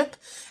friendship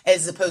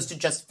as opposed to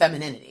just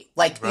femininity.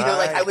 Like, you know,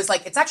 like I was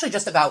like, it's actually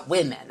just about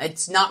women.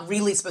 It's not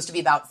really supposed to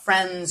be about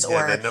friends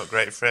or... they're not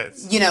great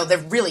friends. You know, they're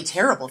really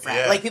terrible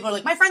friends. Yeah. Like, people are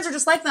like, my friends are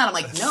just like that. I'm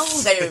like, no,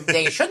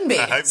 they shouldn't be.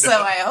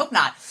 I hope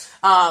not.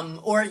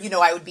 Or, you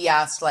know, I would be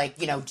asked,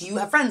 like, you know, do you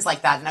have friends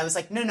like that? And I was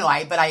like, no,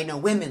 but I know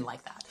women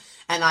like that.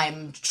 And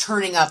I'm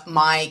turning up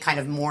my kind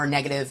of more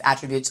negative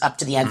attributes up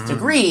to the nth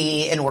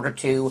degree in order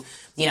to,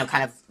 you know,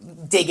 kind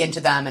of dig into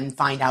them and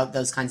find out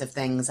those kinds of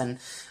things.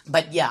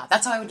 But yeah,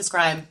 that's how I would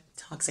describe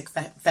toxic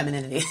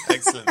femininity.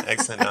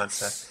 Excellent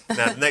answer.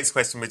 Now, the next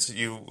question, which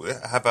you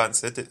have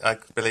answered, I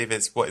believe,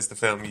 is what is the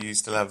film you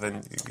used to love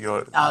and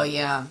you're... Oh,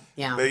 yeah.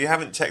 But you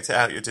haven't checked it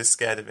out, you're just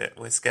scared of it.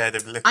 We're scared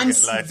of looking at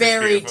life. I'm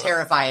very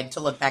terrified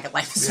to look back at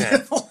Life is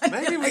Beautiful.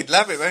 Maybe we'd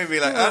love it. Maybe we'd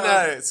be like, oh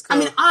no, it's cool. I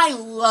mean, I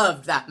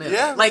loved that movie.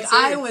 Yeah, like,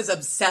 I was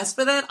obsessed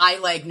with it. I,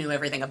 like, knew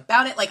everything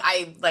about it.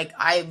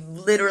 I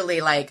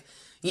literally, like...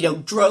 You know,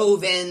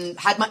 drove in,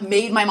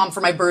 made my mom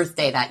for my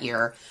birthday that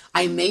year.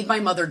 I made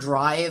my mother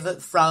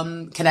drive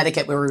from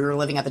Connecticut, where we were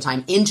living at the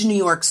time, into New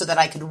York so that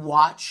I could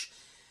watch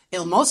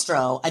Il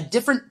Mostro, a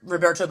different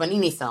Roberto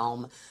Benigni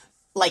film,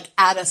 like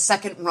at a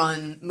second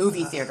run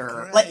movie theater.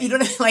 Great. Like, you know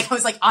what I mean? Like, I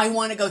was like, I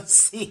want to go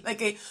see, like,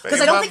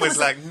 because I don't think it was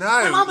like,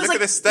 no, look at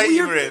the state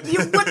you're in.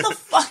 What the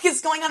fuck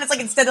is going on? It's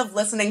like, instead of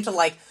listening to,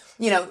 like,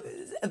 you know,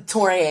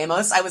 Tori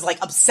Amos, I was like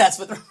obsessed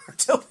with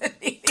Roberto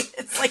Benigni.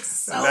 It's like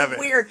so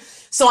weird.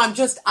 So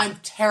I'm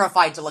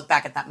terrified to look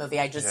back at that movie.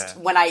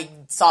 When I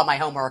saw my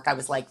homework, I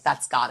was like,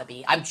 that's gotta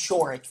be. I'm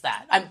sure it's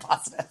that. I'm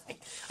positive.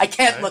 I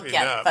can't look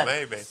yet. But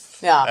maybe.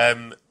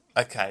 Yeah.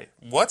 Okay.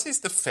 What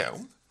is the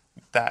film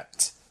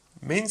that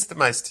means the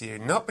most to you?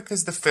 Not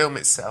because the film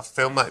itself,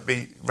 film might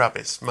be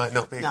rubbish, might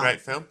not be a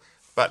great film,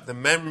 but the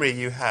memory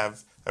you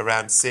have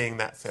around seeing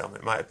that film.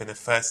 It might have been a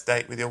first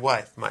date with your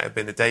wife, might have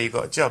been the day you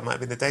got a job, might have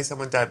been the day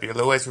someone died, but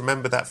you'll always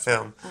remember that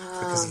film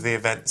because of the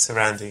events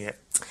surrounding it.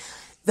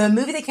 The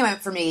movie that came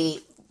out for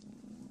me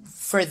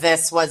for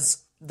this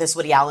was this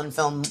Woody Allen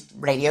film,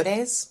 Radio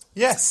Days.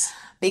 Yes.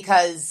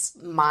 Because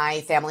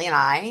my family and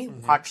I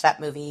watched that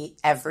movie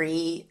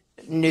every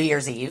New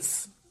Year's Eve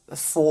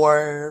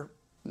for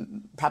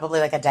probably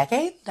like a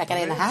decade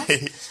and a half.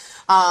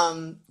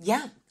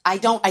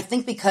 I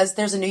think because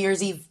there's a New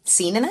Year's Eve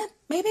scene in it,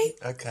 maybe.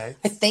 Okay.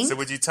 I think. So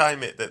would you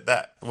time it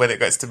that when it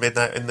gets to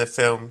midnight in the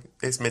film,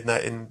 it's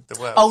midnight in the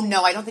world? Oh,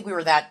 no, I don't think we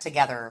were that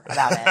together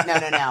about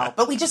it. No.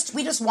 But we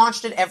just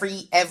watched it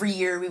every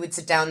year. We would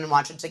sit down and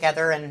watch it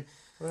together, and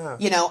Wow.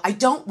 You know, I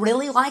don't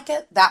really like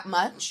it that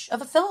much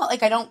of a film.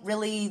 Like,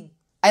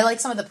 I like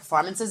some of the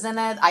performances in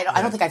it.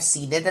 I don't think I've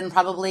seen it in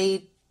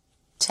probably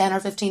 10 or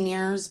 15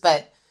 years,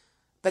 but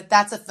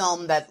that's a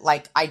film that,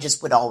 like, I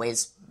just would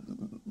always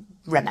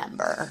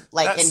remember,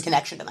 like, in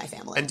connection to my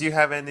family. And do you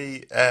have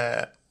any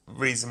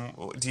reason,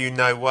 do you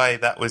know why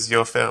that was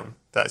your film?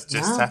 That's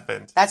just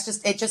happened? It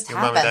just happened. Your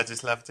mum and dad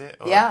just loved it?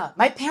 Or? Yeah.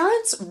 My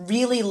parents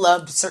really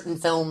loved certain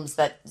films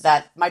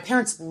that my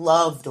parents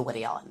loved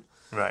Woody Allen.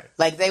 Right.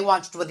 Like, they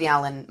watched Woody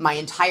Allen my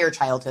entire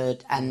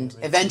childhood and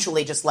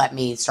eventually just let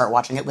me start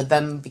watching it with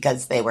them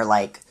because they were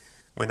like...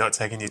 We're not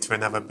taking you to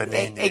another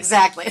Benigni.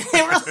 Exactly.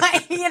 They were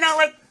like, you know,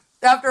 like,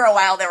 after a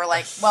while they were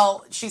like,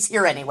 well, she's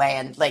here anyway.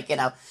 And, like, you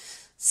know,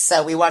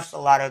 so we watched a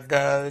lot of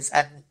those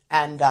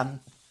and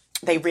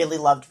they really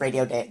loved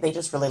Radio Day. They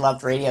just really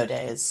loved Radio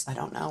Days. I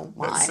don't know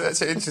why. It's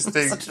such an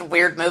interesting... such a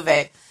weird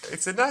movie.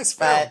 It's a nice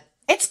film. But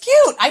it's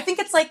cute. I think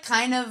it's like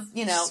kind of,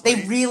 you know, Sweet.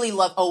 They really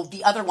love... Oh,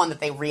 the other one that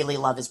they really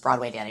love is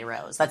Broadway Danny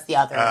Rose. That's the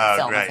other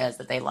film of his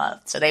that they love.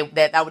 So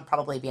that would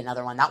probably be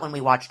another one. That one we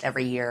watched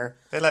every year.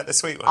 They like the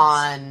sweet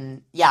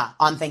ones.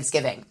 On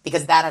Thanksgiving.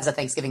 Because that has a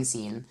Thanksgiving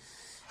scene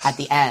at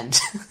the end.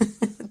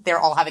 They're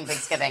all having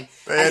Thanksgiving.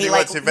 They only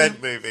watch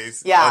event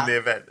movies on the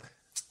event.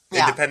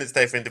 Yeah. Independence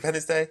Day for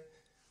Independence Day?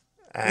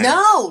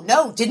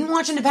 No, didn't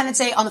watch Independence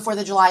Day on the 4th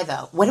of July,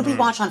 though. What did we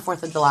watch on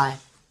 4th of July?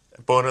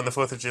 Born on the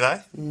 4th of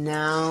July?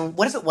 No.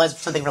 What if it was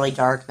something really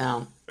dark,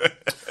 though?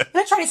 I'm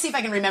going to try to see if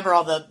I can remember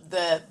all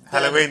the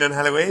Halloween on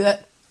Halloween?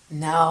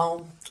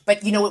 No.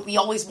 But you know what? We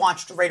always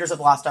watched Raiders of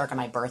the Lost Ark on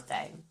my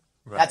birthday.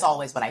 Right. That's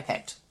always what I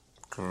picked.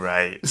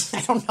 Great.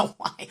 I don't know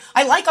why.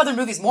 I like other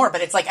movies more,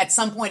 but it's like at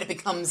some point it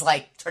becomes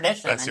like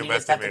tradition. That's and your you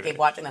just have movie. to keep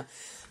watching them.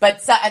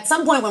 But at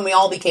some point when we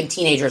all became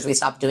teenagers, we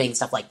stopped doing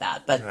stuff like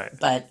that.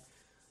 But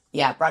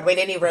yeah, Broadway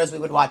Danny Rose we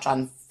would watch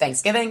on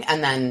Thanksgiving,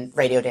 and then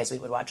Radio Days we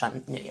would watch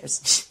on New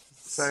Year's.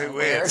 So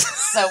weird.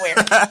 So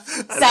weird.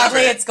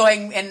 Sadly, it's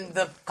going in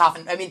the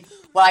coffin. I mean,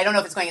 well, I don't know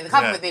if it's going in the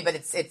coffin with me, but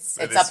it's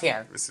up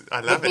here.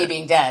 I love with me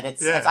being dead.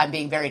 It's I'm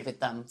being buried with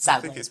them, I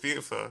sadly. think it's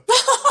beautiful.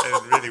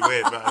 It's really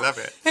weird, but I love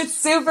it. It's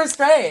super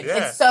strange.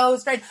 Yeah. It's so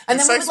strange. And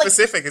it's then so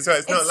specific as well.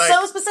 It's not like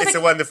so specific. It's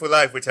a Wonderful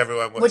Life, which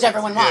everyone watches. Which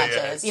everyone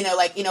watches. Yeah. You know,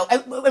 like, you know,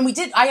 and we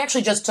did, I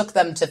actually just took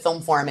them to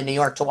Film Forum in New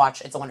York to watch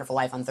It's a Wonderful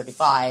Life on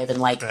 35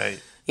 and like...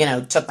 Right. You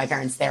know, took my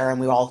parents there and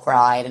we all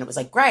cried and it was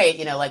like great,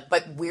 you know, like,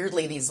 but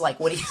weirdly these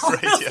like Woody Allen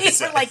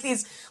movies are like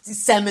these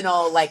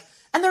seminal, like,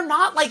 and they're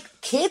not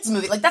like kids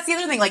movies. Like that's the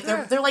other thing. Like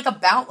they're like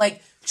about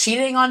like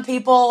cheating on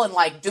people and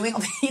like doing,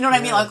 you know what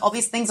I mean? Like all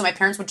these things, and my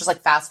parents would just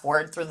like fast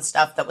forward through the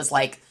stuff that was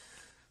like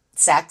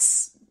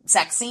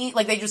sexy.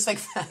 Like they just like.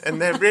 And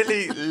they're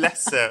really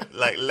lesser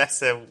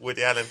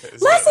Woody Allen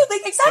films. Lesser,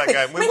 like, exactly.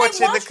 Like, we're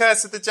watching The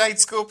Curse of the Jade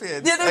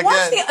Scorpion. Yeah, they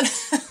watch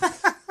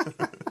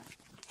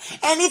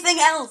anything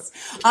else.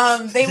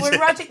 They were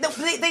watching.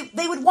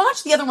 They would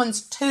watch the other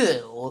ones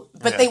too,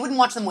 but they wouldn't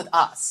watch them with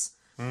us.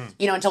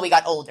 You know, until we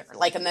got older.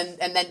 Like, and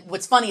then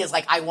what's funny is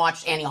like I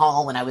watched Annie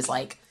Hall when I was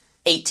like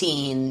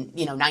 18,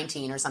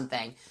 19 or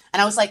something,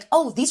 and I was like,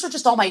 oh, these are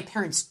just all my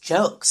parents'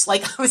 jokes.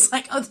 Like, I was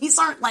like, oh, these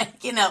aren't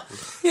like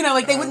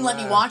like they wouldn't let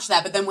me watch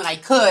that. But then when I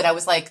could, I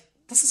was like,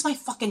 this is my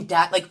fucking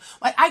dad. Like,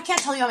 I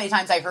can't tell you how many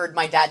times I heard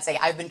my dad say,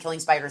 I've been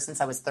killing spiders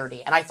since I was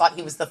 30. And I thought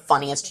he was the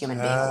funniest human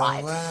being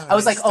alive. Wow, I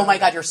was like, oh my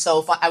God, you're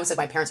so fun. I was like,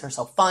 my parents are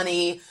so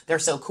funny. They're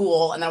so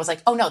cool. And then I was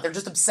like, oh no, they're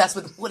just obsessed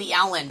with Woody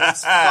Allen.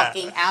 These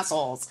fucking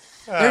assholes.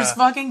 They're just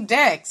fucking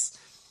dicks.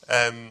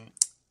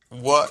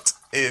 What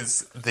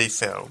is the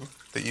film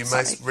that you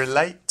most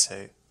relate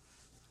to?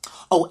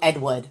 Oh,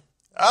 Ed Wood.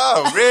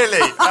 Oh,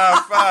 really?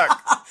 Oh,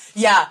 fuck.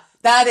 Yeah,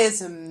 that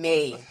is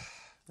me.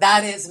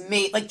 That is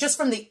me. Like, just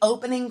from the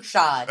opening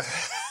shot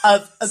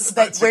of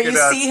that, where you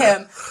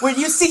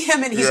see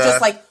him and he's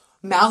just like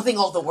mouthing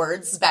all the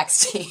words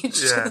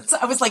backstage. Yeah. So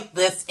I was like,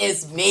 this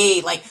is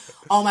me. Like,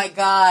 oh my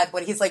God.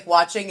 When he's like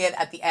watching it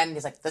at the end,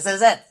 he's like, this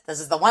is it.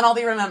 This is the one I'll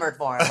be remembered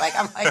for. Like,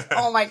 I'm like,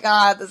 oh my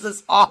God, this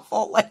is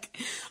awful. Like,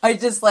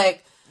 I've That's the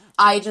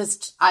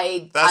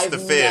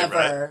fear, never.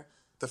 Right?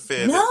 The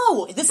fear.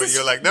 No,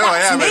 you're like, no, I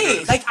am.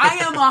 Me. Like, I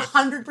am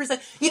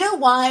 100%. You know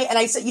why? And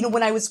I said,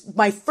 when I was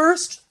my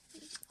first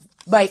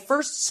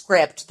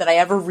script that I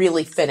ever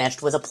really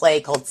finished was a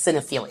play called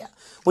Cinephilia,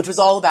 which was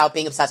all about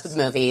being obsessed with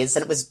movies,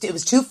 and it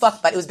was too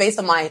fucked. But it was based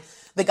on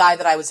the guy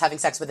that I was having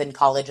sex with in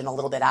college and a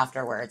little bit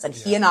afterwards, and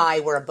he and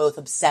I were both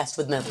obsessed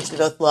with movies. We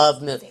both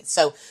loved movies.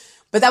 So,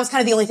 but that was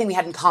kind of the only thing we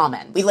had in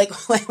common. We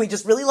we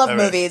just really loved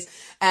movies,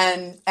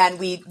 and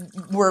we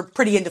were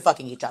pretty into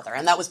fucking each other,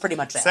 and that was pretty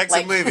much it. Sex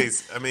and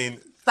movies. I mean.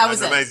 I'm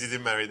amazed you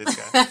didn't marry this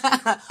guy.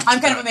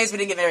 I'm kind of amazed we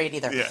didn't get married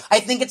either. Yeah. I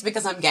think it's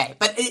because I'm gay,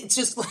 but it's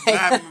just like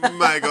that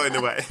might have got in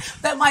the way.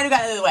 That might have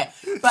gotten in the way,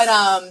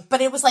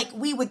 but it was like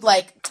we would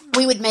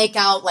make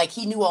out, like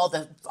he knew all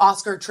the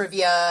Oscar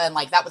trivia, and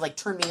like that would like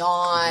turn me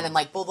on, and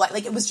like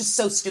it was just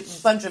so stupid.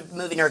 A bunch of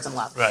movie nerds in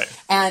love, right?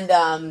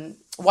 And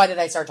why did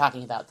I start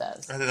talking about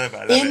this? I don't know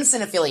about in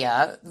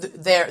Cinephilia.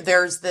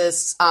 There's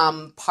this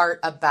part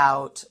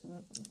about.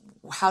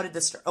 how did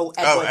this start? Oh,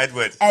 Edward.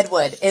 Edward.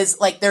 Edward is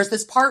like, there's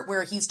this part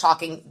where he's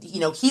talking,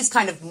 he's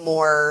kind of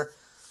more,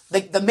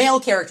 the male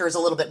character is a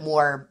little bit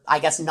more, I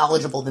guess,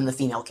 knowledgeable than the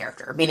female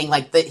character, meaning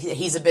like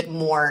he's a bit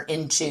more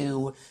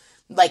into,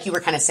 like you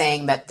were kind of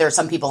saying that there are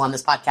some people on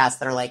this podcast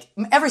that are like,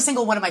 every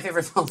single one of my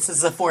favorite films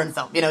is a foreign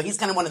film. He's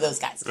kind of one of those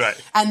guys. Right.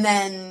 And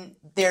then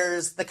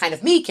there's the kind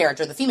of me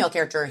character, the female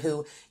character,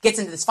 who gets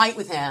into this fight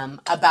with him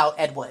about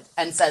Ed Wood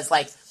and says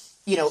like,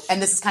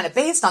 and this is kind of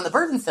based on the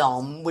Burton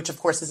film, which of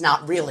course is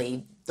not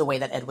really the way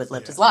that Ed Wood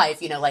lived his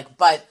life,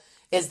 but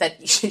is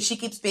that she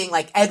keeps being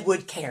like, Ed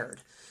Wood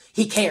cared.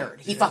 He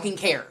cared. He fucking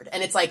cared.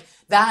 And it's like,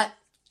 that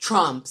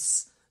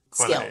trumps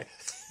skill.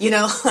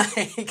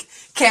 Like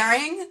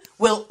caring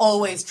will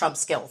always trump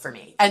skill for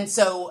me. And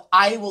so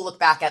I will look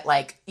back at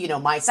like,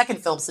 my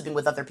second film, Sleeping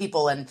with Other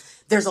People, and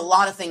there's a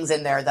lot of things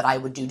in there that I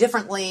would do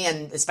differently.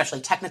 And especially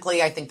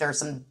technically, I think there are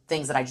some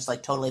things that I just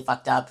like totally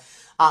fucked up.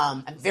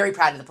 I'm very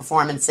proud of the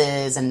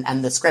performances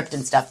and the script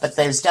and stuff, but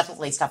there's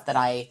definitely stuff that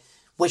I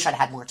wish I'd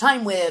had more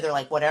time with or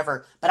like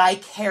whatever. But I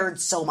cared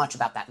so much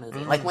about that movie.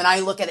 Like when I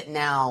look at it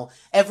now,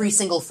 every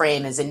single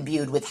frame is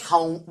imbued with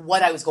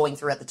what I was going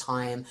through at the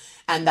time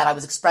and that I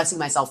was expressing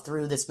myself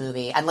through this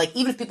movie. And like,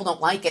 even if people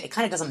don't like it, it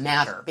kind of doesn't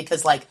matter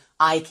because like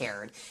I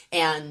cared.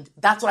 And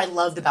that's what I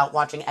loved about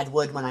watching Ed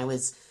Wood when I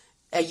was,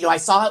 I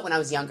saw it when I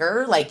was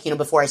younger, like,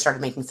 before I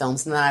started making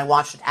films. And then I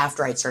watched it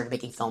after I'd started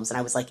making films and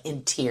I was like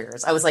in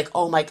tears. I was like,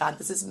 oh my God,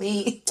 this is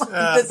me.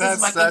 That's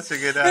such a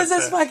good answer. This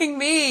is fucking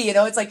me.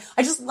 It's like,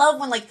 I just love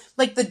when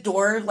like the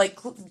door like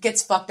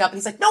gets fucked up and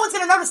he's like, no one's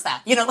going to notice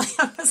that. Like,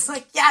 I'm just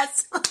like,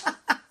 yes.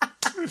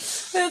 And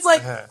it's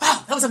like,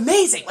 wow, that was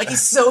amazing. Like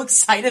he's so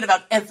excited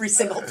about every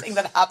single thing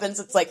that happens.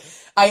 It's like,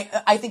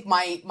 I think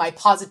my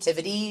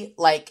positivity,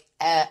 like,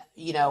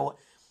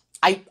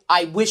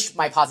 I wish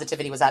my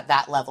positivity was at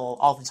that level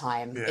all the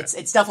time. Yeah.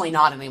 It's definitely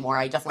not anymore.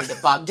 I definitely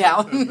get bogged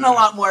down a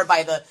lot more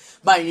by the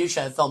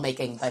minutia of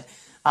filmmaking.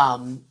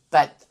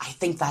 But I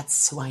think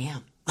that's who I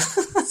am.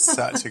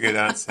 Such a good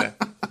answer.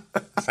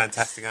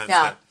 Fantastic answer.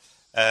 Yeah.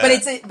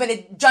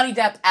 But Johnny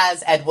Depp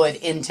as Ed Wood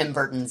in Tim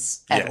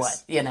Burton's Ed Wood,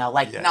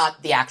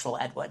 not the actual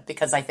Ed Wood,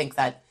 because I think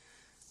that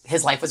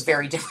his life was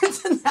very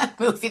different than that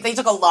movie. They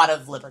took a lot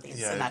of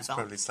liberties in that film.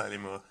 Probably slightly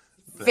more.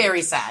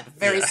 Very sad,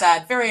 very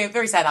sad, very,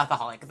 very sad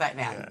alcoholic, that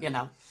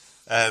man,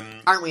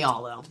 Aren't we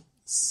all, though?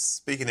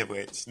 Speaking of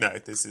which, no,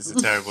 this is a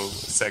terrible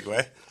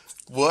segue.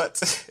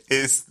 What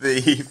is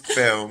the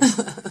film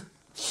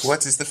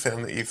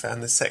that you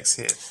found the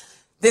sexiest?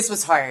 This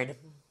was hard.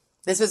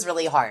 This was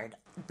really hard.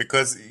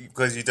 Because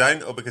you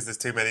don't, or because there's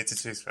too many to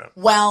choose from?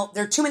 Well,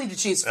 there are too many to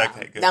choose from,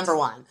 okay, good. Number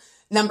one.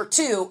 Number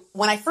two,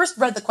 when I first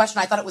read the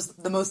question, I thought it was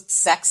the most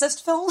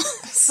sexist film.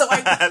 So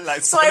I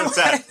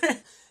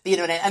wanted...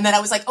 And then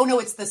I was like, oh no,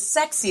 it's the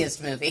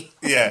sexiest movie.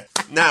 Yeah.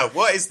 Now,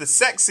 what is the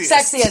sexiest?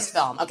 Sexiest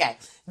film. Okay.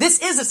 This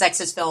is a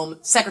sexist film,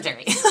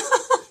 Secretary.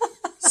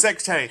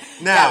 Secretary.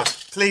 Now,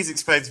 please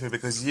explain to me,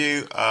 because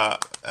you are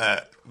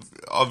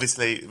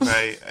obviously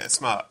very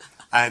smart.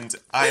 And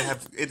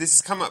this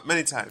has come up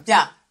many times.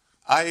 Yeah.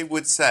 I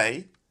would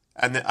say,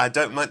 and I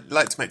don't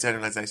like to make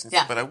generalizations,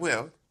 but I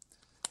will,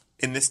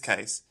 in this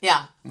case,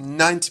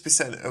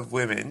 90% of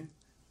women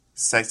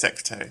say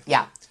Secretary.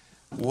 Yeah.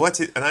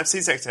 And I've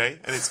seen Secretary,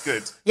 and it's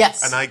good.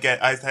 Yes. And I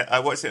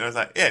watched it, and I was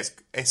like, yeah,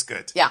 it's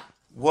good. Yeah.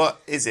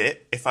 What is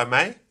it, if I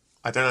may?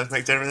 I don't know how to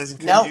make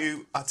generalizations. Can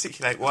you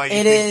articulate why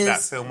you think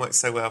that film works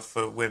so well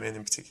for women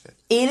in particular?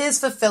 It is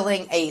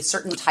fulfilling a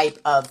certain type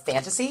of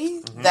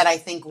fantasy that I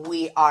think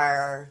we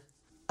are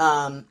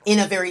in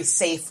a very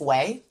safe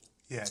way.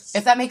 Yes.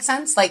 If that makes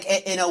sense. Like,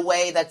 in a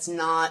way that's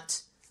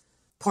not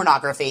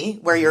pornography,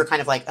 where you're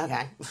kind of like,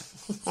 okay...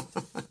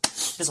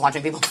 just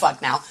watching people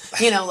fuck now.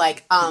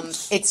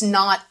 It's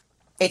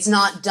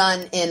not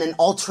done in an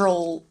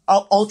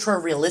ultra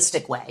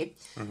realistic way.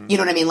 Mm-hmm. You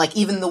know what I mean? Like,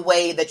 even the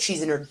way that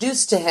she's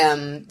introduced to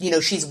him,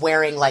 she's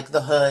wearing like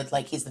the hood,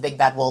 like he's the big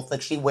bad wolf.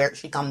 Like she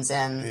comes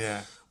in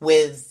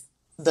with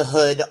the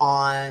hood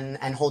on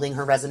and holding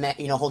her resume,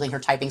 holding her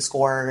typing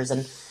scores,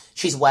 and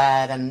she's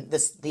wet, and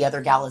the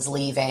other gal is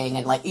leaving,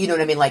 and like, you know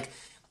what I mean? Like,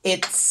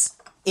 it's,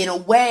 in a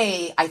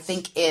way, I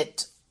think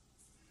it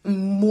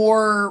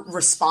more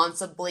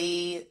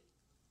responsibly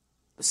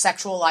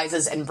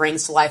sexualizes and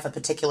brings to life a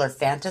particular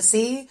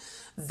fantasy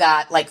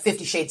that like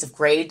 50 Shades of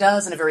Grey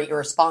does in a very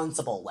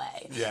irresponsible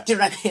way. Yeah. Do you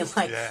know what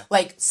I mean?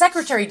 Like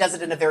Secretary does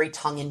it in a very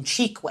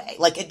tongue-in-cheek way.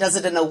 Like, it does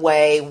it in a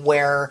way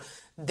where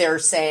they're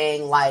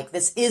saying like,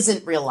 this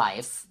isn't real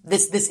life.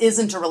 This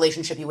isn't a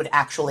relationship you would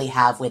actually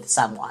have with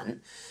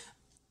someone.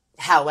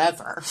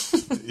 However,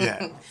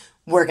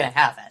 we're going to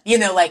have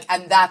it,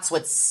 and that's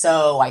what's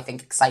so, I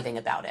think, exciting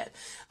about it.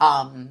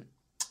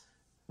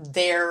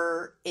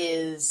 There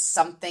is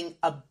something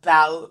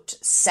about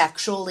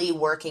sexually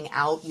working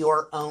out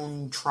your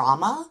own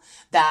trauma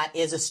that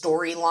is a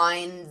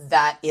storyline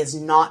that is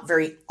not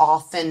very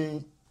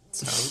often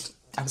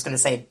I was going to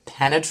say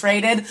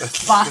penetrated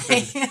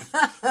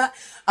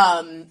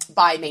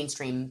by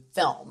mainstream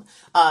film.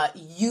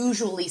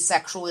 Usually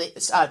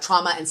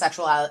trauma and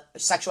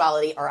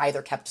sexuality are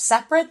either kept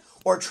separate,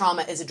 or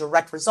trauma is a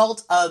direct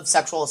result of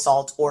sexual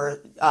assault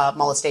or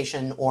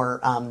molestation or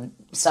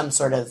some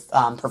sort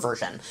of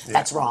perversion. Yeah.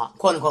 That's wrong,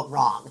 quote unquote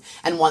wrong.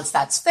 And once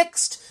that's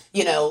fixed,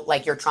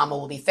 like your trauma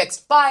will be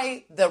fixed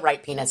by the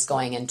right penis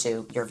going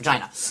into your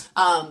vagina.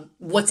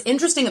 What's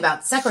interesting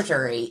about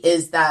Secretary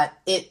is that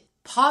it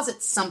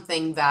posits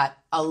something that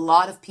a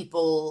lot of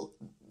people,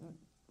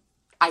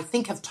 I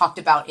think, have talked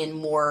about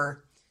in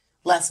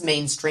less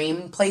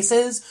mainstream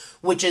places,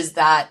 which is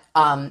that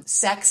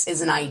sex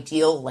is an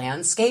ideal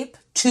landscape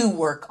to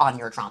work on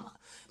your trauma.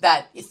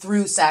 That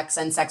through sex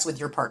and sex with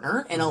your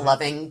partner in a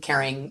loving,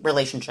 caring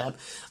relationship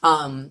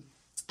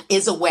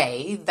is a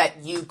way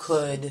that you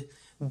could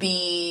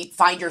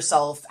find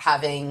yourself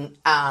having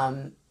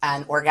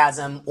an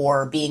orgasm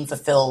or being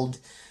fulfilled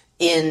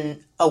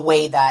in a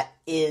way that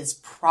is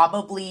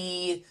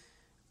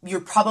you're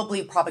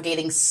probably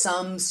propagating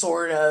some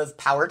sort of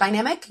power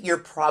dynamic. You're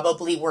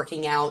probably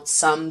working out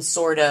some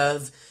sort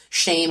of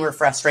shame or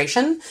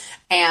frustration.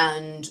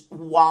 And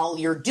while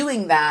you're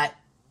doing that,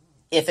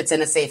 if it's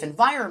in a safe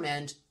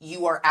environment,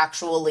 you are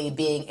actually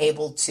being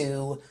able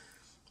to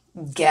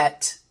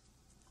get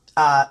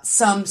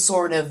some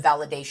sort of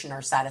validation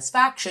or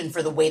satisfaction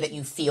for the way that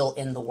you feel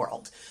in the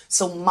world.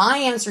 So my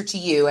answer to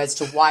you as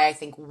to why I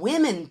think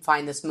women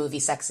find this movie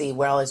sexy,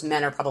 whereas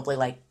men are probably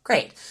like,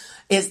 great,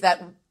 is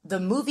that the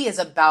movie is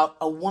about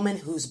a woman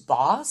whose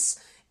boss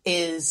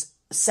is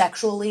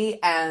sexually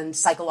and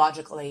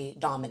psychologically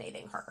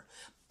dominating her.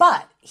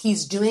 But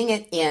he's doing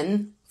it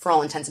in, for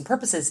all intents and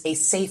purposes, a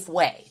safe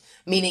way.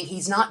 Meaning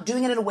he's not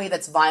doing it in a way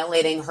that's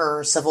violating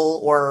her civil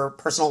or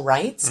personal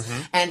rights,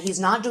 and he's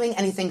not doing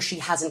anything she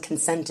hasn't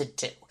consented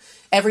to.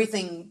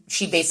 Everything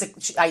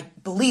I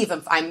believe,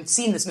 I'm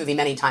seeing this movie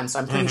many times, so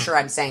I'm pretty sure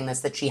I'm saying this,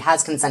 that she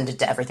has consented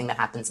to everything that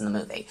happens in the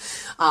movie.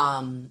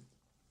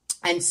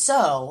 And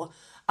so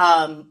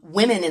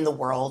women in the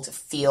world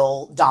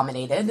feel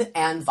dominated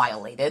and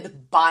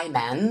violated by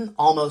men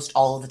almost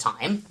all of the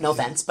time. No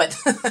offense, but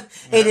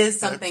it is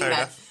something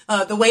that...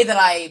 the way that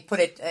I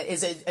put it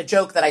is a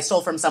joke that I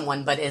stole from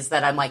someone, but is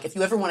that I'm like, if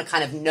you ever want to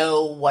kind of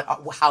know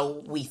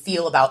how we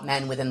feel about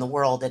men within the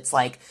world, it's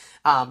like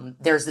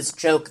there's this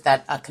joke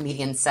that a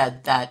comedian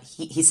said that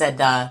he said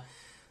a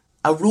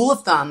rule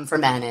of thumb for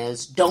men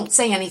is don't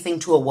say anything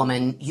to a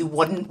woman you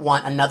wouldn't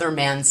want another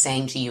man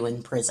saying to you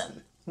in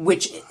prison.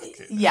 Which,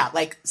 yeah,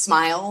 like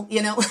smile,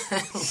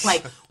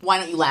 like why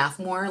don't you laugh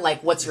more?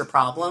 Like what's your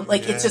problem?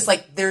 Like it's just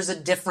like there's a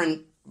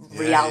different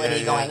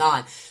reality going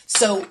on.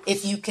 So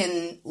if you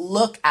can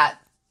look at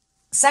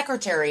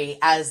Secretary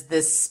as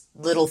this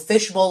little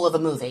fishbowl of a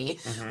movie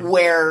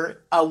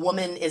where a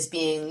woman is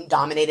being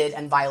dominated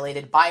and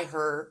violated by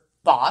her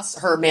boss,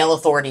 her male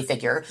authority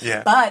figure,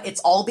 but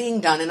it's all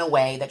being done in a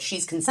way that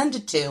she's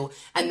consented to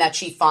and that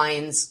she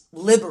finds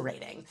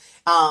liberating.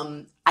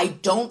 I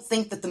don't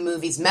think that the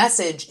movie's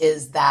message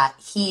is that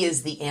he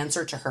is the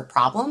answer to her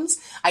problems.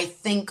 I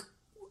think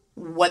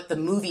what the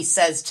movie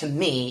says to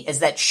me is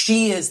that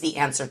she is the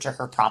answer to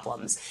her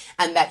problems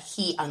and that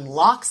he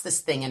unlocks this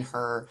thing in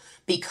her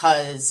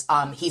because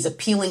he's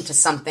appealing to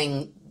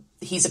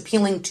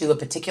a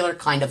particular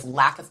kind of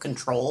lack of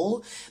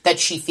control that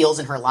she feels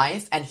in her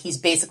life. And he's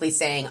basically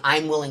saying,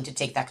 I'm willing to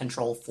take that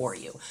control for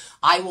you.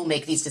 I will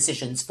make these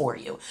decisions for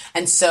you.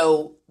 And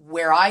so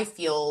where I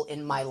feel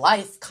in my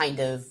life kind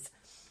of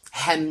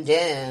hemmed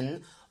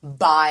in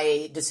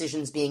by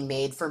decisions being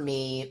made for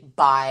me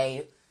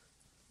by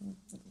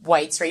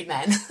white straight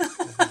men.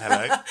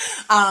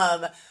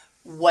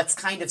 What's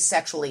kind of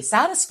sexually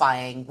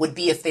satisfying would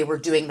be if they were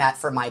doing that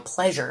for my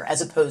pleasure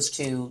as opposed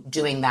to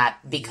doing that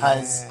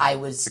because I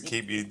was to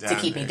keep you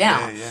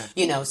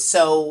down.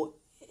 So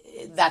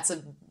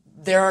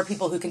there are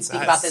people who can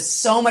speak about this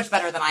so much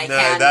better than I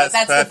can, but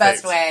that's perfect. The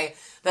best way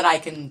that I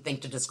can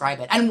think to describe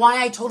it. And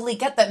why I totally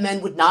get that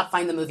men would not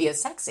find the movie as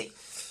sexy.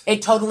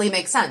 It totally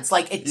makes sense.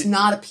 Like, it's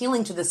not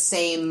appealing to the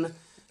same...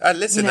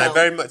 Listen, I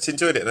very much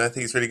enjoyed it, and I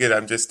think it's really good.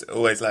 I'm just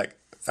always,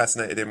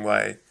 fascinated in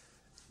why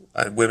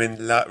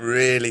women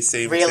really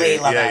seem to... Really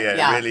love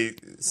it. Really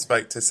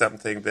spoke to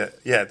something that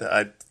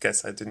I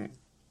guess I didn't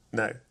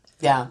know.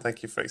 Yeah.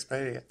 Thank you for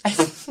explaining it.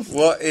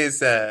 What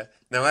is... now,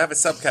 I have a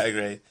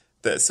subcategory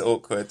that's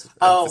awkward.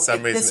 Oh, for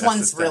some reason, this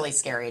one's really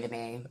scary to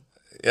me.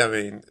 Yeah, I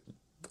mean...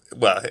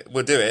 Well,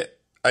 we'll do it.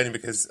 Only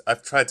because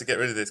I've tried to get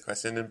rid of this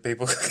question and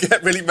people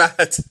get really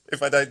mad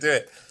if I don't do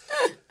it.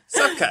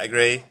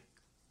 Subcategory,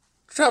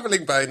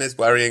 travelling boners,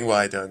 worrying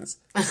why-dons.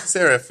 Is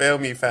there a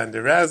film you found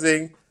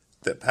arousing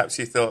that perhaps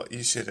you thought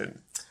you shouldn't?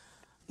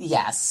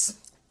 Yes.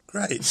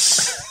 Great.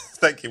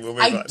 Thank you. We'll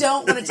move on. I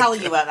don't want to tell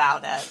you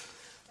about it,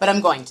 but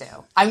I'm going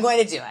to. I'm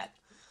going to do it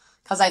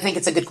because I think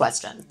it's a good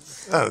question.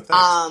 Oh,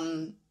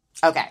 thanks.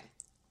 Okay.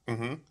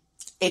 Mm-hmm.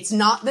 It's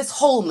not this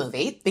whole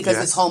movie because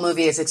this whole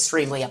movie is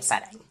extremely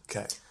upsetting.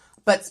 Okay.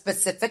 But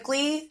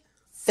specifically,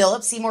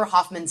 Philip Seymour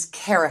Hoffman's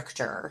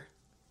character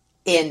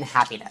in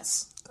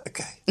Happiness.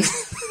 Okay.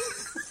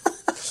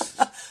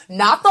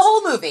 Not the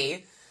whole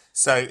movie.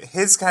 So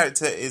his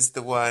character is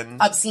the one...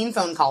 Obscene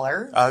phone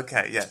caller.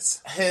 Okay,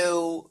 yes.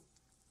 Who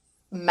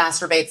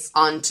masturbates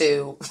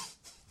onto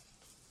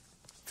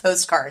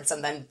postcards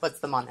and then puts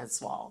them on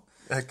his wall.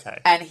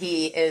 Okay. And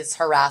he is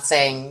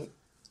harassing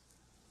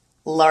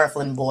Laura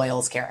Flynn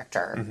Boyle's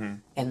character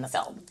in the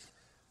film.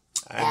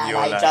 And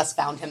I just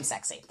found him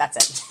sexy. That's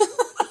it.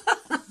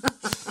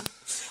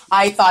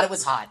 I thought it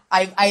was hot.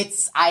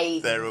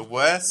 There are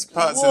worse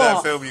parts of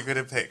that film you could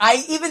have picked.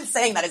 Even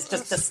saying that is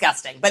just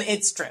disgusting, but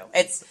it's true.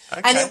 And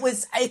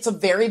it's a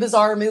very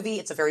bizarre movie.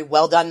 It's a very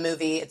well done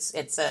movie. It's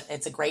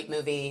a great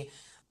movie.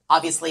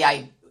 Obviously,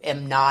 I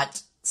am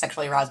not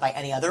sexually aroused by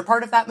any other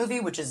part of that movie,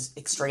 which is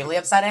extremely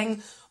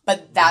upsetting.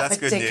 But that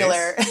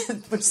particular,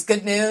 which is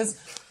good news,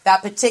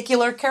 that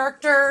particular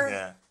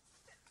character,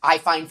 I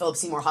find Philip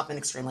Seymour Hoffman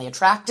extremely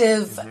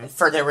attractive.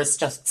 For there was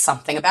just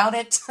something about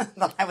it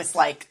that I was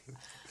like,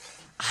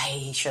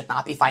 I should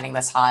not be finding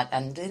this hot,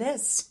 and it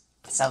is.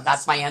 So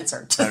that's my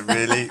answer. I'm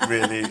really,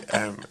 really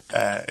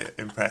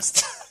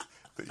impressed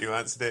that you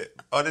answered it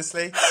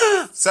honestly.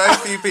 So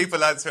few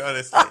people answer it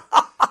honestly.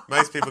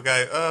 Most people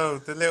go, "Oh,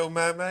 The Little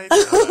Mermaid."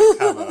 Oh,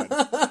 come on.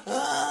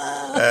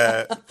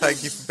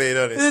 Thank you for being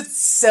honest. It's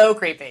so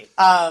creepy.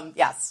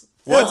 Yes.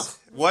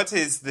 What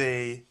is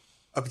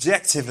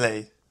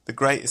objectively the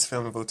greatest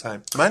film of all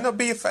time? Might not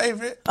be your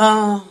favourite.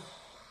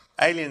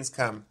 Aliens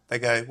come. They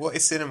go, "What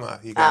is cinema?"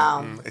 You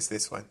go, "It's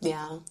this one."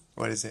 Yeah.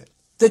 What is it?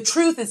 The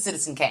truth is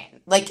Citizen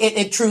Kane. Like,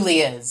 it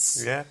truly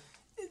is. Yeah.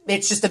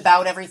 It's just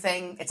about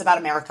everything. It's about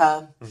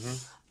America.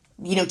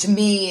 You know, to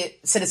me,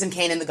 Citizen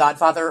Kane and The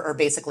Godfather are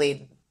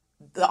basically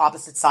the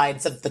opposite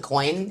sides of the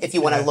coin, if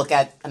you want to look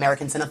at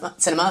American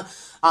cinema.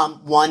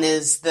 One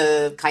is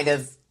the kind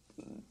of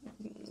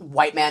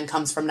white man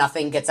comes from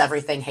nothing, gets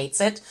everything, hates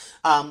it.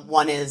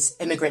 One is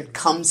immigrant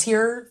comes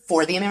here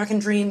for the American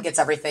dream, gets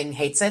everything,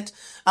 hates it.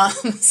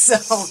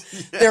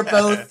 They're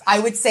both, I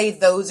would say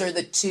those are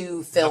the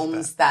two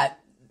films that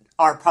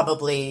are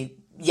probably,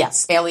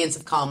 yes, Aliens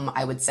Have Come,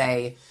 I would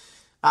say.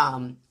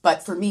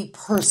 But for me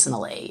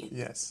personally,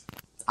 yes,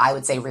 I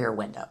would say Rear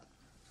Window.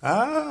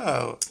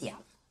 Oh. Yeah.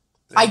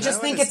 I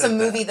just think it's a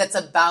movie that's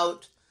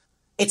about,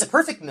 it's a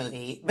perfect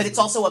movie, but it's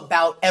also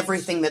about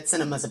everything that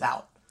cinema's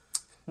about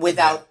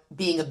without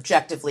being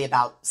objectively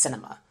about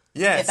cinema.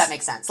 Yes. If that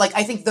makes sense. Like,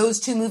 I think those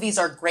two movies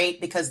are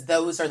great because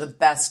those are the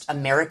best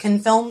American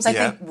films I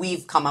think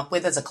we've come up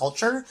with as a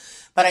culture.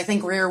 But I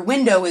think Rear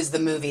Window is the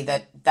movie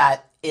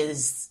that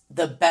is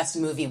the best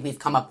movie we've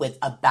come up with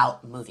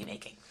about movie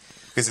making.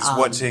 Because it's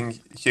watching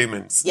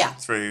humans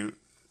through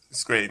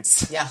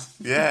screens. Yeah.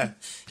 Yeah.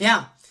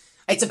 Yeah.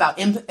 It's about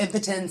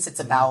impotence. It's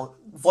about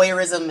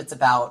voyeurism. It's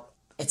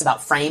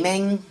about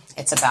framing.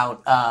 It's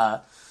about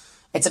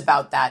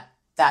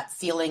that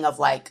feeling of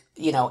like,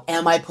 you know,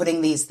 am I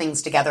putting these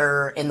things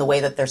together in the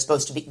way that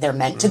they're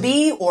meant to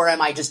be, or am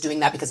I just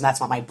doing that because that's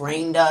what my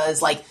brain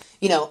does? Like,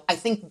 you know, I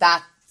think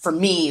that for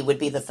me would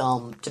be the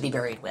film to be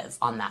buried with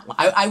on that one.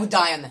 I would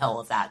die on the hill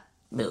of that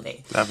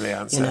movie. Lovely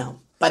answer. You know,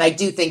 but I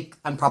do think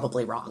I'm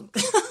probably wrong.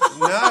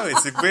 No,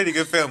 it's a really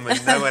good film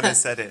and no one has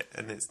said it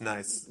and it's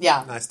nice.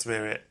 Yeah. Nice to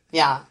hear it.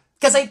 Yeah.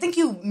 Because I think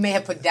you may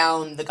have put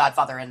down The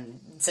Godfather and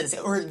Citizen,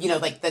 or, you know,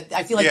 like,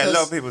 I feel like a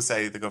lot of people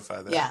say The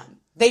Godfather. Yeah.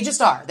 They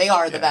just are. They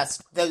are the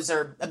best. Those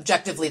are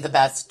objectively the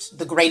best,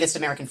 the greatest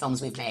American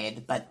films we've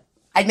made. But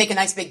I'd make a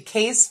nice big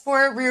case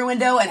for Rear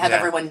Window and have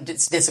everyone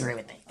disagree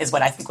with me, is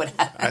what I think would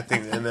happen. I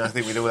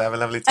think we'd all have a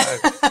lovely time.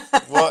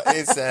 What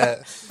is...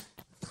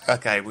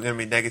 Okay, we're going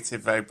to be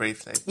negative very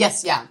briefly.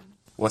 Yes, yeah.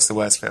 What's the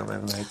worst film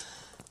ever made?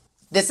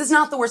 This is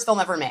not the worst film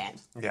ever made.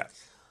 Yeah.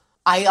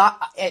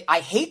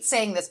 I hate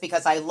saying this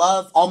because I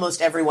love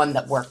almost everyone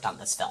that worked on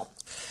this film.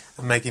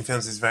 And making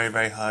films is very,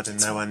 very hard and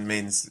no one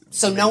means...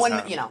 So no one,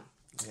 hard. you know...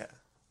 Yeah.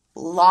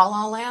 La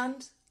La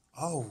Land...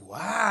 Oh,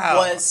 wow.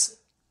 ...was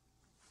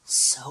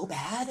so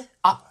bad.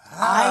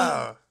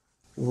 I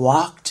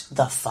walked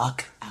the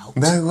fuck out.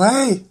 No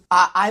way.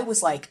 I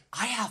was like,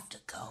 I have to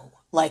go.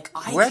 Like,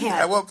 can't...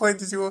 At what point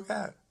did you walk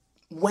out?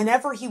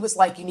 Whenever he was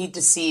like, you need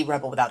to see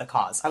Rebel Without a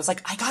Cause, I was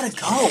like, I gotta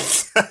go.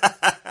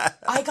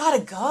 I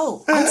gotta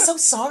go. I'm so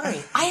sorry.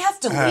 I have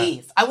to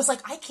leave. I was like,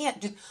 I can't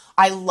do...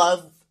 I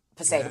love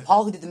Paseo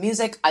Paul, who did the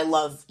music. I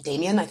love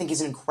Damien. I think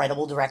he's an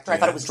incredible director. I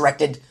thought it was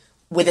directed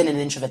within an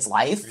inch of its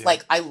life. Yeah.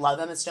 Like, I love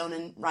Emma Stone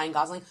and Ryan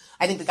Gosling.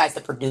 I think the guys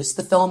that produced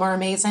the film are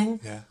amazing.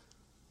 Yeah.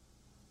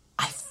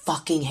 I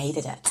fucking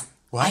hated it.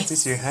 Why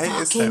did you hate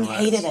it so much? I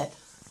hated it.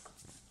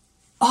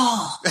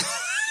 Oh.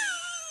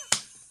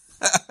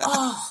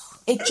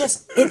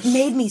 It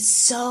made me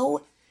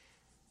so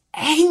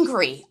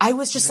angry. I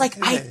was just like,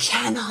 I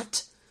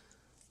cannot.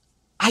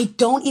 I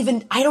don't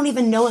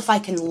even know if I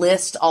can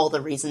list all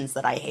the reasons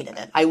that I hated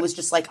it. I was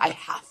just like, I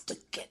have to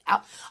get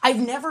out. I've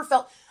never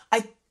felt,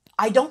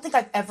 I don't think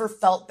I've ever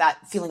felt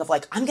that feeling of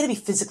like, I'm going to be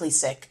physically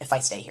sick if I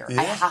stay here.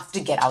 Yeah. I have to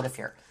get out of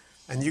here.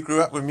 And you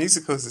grew up with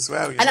musicals as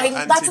well.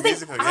 That's the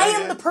thing. I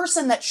am the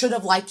person that should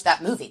have liked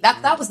that movie.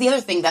 That was the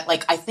other thing that,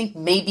 like, I think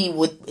maybe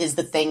is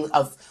the thing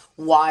of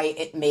why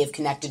it may have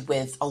connected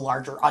with a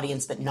larger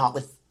audience, but not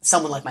with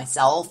someone like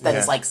myself that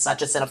is like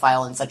such a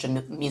cinephile and such a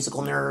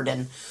musical nerd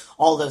and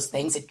all those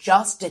things. It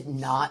just did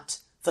not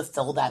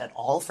fulfill that at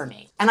all for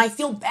me. And I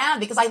feel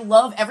bad because I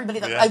love everybody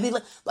that I mean,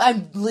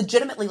 I'm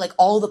legitimately like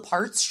all the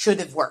parts should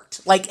have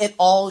worked. Like it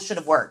all should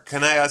have worked.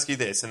 Can I ask you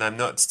this? And I'm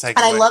not to take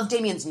And away... I love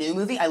Damien's new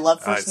movie. I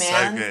love First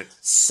Man. So good.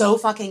 So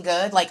fucking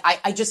good. Like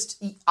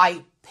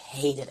I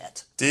hated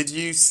it. Did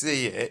you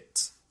see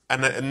it?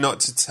 And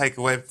not to take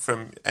away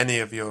from any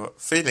of your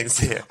feelings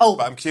here, but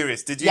I'm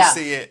curious. Did you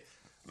see it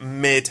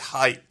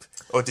mid-hype?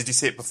 Or did you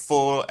see it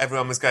before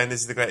everyone was going,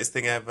 this is the greatest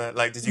thing ever?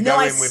 Like, did you go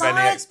in with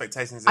any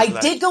expectations? I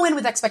did go in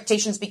with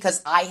expectations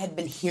because I had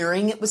been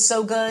hearing it was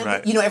so good.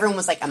 Right. You know, everyone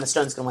was like, Emma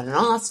Stone's going to win an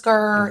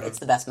Oscar. Mm-hmm. It's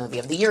the best movie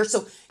of the year.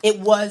 So it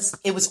was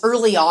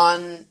early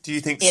on. Do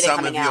you think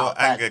some of your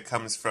anger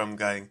comes from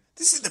going,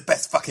 this is the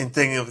best fucking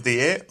thing of the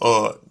year?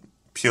 Or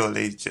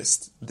purely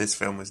just, this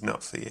film was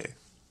not for you?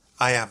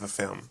 I have a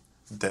film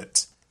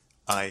that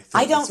I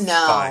thought was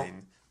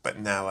fine, but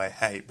now I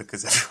hate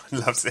because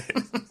everyone loves it.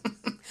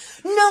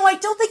 No, I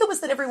don't think it was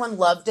that everyone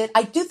loved it.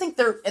 I do think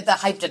the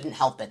hype didn't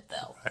help it,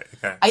 though. Right,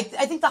 okay.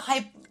 I think the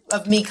hype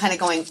of me kind of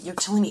going, you're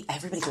telling me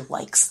everybody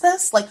likes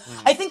this? Like,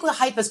 I think the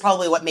hype is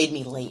probably what made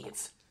me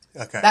leave.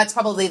 Okay. That's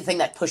probably the thing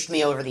that pushed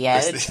me over the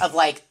edge of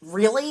like,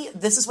 really?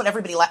 This is what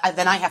everybody likes?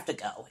 Then I have to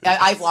go.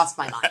 I've lost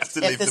my mind. I have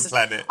to leave the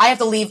planet. I have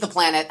to leave the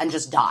planet and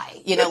just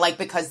die, you know, like,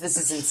 because this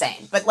is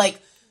insane. But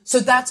like, so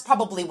that's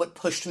probably what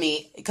pushed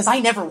me, because I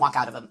never walk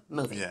out of a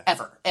movie,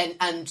 ever.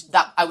 And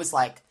that, I was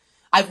like,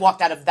 I've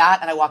walked out of that,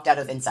 and I walked out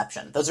of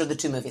Inception. Those are the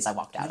two movies I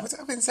walked out of. What's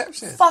up with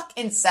Inception? Fuck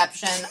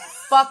Inception.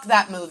 Fuck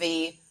that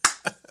movie.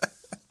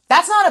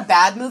 That's not a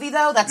bad movie,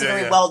 though. That's a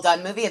very well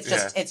done movie.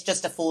 It's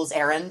just a fool's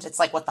errand. It's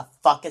like, what the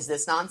fuck is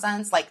this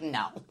nonsense? Like,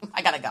 no,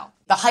 I gotta go.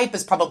 The hype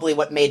is probably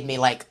what made me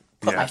like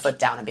put my foot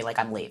down and be like,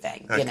 I'm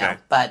leaving. You know,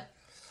 but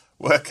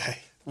okay,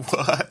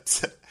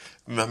 what?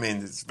 I mean,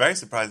 it's very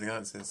surprising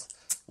answers.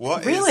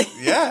 What really?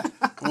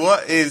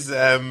 What is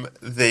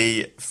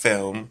the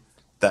film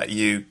that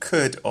you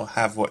could or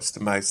have watched the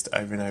most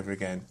over and over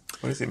again?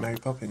 What is it, Mary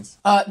Poppins?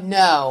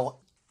 No,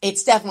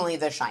 it's definitely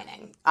The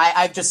Shining.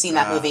 I've just seen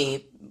that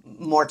movie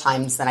more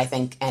times than I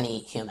think any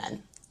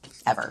human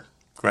ever.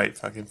 Great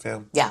fucking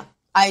film. Yeah.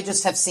 I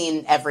just have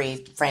seen every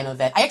frame of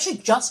it. I actually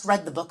just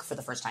read the book for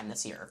the first time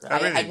this year. Oh,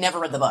 really? I've never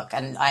read the book,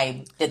 and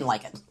I didn't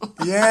like it.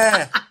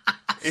 Yeah.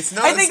 It's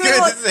not as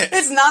good, is it?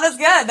 It's not as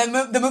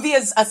good. The movie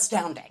is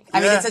astounding.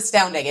 I mean, it's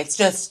astounding. It's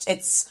just,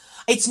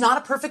 it's not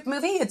a perfect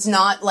movie. It's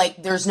not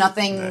like, there's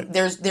nothing,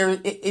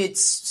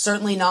 it's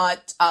certainly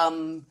not,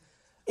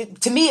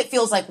 to me, it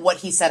feels like what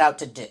he set out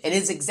to do. It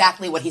is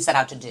exactly what he set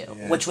out to do,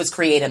 which was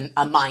create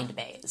a mind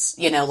maze.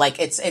 You know, like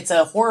it's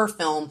a horror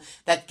film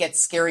that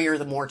gets scarier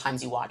the more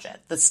times you watch it.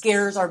 The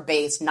scares are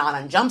based not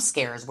on jump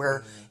scares,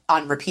 where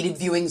on repeated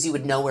viewings you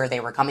would know where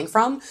they were coming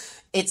from.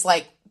 It's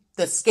like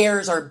the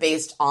scares are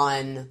based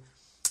on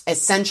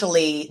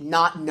essentially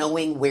not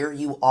knowing where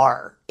you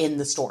are in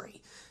the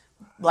story.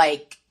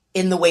 Like,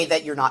 in the way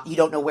that you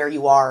don't know where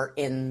you are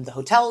in the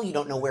hotel, you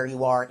don't know where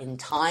you are in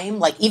time.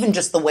 Like, even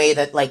just the way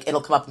that, like,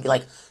 it'll come up and be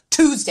like,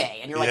 Tuesday,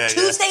 and you're like,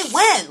 Tuesday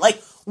when?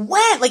 Like,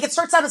 when? Like, it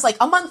starts out as like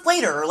a month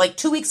later, or like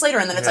 2 weeks later,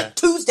 and then it's like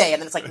Tuesday,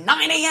 and then it's like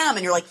 9 a.m.,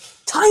 and you're like,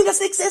 time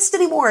doesn't exist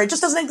anymore. It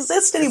just doesn't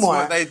exist anymore.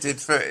 That's what they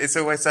did for It's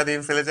Always Sunny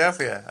in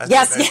Philadelphia.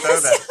 Yes.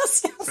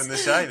 From The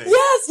Shining.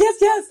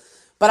 Yes.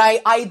 But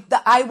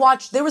I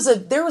watched, there was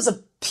a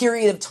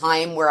period of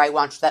time where I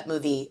watched that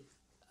movie,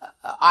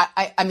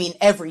 I mean,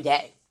 every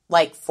day.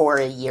 Like for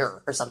a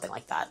year or something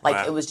like that.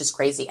 Like It was just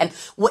crazy. And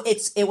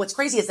what's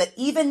crazy is that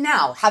even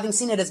now, having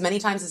seen it as many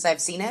times as I've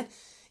seen it,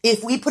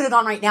 if we put it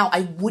on right now,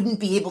 I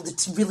wouldn't be able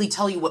to really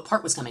tell you what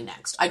part was coming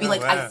next. I'd be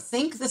I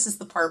think this is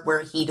the part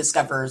where he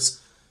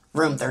discovers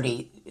room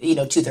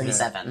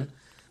 237.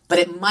 But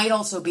it might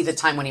also be the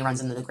time when he runs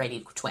into the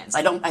Grady twins.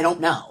 I don't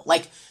know.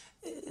 Like,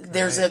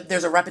 there's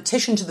a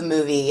repetition to the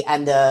movie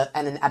and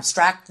an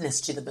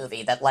abstractness to the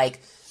movie that like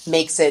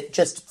makes it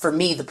just, for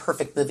me, the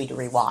perfect movie to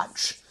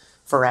rewatch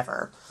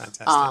forever.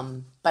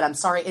 Fantastic. But I'm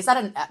sorry,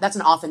 that's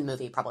an often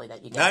movie probably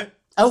that you get? No.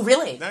 Oh,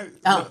 really?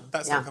 No,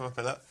 that's not come up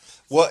a lot.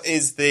 What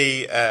is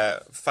the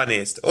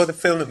funniest, or the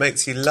film that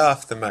makes you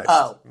laugh the most?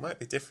 Oh. It might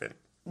be different.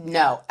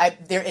 No,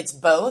 it's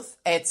both.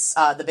 It's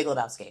The Big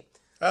Lebowski.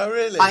 Oh,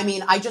 really? I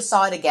mean, I just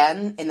saw it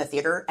again in the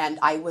theater, and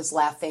I was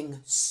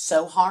laughing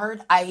so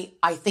hard. I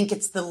think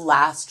it's the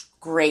last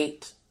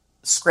great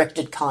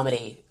scripted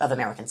comedy of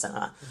American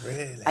cinema.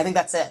 Really? I think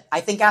that's it. I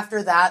think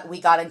after that,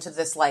 we got into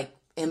this, like,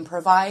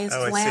 improvised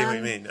land. I see what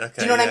you mean. Okay,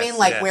 do you know what I mean?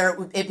 Like, where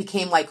it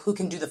became, like, who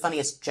can do the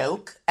funniest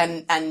joke?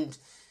 And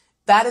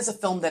that is a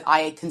film that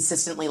I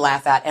consistently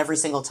laugh at every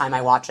single time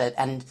I watch it.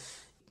 And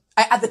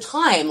at the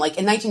time, like,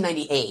 in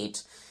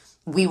 1998,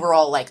 we were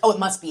all like, oh, it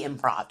must be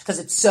improv, because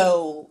it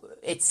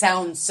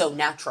sounds so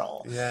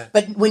natural. Yeah.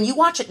 But when you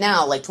watch it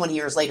now, like 20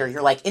 years later,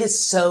 you're like, it is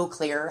so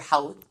clear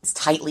how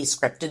tightly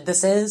scripted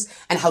this is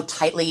and how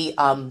tightly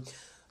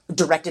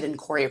directed and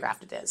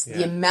choreographed it is. Yeah.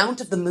 The amount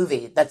of the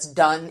movie that's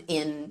done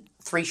in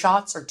 3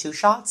 shots or 2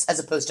 shots as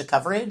opposed to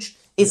coverage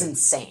is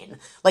insane.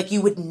 Like,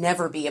 you would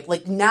never be,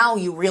 like, now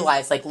you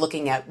realize, like,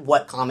 looking at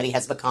what comedy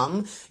has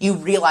become, you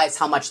realize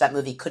how much that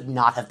movie could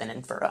not have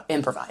been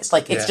improvised.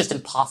 Like, it's just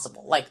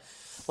impossible.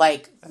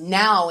 Like,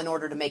 now, in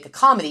order to make a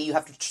comedy, you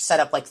have to set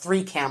up, like,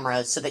 3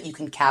 cameras so that you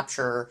can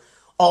capture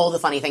all the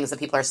funny things that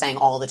people are saying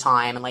all the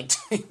time and, like,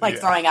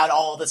 throwing out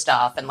all the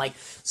stuff and, like,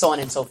 so on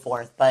and so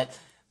forth. But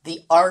the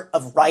art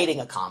of writing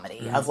a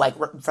comedy, of, like,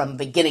 from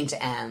beginning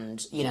to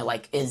end, you know,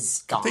 like,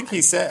 is gone. I think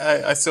he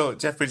said, I saw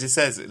Jeff Bridges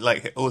says,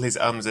 like, all his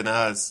ums and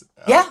ahs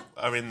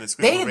are in the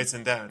script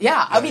written down.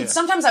 Yeah, I mean,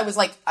 sometimes I was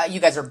like, you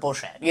guys are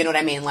bullshit. You know what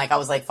I mean? Like, I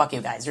was like, fuck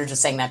you guys. You're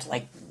just saying that to,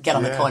 like, get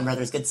on the Coen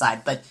Brothers good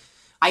side. But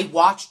I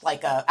watched,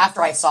 like,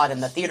 after I saw it in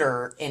the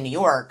theater in New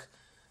York,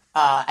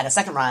 at a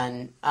second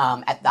run,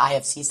 at the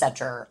IFC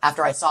Center,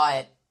 after I saw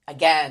it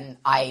again,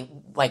 I,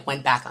 like,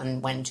 went back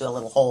and went into a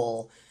little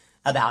hole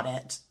about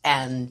it,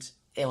 and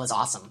it was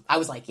awesome. I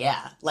was like,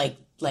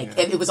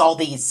 it was all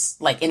these,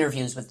 like,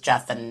 interviews with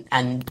Jeff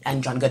and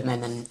John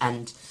Goodman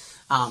and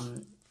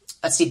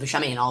Steve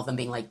Buscemi and all of them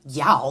being like,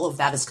 yeah, all of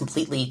that is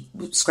completely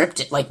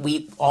scripted. Like,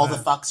 all the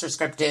fucks are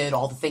scripted,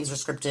 all the things are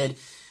scripted,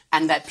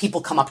 and that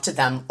people come up to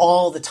them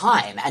all the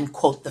time and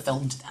quote the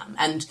film to them.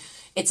 And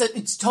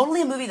it's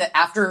totally a movie that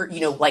after, you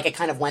know, like, it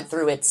kind of went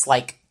through its,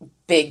 like,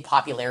 big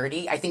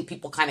popularity, I think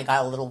people kind of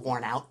got a little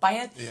worn out by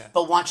it. Yeah.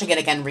 But watching it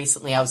again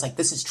recently, I was like,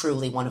 this is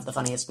truly one of the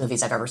funniest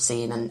movies I've ever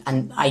seen.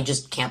 And I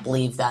just can't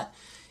believe that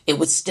it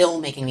was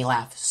still making me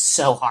laugh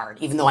so hard,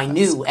 even though I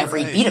knew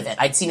every beat of it.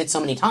 I'd seen it so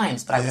many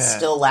times, but I was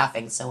still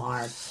laughing so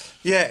hard.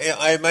 Yeah,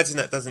 I imagine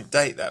that doesn't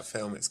date that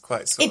film. It's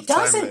quite sort of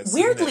timeless. It doesn't.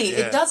 Weirdly,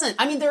 it doesn't.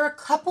 I mean, there are a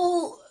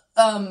couple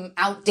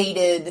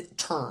outdated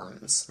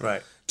terms.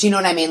 Right. Do you know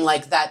what I mean?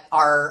 Like, that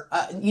are,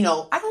 you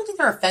know, I don't think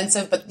they're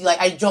offensive, but, like,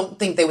 I don't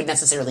think they would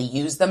necessarily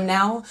use them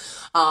now.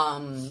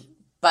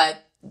 But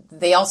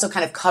they also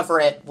kind of cover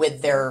it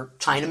with their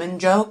Chinaman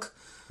joke.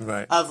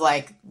 Right. Of,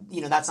 like,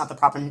 you know, that's not the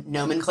proper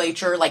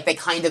nomenclature. Like, they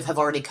kind of have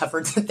already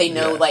covered that they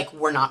know, like,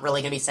 we're not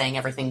really going to be saying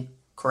everything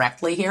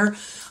correctly here.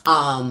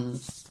 And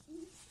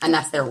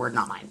that's their word,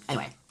 not mine.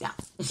 Anyway, yeah.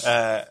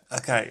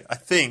 Okay, I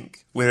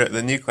think we're at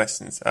the new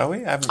questions, are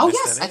we? I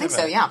think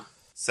so, yeah.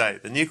 So,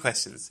 the new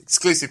questions,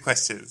 exclusive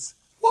questions.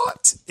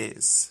 What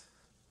is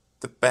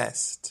the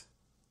best...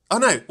 Oh,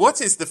 no,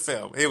 what is the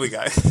film? Here we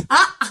go.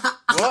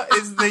 What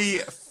is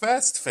the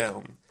first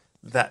film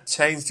that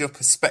changed your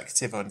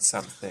perspective on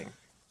something?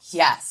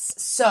 Yes.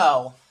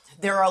 So,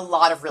 there are a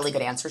lot of really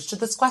good answers to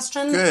this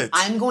question. Good.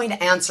 I'm going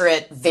to answer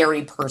it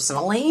very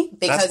personally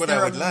because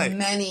there are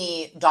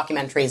many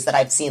documentaries that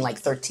I've seen,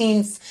 like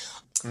 13th,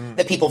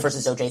 The People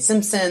versus O.J.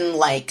 Simpson,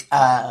 like,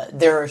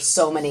 there are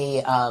so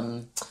many...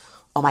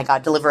 oh my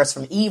God, Deliver Us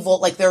from Evil.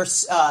 Like,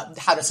 there's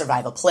How to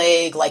Survive a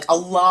Plague. Like, a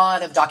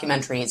lot of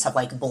documentaries have,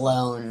 like,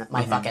 blown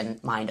my fucking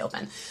mind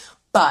open.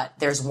 But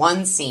there's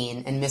one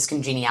scene in Miss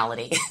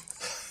Congeniality.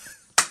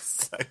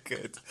 So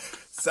good.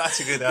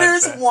 Such a good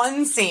answer. There's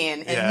one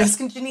scene in Miss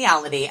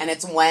Congeniality, and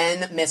it's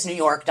when Miss New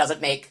York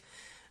doesn't make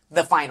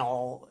the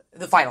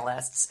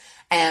finalists.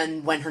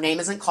 And when her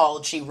name isn't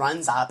called, she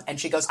runs up and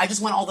she goes, I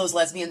just want all those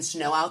lesbians to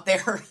know out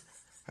there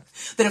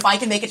that if I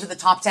can make it to the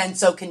top 10,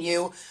 so can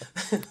you.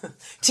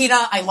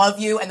 Tina, I love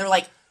you. And they're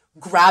like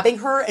grabbing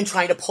her and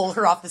trying to pull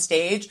her off the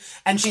stage.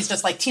 And she's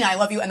just like, Tina, I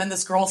love you. And then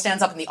this girl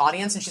stands up in the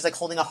audience and she's like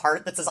holding a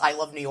heart that says, I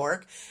love New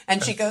York.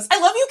 And she goes, I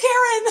love you,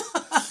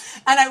 Karen.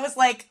 And I was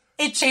like,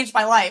 it changed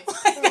my life.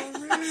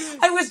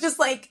 I was just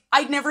like,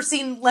 I'd never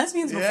seen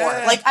lesbians before.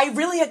 Like, I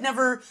really had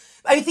never...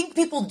 I think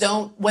people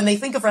don't, when they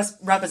think of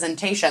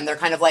representation, they're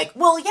kind of like,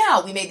 well,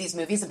 yeah, we made these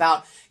movies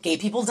about gay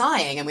people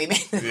dying, and we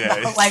made it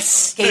about, like,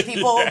 gay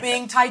people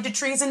being tied to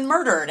trees and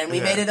murdered, and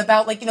we made it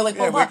about, like, you know, like,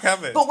 blah, blah.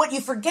 But what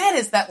you forget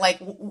is that, like,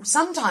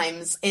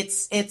 sometimes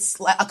it's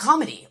a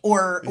comedy,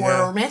 or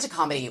a romantic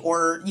comedy,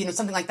 or, you know,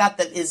 something like that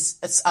is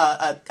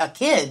a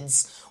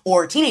kid's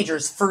or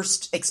teenagers'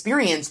 first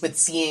experience with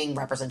seeing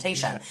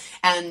representation.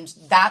 And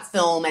that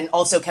film, and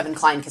also Kevin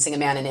Kline kissing a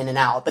man in In and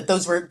Out, but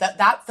those were,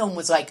 that film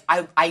was like,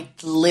 I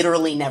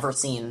literally never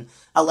seen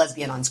a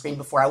lesbian on screen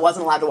before. I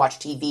wasn't allowed to watch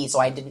TV, so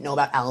I didn't know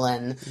about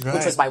Ellen,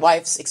 which was my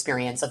wife's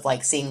experience of,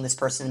 like, seeing this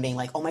person and being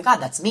like, oh my God,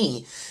 that's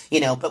me,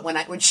 you know. But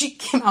when she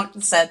came out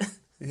and said...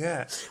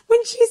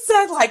 When she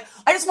said, like,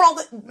 I just want all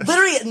the...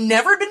 Literally, it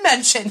never been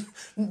mentioned.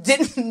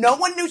 No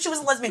one knew she was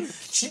a lesbian.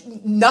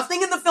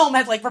 Nothing in the film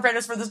had, like, prepared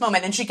us for this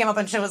moment. And she came up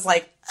and she was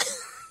like...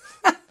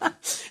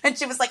 and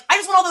she was like, I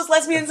just want all those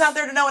lesbians out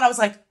there to know. And I was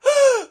like...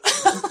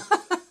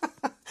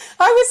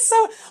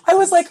 I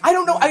was like, I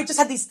don't know. I just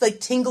had these, like,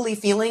 tingly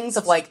feelings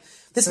of, like,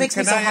 this makes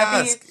me so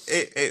happy.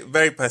 Ask,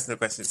 very personal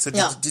question. So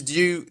did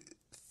you...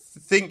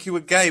 think you were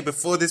gay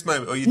before this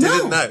moment, or you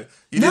didn't know?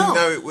 You didn't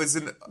know it was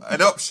an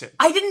option?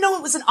 I didn't know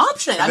it was an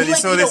option. And then you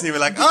saw this and you were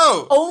like,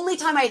 oh! The only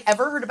time I'd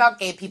ever heard about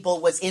gay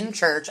people was in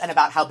church and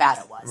about how bad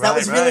it was. That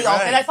was really all.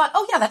 And I thought,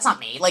 oh yeah, that's not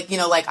me. Like, you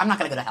know, like, I'm not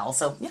going to go to hell,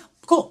 so yeah,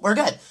 cool, we're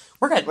good.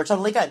 We're good. We're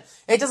totally good.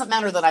 It doesn't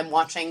matter that I'm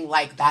watching,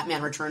 like,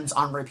 Batman Returns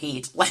on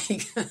repeat. Like,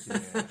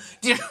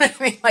 do you know what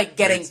I mean? Like,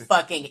 getting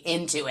fucking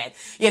into it.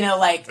 You know,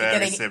 like,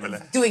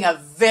 doing a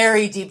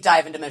very deep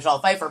dive into Michelle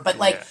Pfeiffer. But,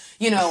 like,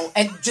 you know,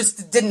 it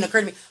just didn't occur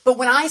to me. But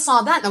when I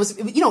saw that, and I was,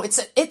 you know, it's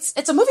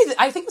a movie that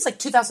I think was, like,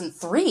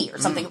 2003 or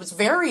something. It was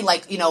very,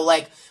 like,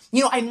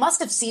 I must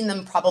have seen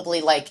them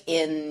probably, like,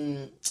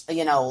 in,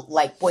 you know,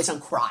 like, Boys Don't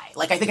Cry.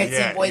 Like, I think I'd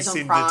seen Boys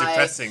Don't Cry. The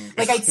depressing.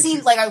 Like, I'd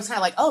seen, like, I was kind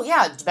of like, oh,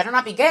 yeah, better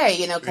not be gay,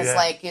 you know, because,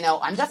 like, you know,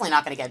 I'm definitely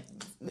not going to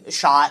get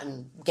shot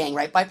and gang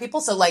raped by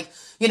people. So, like,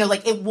 you know,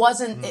 like, it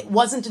wasn't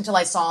until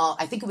I saw,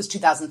 I think it was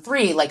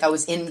 2003, like, I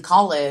was in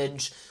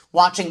college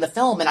watching the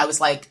film, and I was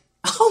like,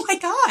 oh, my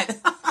God.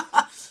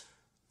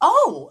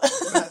 Oh,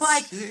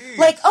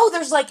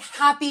 there's like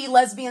happy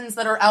lesbians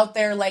that are out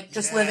there, like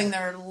just living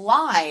their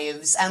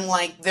lives, and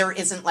like there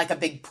isn't like a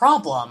big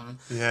problem.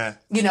 Yeah.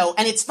 You know,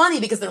 and it's funny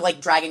because they're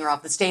like dragging her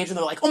off the stage and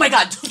they're like, oh my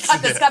God,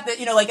 cut this, cut that,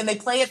 you know, like, and they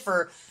play it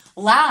for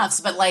laughs,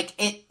 but like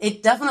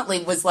it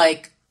definitely was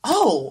like,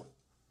 oh,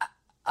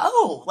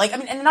 like, I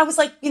mean, and I was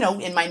like, you know,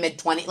 in my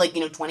mid-20s, like,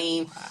 you know,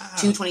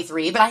 22,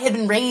 23, but I had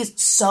been raised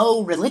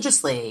so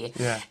religiously.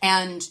 Yeah.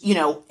 And, you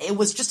know, it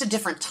was just a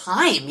different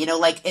time, you know,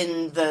 like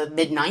in the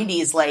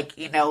mid-90s, like,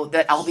 you know,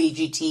 the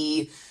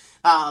LBGT,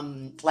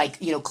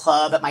 like, you know,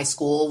 club at my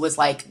school was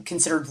like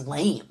considered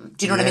lame.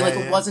 Do you know what I mean?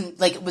 Like, it wasn't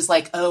like, it was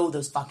like, oh,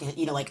 those fucking,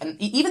 you know, like,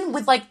 and even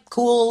with like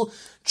cool,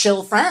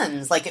 chill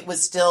friends, like it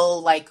was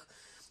still like,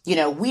 you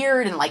know,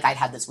 weird, and like I'd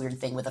had this weird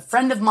thing with a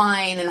friend of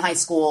mine in high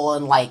school,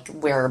 and like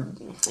where,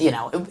 you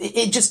know,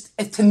 it just,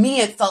 to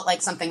me, it felt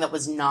like something that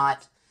was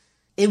not,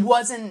 it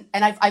wasn't,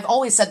 and I've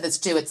always said this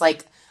too, it's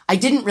like, I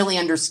didn't really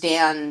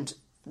understand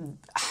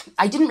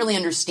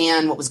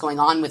what was going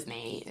on with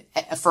me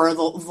for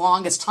the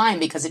longest time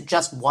because it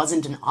just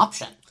wasn't an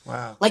option.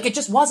 Wow. Like, it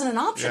just wasn't an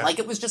option. Yeah. Like,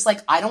 it was just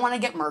like, I don't want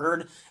to get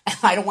murdered, and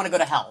I don't want to go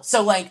to hell.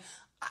 So like,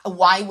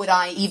 why would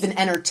I even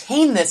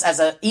entertain this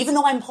even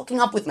though I'm hooking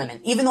up with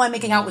women, even though I'm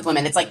making out with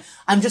women, it's like,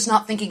 I'm just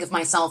not thinking of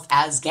myself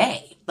as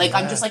gay. Like,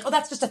 I'm just like, oh,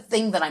 that's just a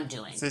thing that I'm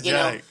doing. It's you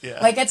know?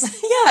 Yeah. Like, it's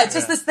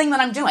just this thing that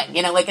I'm doing,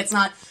 you know, like, it's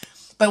not,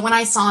 but when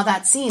I saw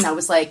that scene, I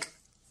was like,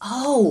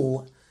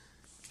 oh,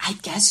 I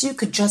guess you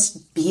could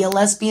just be a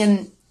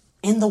lesbian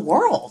in the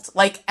world.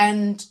 Like,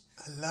 and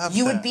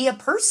you would be a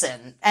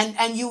person,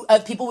 and you,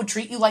 people would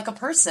treat you like a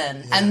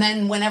person. Yeah. And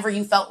then whenever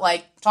you felt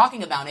like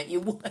talking about it,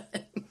 you would.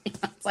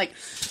 It's like,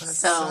 that's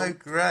so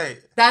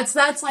great. That's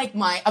like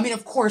I mean,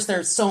 of course,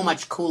 there's so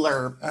much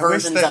cooler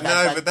versions of it.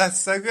 No, but that's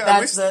so good. I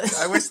wish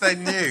they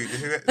knew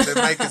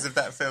the makers of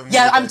that film.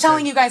 Yeah, I'm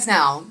telling you guys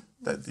now.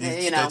 That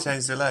you know, they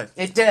changed their life.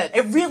 It did.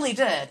 It really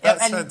did.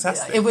 That's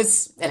fantastic. It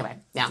was, anyway,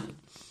 yeah.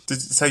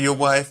 So your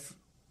wife,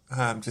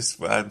 I'm just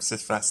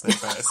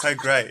fascinated by it. It's so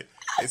great.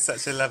 It's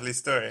such a lovely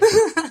story.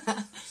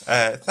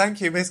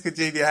 Thank you, Miss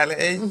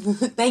Congeniality.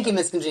 Thank you,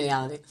 Miss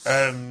Congeniality.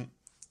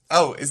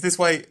 Is this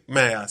why,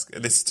 may I ask,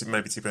 this is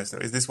maybe too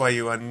personal, is this why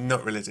you are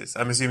not religious?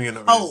 I'm assuming you're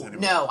not religious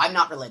anymore. No, I'm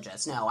not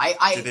religious, no.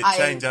 Did it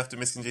change after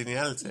Miss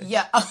Congeniality?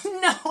 Yeah,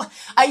 no,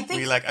 I think... Were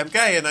you like, I'm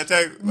gay and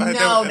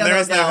there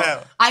is no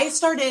hell? I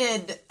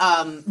started,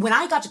 when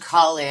I got to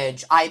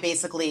college, I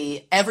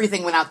basically,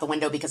 everything went out the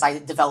window because I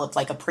developed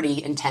like a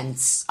pretty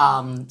intense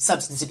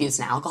substance abuse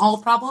and alcohol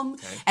problem.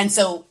 Okay. And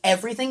so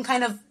everything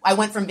kind of, I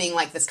went from being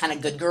like this kind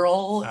of good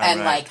girl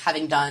like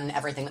having done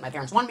everything that my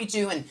parents wanted me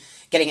to, and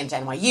getting into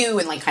NYU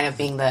and like kind of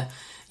being the,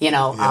 you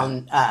know,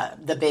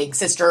 the big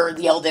sister,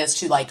 the eldest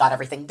who like got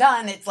everything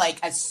done. It's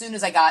like, as soon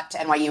as I got to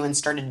NYU and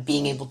started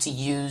being able to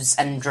use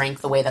and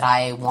drink the way that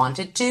I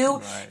wanted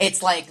to,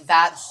 it's like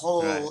that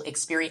whole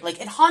experience,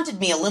 like it haunted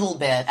me a little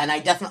bit. And I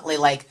definitely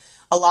like,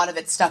 a lot of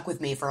it stuck with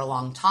me for a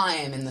long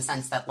time in the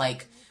sense that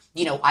like,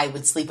 you know, I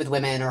would sleep with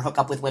women or hook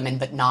up with women,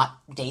 but not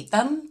date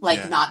them,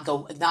 like not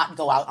go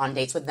out on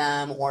dates with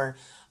them, or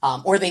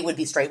they would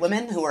be straight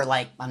women who are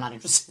like, I'm not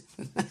interested.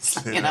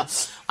 You know,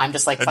 I'm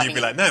just like, and you'd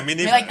be like, no, me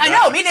neither. Like, I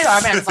know, me neither.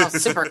 I mean, it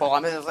sounds super cool.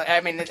 I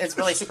mean, it's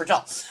really super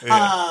chill.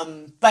 Yeah.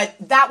 But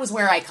that was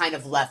where I kind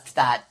of left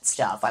that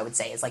stuff. I would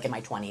say is like in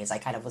my 20s, I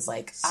kind of was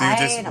like, so you're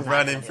just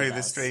running through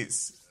the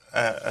streets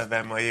of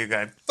NYU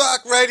going,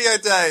 fuck radio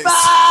days,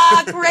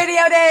 fuck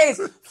radio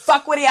days,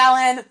 fuck Woody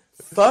Allen.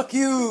 Fuck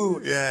you.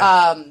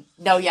 Yeah.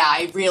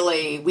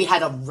 We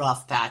had a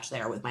rough patch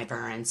there with my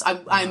parents.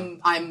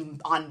 I'm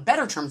on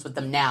better terms with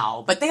them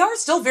now, but they are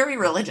still very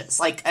religious.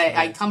 Like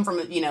I come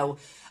from, you know,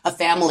 a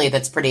family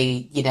that's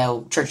pretty, you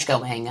know, church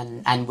going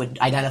and would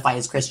identify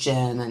as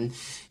Christian. And,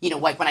 you know,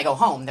 like when I go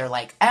home, they're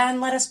like,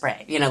 and let us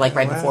pray, you know, like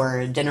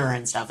before dinner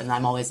and stuff. And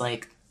I'm always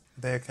like,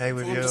 are they okay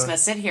with you? I'm just going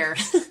to sit here.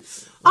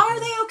 Are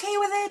they okay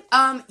with it?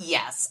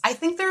 Yes. I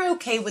think they're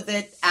okay with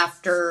it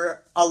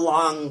after a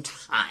long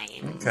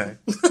time. Okay.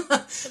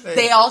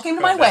 They all came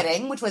to my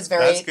wedding, which was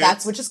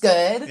which is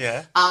good.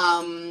 Yeah.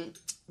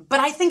 But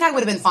I think I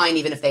would have been fine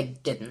even if they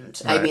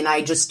didn't. Right. I mean,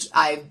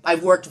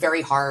 I've worked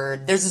very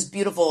hard. There's this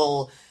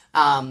beautiful,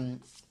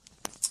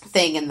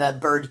 thing in the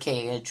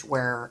birdcage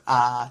where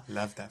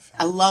Love that film.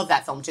 I love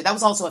that film too. That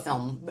was also a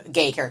film,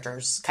 gay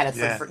characters, kind of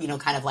for,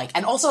 kind of like,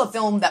 and also a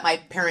film that my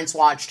parents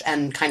watched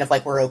and kind of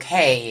like were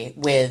okay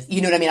with.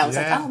 You know what I mean? I was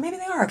like, oh, maybe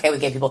they are okay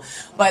with gay people.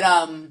 But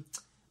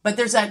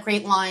there's that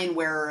great line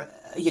where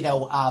I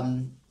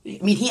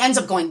mean, he ends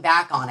up going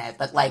back on it,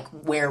 but like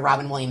where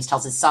Robin Williams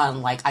tells his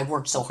son, like, I've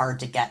worked so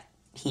hard to get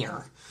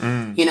here.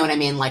 You know what I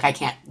mean? Like, I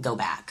can't go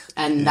back.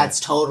 And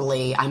that's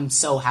totally, I'm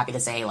so happy to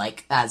say,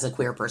 like, as a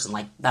queer person,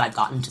 like, that I've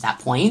gotten to that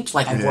point.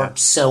 Like, I've worked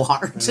so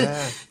hard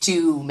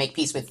to make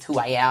peace with who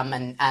I am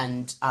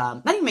and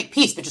not even make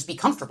peace, but just be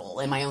comfortable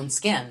in my own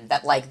skin.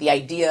 That, like, the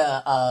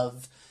idea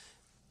of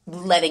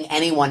letting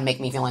anyone make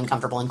me feel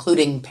uncomfortable,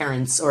 including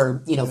parents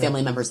or,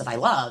 family members that I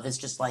love, is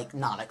just, like,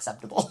 not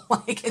acceptable.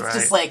 Like, it's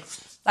just, like,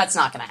 that's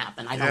not going to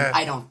happen.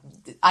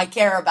 I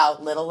care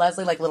about little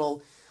Leslye, like,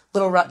 little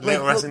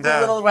Russian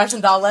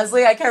doll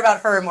Leslye. I care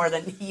about her more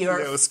than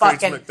your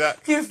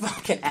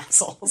fucking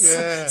assholes.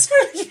 Yeah.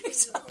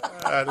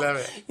 I love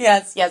it.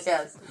 Yes.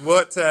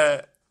 What,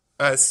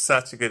 that's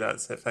such a good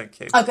answer, thank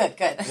you. Oh,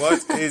 good.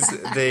 What is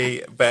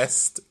the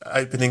best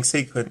opening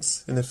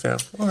sequence in the film?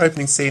 Or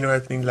opening scene or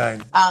opening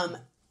line?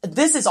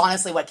 This is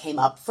honestly what came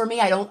up for me.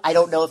 I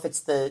don't know if it's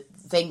the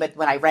thing, but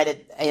when I read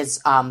it is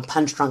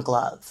Punch Drunk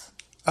Love.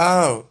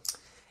 Oh.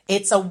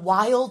 It's a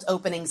wild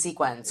opening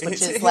sequence, which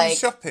is him like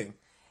shopping.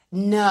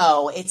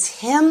 No, it's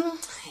him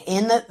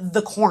in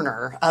the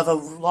corner of a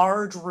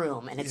large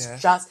room, and it's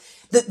just...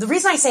 The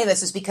reason I say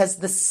this is because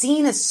the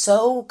scene is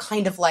so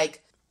kind of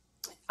like...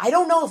 I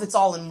don't know if it's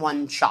all in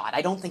one shot.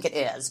 I don't think it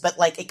is, but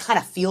like it kind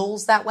of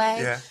feels that way.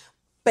 Yeah.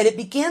 But it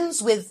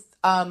begins with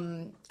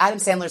Adam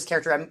Sandler's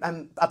character.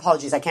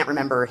 Apologies, I can't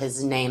remember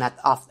his name at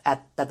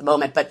the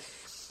moment, but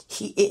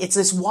it's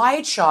this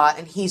wide shot,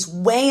 and he's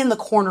way in the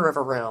corner of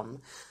a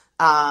room,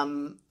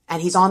 and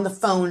he's on the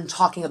phone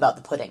talking about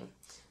the pudding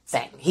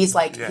thing. He's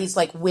like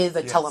with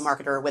a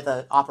telemarketer, with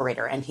an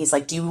operator, and he's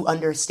like, do you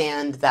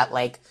understand that,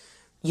 like,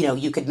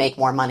 you could make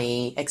more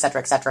money, et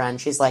cetera, et cetera.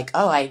 And she's like,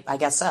 oh, I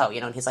guess so,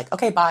 and he's like,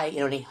 okay, bye,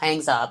 and he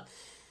hangs up.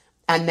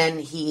 And then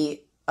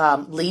he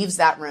leaves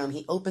that room.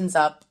 He opens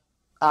up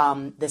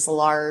this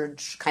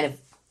large kind of,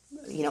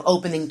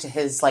 opening to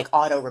his like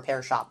auto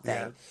repair shop thing.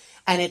 Yeah.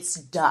 And it's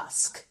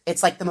dusk.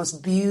 It's like the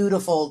most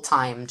beautiful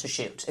time to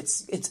shoot.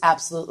 It's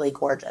absolutely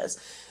gorgeous.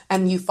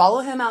 And you follow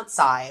him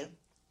outside,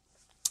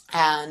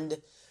 and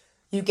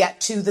you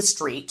get to the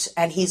street,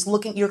 and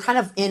you're kind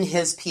of in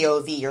his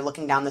POV, you're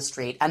looking down the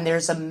street, and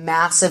there's a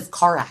massive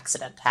car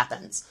accident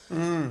happens.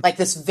 Like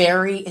this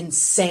very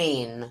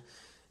insane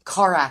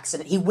car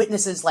accident. He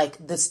witnesses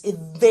like this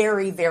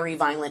very, very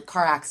violent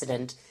car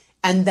accident,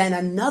 and then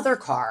another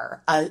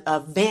car, a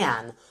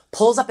van,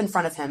 pulls up in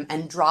front of him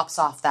and drops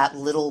off that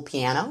little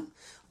piano.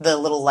 The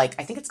little, like,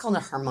 I think it's called a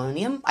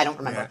harmonium. I don't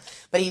remember. Yeah.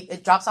 But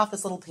it drops off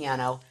this little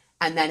piano,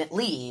 and then it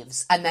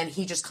leaves, and then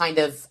he just kind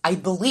of, I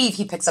believe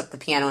he picks up the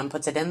piano and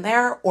puts it in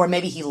there, or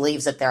maybe he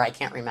leaves it there, I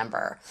can't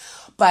remember.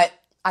 But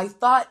I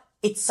thought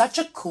it's such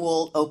a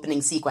cool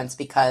opening sequence,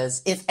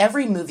 because if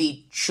every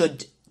movie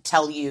should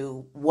tell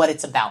you what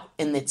it's about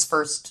in its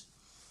first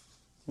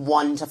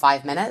 1 to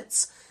 5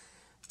 minutes,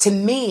 to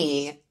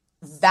me,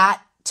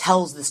 that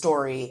tells the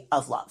story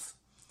of love.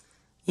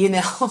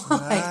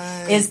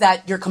 Like, is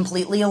that you're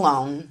completely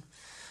alone.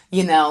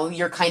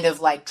 You're kind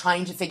of like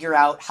trying to figure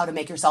out how to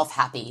make yourself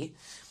happy.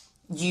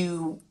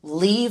 You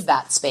leave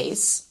that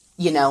space,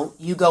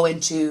 you go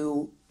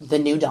into the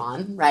new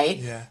dawn, right?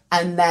 Yeah.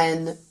 And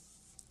then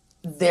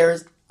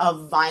there's a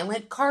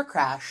violent car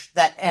crash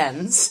that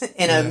ends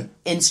in an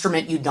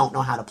instrument you don't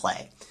know how to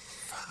play.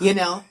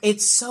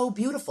 It's so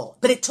beautiful.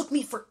 But it took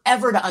me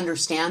forever to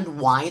understand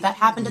why that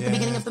happened at the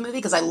beginning of the movie,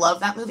 because I love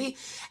that movie.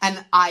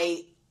 And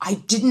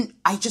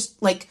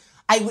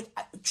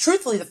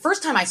truthfully, the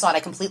first time I saw it, I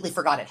completely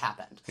forgot it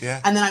happened.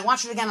 Yeah. And then I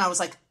watched it again, and I was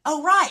like,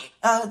 oh,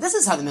 right, this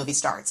is how the movie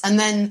starts. And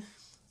then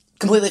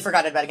completely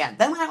forgot about it again.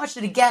 Then when I watched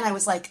it again, I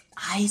was like,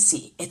 I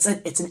see. It's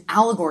an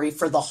allegory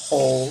for the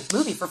whole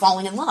movie, for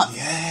falling in love.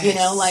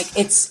 Yes. Like,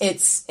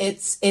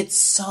 it's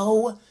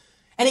so...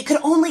 And it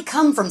could only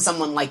come from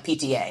someone like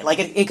PTA. Like,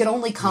 it could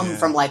only come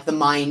from, like, the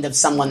mind of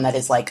someone that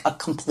is, like, a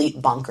complete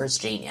bonkers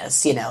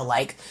genius,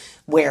 like,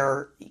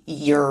 where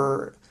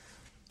you're...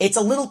 It's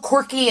a little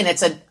quirky, and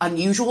it's an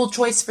unusual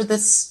choice for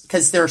this,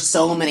 because there are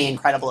so many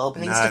incredible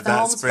openings to films.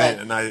 That's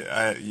brilliant,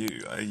 and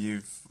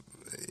you've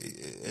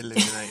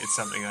eliminated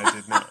something I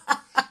did not.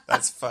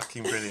 That's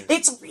fucking brilliant.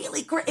 It's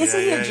really great. Isn't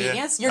he a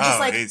genius? You're just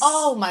like,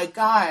 oh my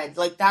God,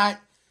 like that.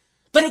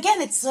 But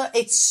again,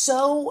 it's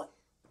so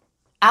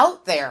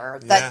out there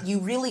that you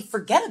really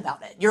forget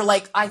about it. You're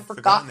like, I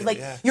forgot. Like,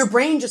 your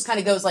brain just kind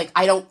of goes like,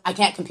 I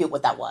can't compute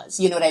what that was.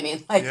 You know what I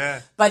mean?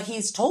 Like, but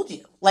he's told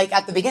you, like,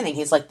 at the beginning,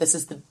 he's like, this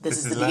is the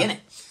beginning.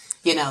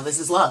 This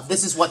is love.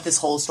 This is what this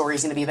whole story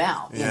is going to be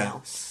about. You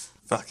know,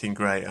 fucking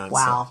great answer.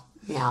 Wow.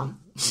 Yeah.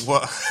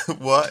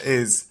 What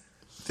is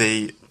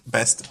the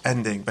best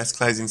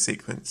closing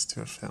sequence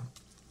to a film?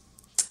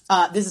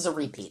 This is a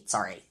repeat.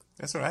 Sorry.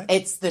 That's all right.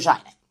 It's The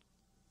Shining.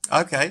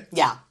 Okay.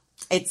 Yeah.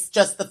 It's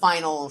just the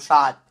final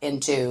shot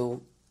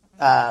into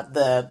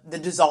the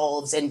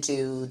dissolves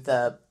into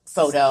the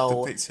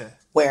photo The picture.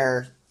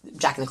 where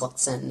Jack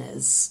Nicholson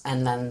is,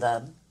 and then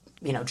the,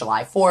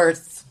 July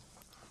 4th,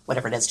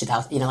 whatever it is,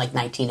 2000, like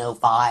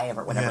 1905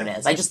 or whatever it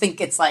is. I just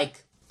think it's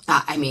like,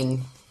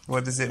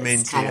 what does it mean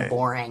it's to kind you? of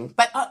boring.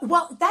 But,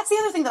 that's the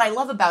other thing that I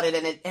love about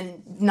it,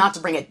 and not to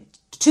bring it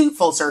too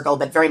full circle,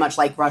 but very much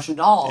like Russian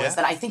Doll, is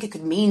that I think it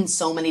could mean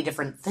so many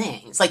different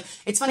things. Like,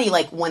 it's funny,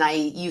 like, when I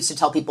used to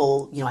tell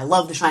people, I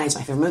love The Shining, it's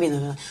my favorite movie, and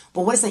they're like,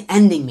 but what does the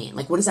ending mean?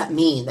 Like, what does that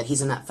mean that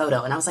he's in that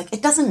photo? And I was like,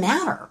 it doesn't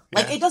matter.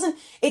 Like, it doesn't,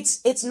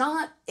 it's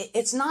not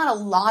a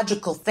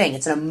logical thing.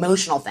 It's an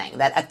emotional thing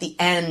that at the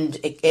end,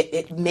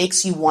 it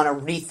makes you want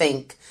to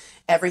rethink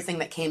everything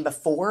that came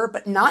before,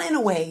 but not in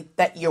a way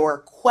that you're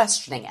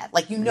questioning it.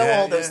 Like,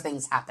 all those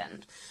things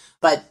happened.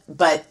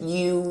 But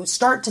you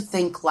start to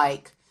think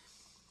like,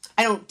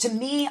 to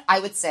me, I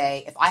would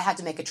say if I had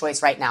to make a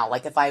choice right now,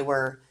 like if I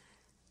were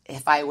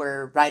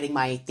writing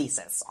my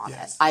thesis on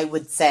it, I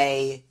would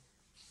say,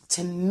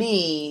 to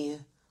me,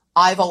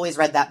 I've always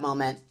read that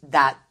moment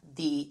that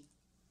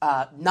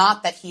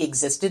not that he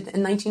existed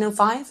in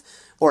 1905,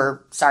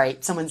 or sorry,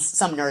 some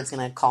nerd's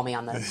going to call me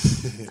on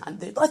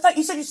the, I thought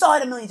you said you saw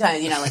it a million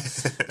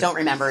times, don't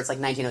remember, it's like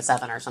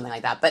 1907 or something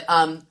like that. But,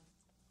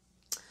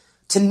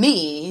 to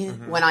me,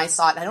 when I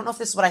saw it, I don't know if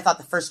this is what I thought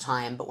the first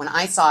time, but when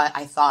I saw it,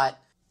 I thought,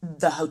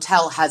 the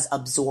hotel has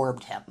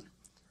absorbed him.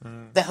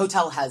 The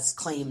hotel has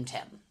claimed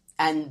him.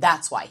 And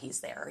that's why he's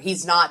there.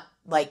 He's not,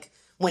 like,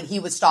 when he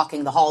was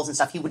stalking the halls and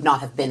stuff, he would not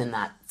have been in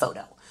that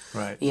photo.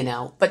 Right.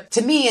 But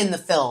to me, in the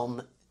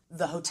film,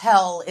 the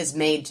hotel is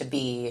made to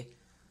be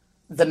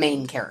the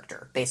main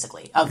character,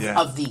 basically, of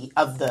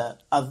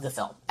the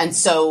film. And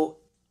so,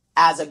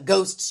 as a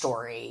ghost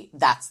story,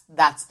 that's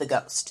the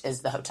ghost, is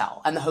the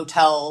hotel. And the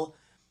hotel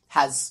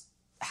has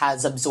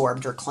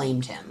absorbed or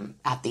claimed him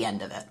at the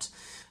end of it.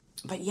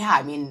 But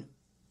yeah,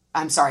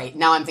 I'm sorry.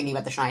 Now I'm thinking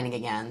about The Shining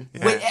again.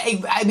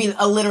 Yeah.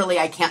 Literally,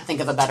 I can't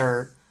think of a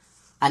better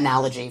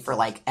analogy for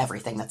like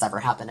everything that's ever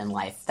happened in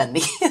life than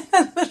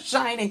The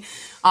Shining.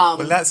 Well,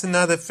 that's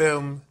another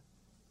film.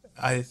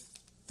 I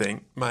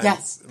think my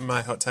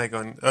hot take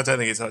on. I don't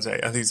think it's hot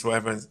take. I think it's what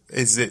everyone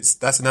is.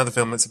 That's another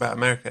film that's about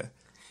America.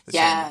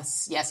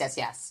 Yes. Yeah,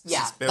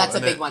 that's a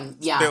big one.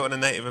 Yeah, built on a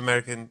Native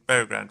American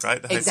burial ground, right?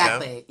 The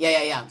exactly.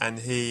 Hotel. Yeah. And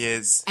he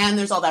is. And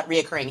there's all that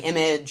reoccurring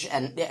image,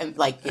 and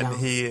like and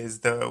he is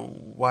the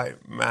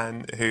white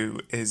man who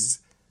is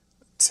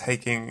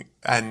taking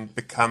and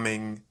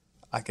becoming,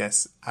 I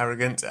guess,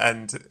 arrogant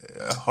and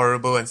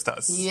horrible, and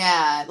starts.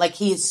 Yeah, like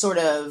he's sort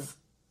of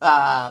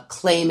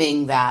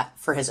claiming that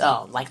for his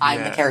own. Like,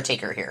 I'm the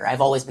caretaker here.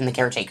 I've always been the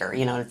caretaker.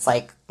 It's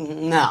like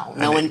no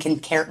one can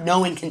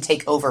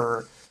take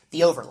over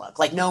the Overlook.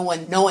 Like, no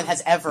one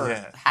has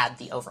ever had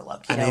the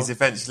Overlook. And he's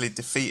eventually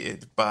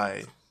defeated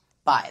by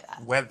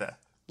that weather.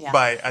 Yeah.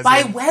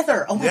 By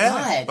weather. Oh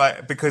my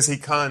god. Because he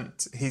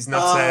can't. He's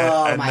not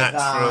a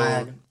natural.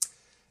 God.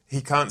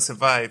 He can't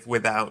survive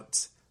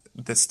without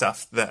the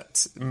stuff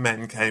that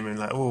men came and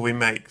like. Oh, we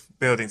make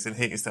buildings and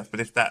heating stuff,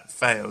 but if that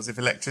fails, if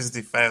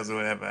electricity fails or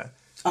whatever.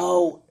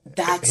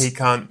 He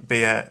can't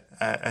be a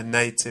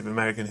Native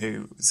American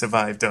who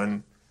survived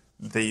on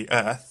the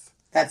Earth.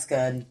 That's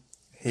good.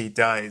 He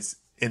dies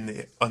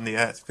on the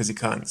Earth because he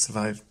can't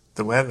survive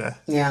the weather.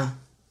 Yeah.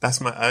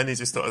 I only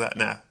just thought of that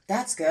now.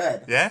 That's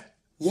good. Yeah?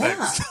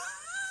 Yeah.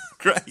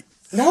 Great.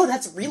 No,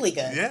 that's really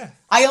good. Yeah.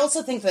 I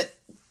also think that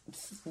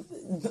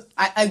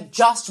I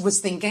just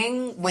was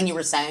thinking when you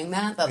were saying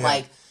that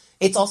like,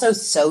 it's also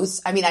so,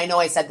 I know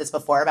I said this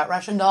before about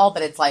Russian Doll,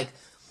 but it's like,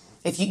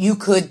 if you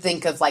could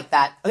think of like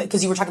that,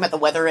 because you were talking about the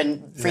weather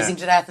and freezing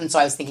to death, and so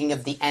I was thinking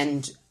of the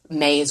end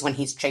maze when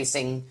he's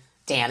chasing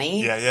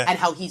Danny. And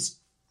how he's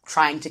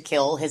trying to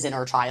kill his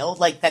inner child,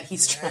 like that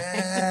he's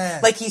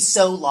trying, like he's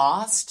so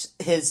lost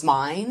his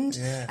mind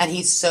and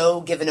he's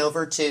so given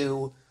over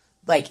to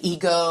like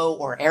ego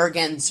or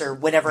arrogance or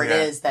whatever it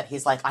is that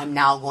he's like, I'm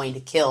now going to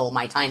kill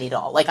my tiny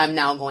doll. Like, I'm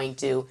now going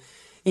to,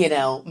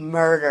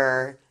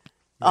 murder.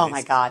 Oh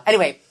my God.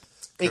 Anyway,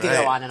 we could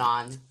go on and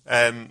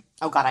on.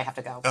 Oh God, I have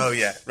to go. Oh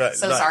yeah. Right.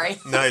 Sorry.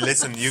 No,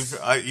 listen,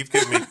 you've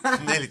given me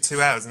nearly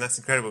 2 hours and that's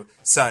incredible.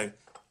 So,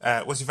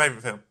 what's your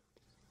favourite film?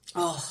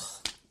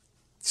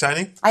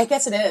 Shining? I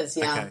guess it is,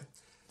 yeah. Okay.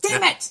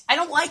 Damn it! I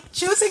don't like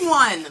choosing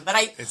one, but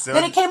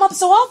then it came up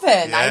so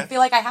often. I feel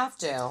like I have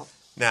to.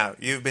 Now,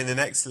 you've been an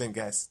excellent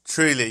guest.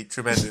 Truly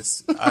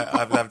tremendous.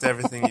 I've loved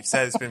everything you've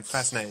said. It's been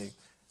fascinating.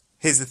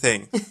 Here's the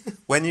thing.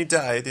 When you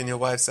died in your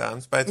wife's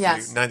arms, both of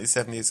you,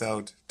 97 years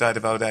old, died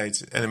of old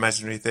age, an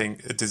imaginary thing,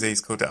 a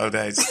disease called old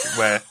age,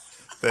 where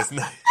there's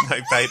no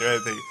pain or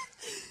anything.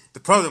 The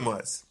problem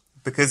was,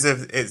 because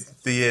of it's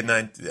the year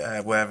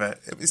wherever,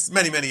 it was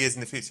many, many years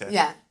in the future.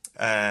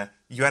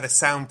 You had a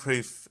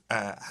soundproof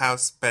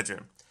house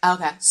bedroom.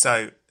 Okay.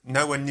 So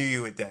no one knew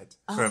you were dead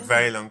for a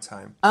very long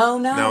time. Oh,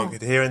 no. No one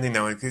could hear anything.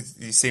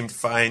 You seemed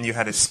fine. You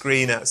had a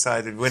screen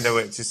outside the window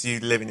where it's just you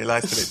living your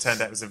life, but it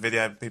turned out it was a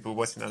video of people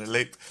watching on a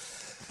loop.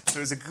 So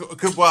it was a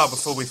good while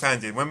before we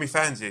found you. And when we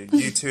found you,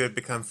 you two had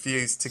become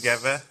fused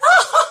together.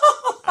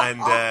 And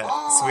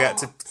so we had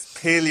to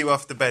peel you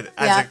off the bed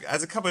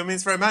as a couple. I mean,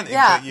 it's romantic.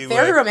 Yeah, but you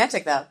very were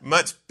romantic, though.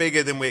 Much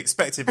bigger than we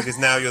expected because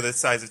now you're the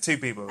size of two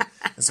people.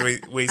 And so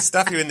we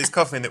stuff you in this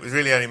coffin that was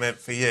really only meant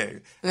for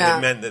you. And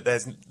it meant that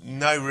there's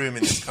no room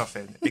in this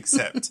coffin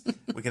except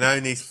we can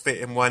only fit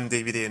in one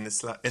DVD in the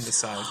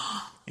side.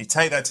 You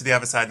take that to the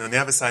other side, and on the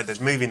other side there's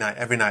movie night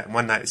every night, and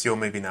one night it's your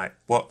movie night.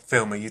 What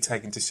film are you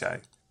taking to show?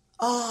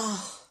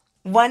 Oh,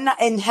 One Night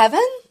in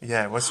Heaven?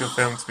 Yeah, what's your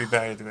film to be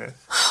buried with?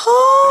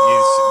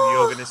 that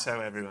you're going to show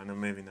everyone on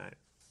movie night.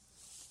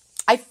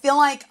 I feel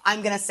like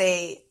I'm going to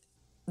say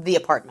The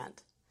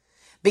Apartment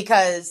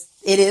because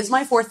it is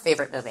my fourth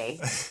favorite movie.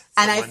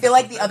 And I feel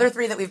like the other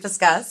three that we've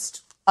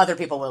discussed, other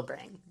people will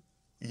bring.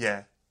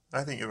 Yeah,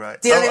 I think you're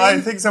right. Do you know what I mean?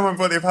 I think someone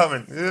brought The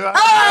Apartment.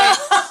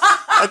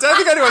 I don't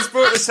think anyone's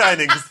brought The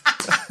Shining.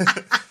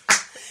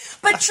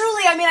 But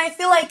truly, I mean, I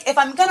feel like if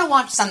I'm going to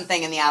watch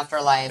something in the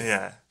afterlife,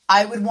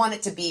 I would want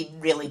it to be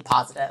really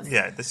positive.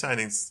 Yeah, The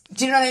Shining's...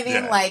 Do you know what I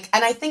mean? Yeah. Like,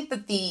 and I think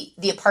that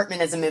The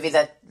Apartment is a movie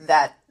that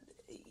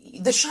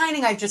The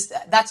Shining,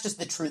 that's just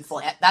the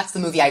truthful, that's the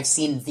movie I've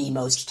seen the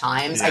most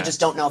times. Yeah. I just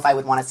don't know if I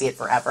would want to see it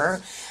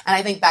forever. And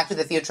I think Back to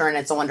the Future and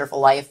It's a Wonderful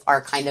Life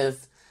are kind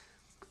of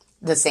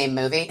the same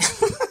movie.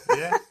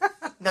 Yeah.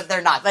 That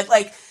they're not. But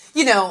like,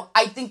 you know,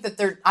 I think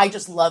that I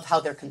just love how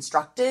they're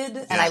constructed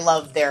and I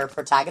love their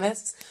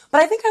protagonists.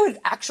 But I think I would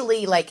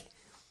actually like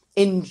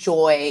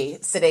enjoy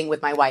sitting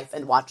with my wife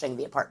and watching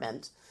The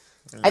Apartment.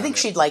 I think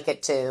she'd like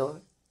it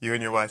too. You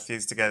and your wife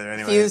fused together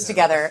anyway. Fused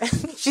together.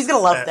 She's going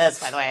to love this,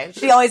 by the way.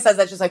 She always says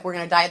that. She's like, we're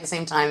going to die at the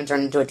same time and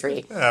turn into a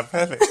tree. Yeah,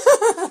 perfect.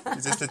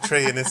 It's just a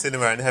tree in a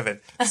cinema in heaven.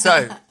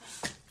 So,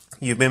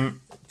 you've been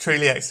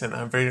truly excellent.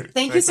 I'm very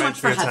Thank very you so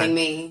much grateful for your having time.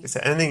 me. Is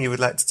there anything you would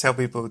like to tell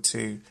people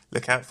to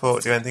look out for,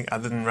 or do anything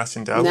other than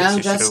Russian Doll, No,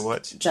 which you should all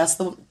watch? just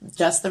the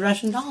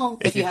Russian Doll.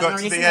 If you you've haven't got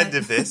to already the seen end it.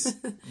 of this,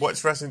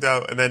 watch Russian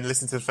Doll and then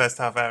listen to the first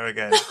half hour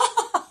again.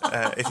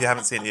 If you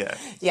haven't seen it yet.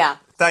 Yeah.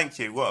 Thank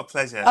you. What a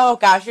pleasure. Oh,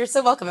 gosh. You're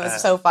so welcome. It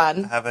was so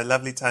fun. Have a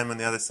lovely time on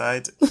the other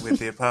side with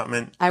The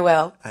Apartment. I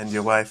will. And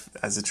your wife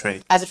as a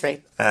tree. As a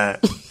tree.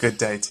 Good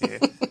day to you.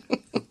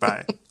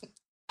 Goodbye.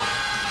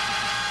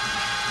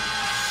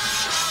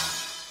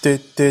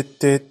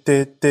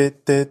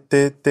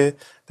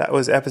 That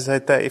was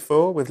episode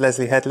 34 with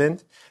Leslye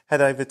Headland.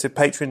 Head over to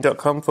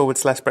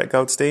patreon.com/Brett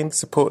Goldstein,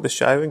 support the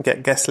show and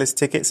get guest list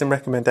tickets and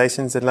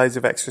recommendations and loads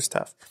of extra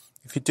stuff.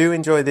 If you do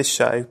enjoy this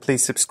show,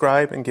 please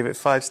subscribe and give it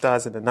 5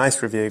 stars and a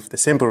nice review for the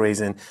simple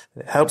reason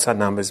that it helps our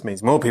numbers,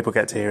 means more people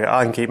get to hear it,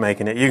 I can keep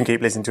making it, you can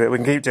keep listening to it, we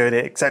can keep doing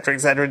it, etc.,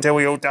 until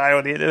we all die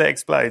or the internet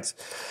explodes.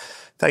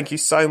 Thank you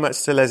so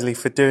much to Leslye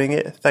for doing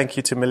it. Thank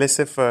you to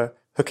Melissa for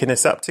hooking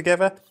us up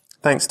together.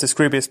 Thanks to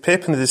Scroobius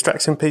Pip and the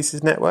Distraction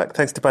Pieces Network.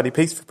 Thanks to Buddy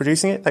Peace for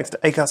producing it. Thanks to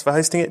Acast for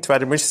hosting it. To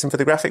Adam Richardson for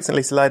the graphics and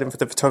Lisa Lydon for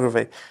the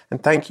photography.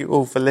 And thank you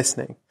all for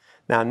listening.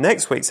 Now,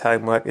 next week's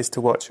homework is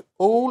to watch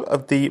all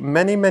of the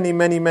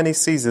many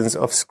seasons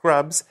of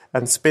Scrubs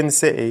and Spin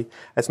City,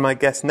 as my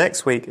guest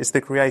next week is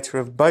the creator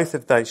of both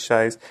of those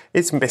shows.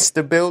 It's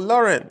Mr. Bill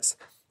Lawrence.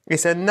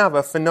 It's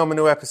another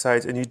phenomenal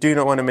episode and you do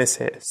not want to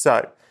miss it.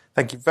 So,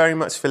 thank you very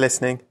much for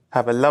listening.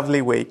 Have a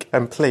lovely week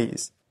and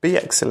please be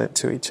excellent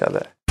to each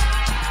other.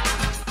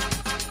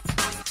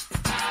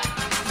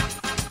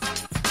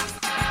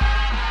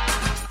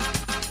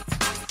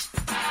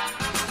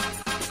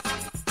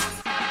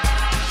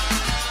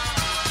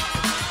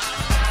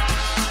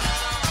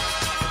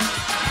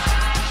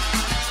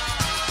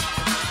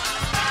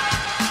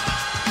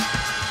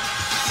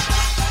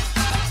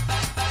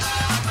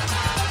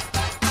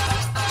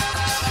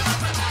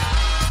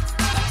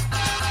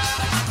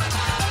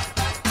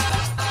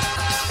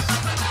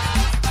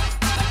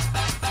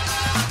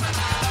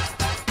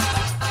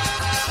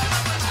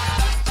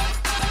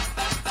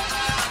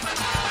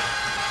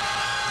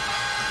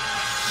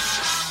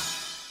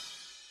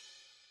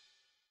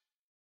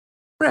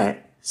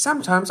 Brett,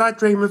 sometimes I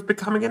dream of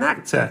becoming an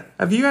actor.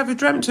 Have you ever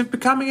dreamt of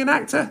becoming an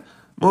actor?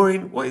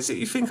 Maureen, what is it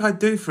you think I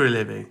do for a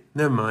living?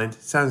 Never mind,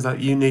 sounds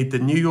like you need the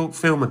New York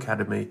Film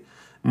Academy.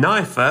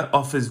 NYFA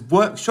offers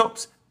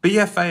workshops,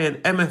 BFA and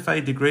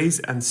MFA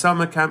degrees and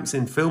summer camps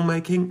in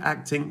filmmaking,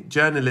 acting,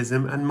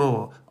 journalism and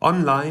more,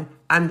 online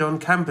and on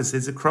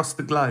campuses across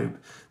the globe.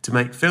 To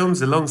make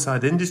films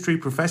alongside industry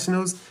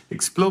professionals,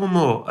 explore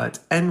more at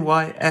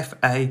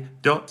nyfa.edu.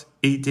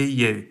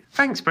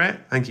 Thanks,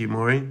 Brett. Thank you,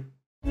 Maureen.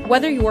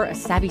 Whether you're a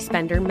savvy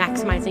spender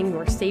maximizing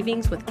your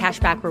savings with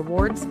cashback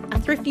rewards,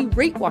 a thrifty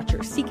rate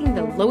watcher seeking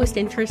the lowest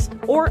interest,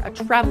 or a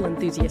travel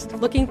enthusiast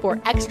looking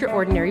for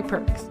extraordinary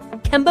perks,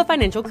 Kemba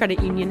Financial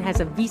Credit Union has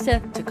a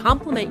visa to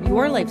complement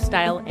your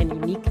lifestyle and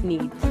unique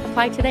needs.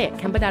 Apply today at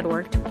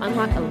Kemba.org to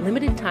unlock a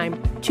limited time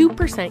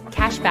 2%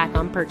 cash back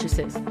on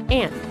purchases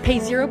and pay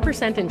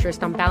 0%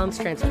 interest on balance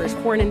transfers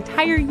for an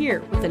entire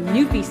year with a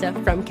new visa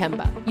from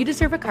Kemba. You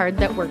deserve a card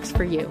that works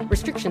for you.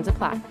 Restrictions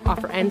apply.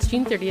 Offer ends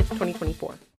June 30th, 2024.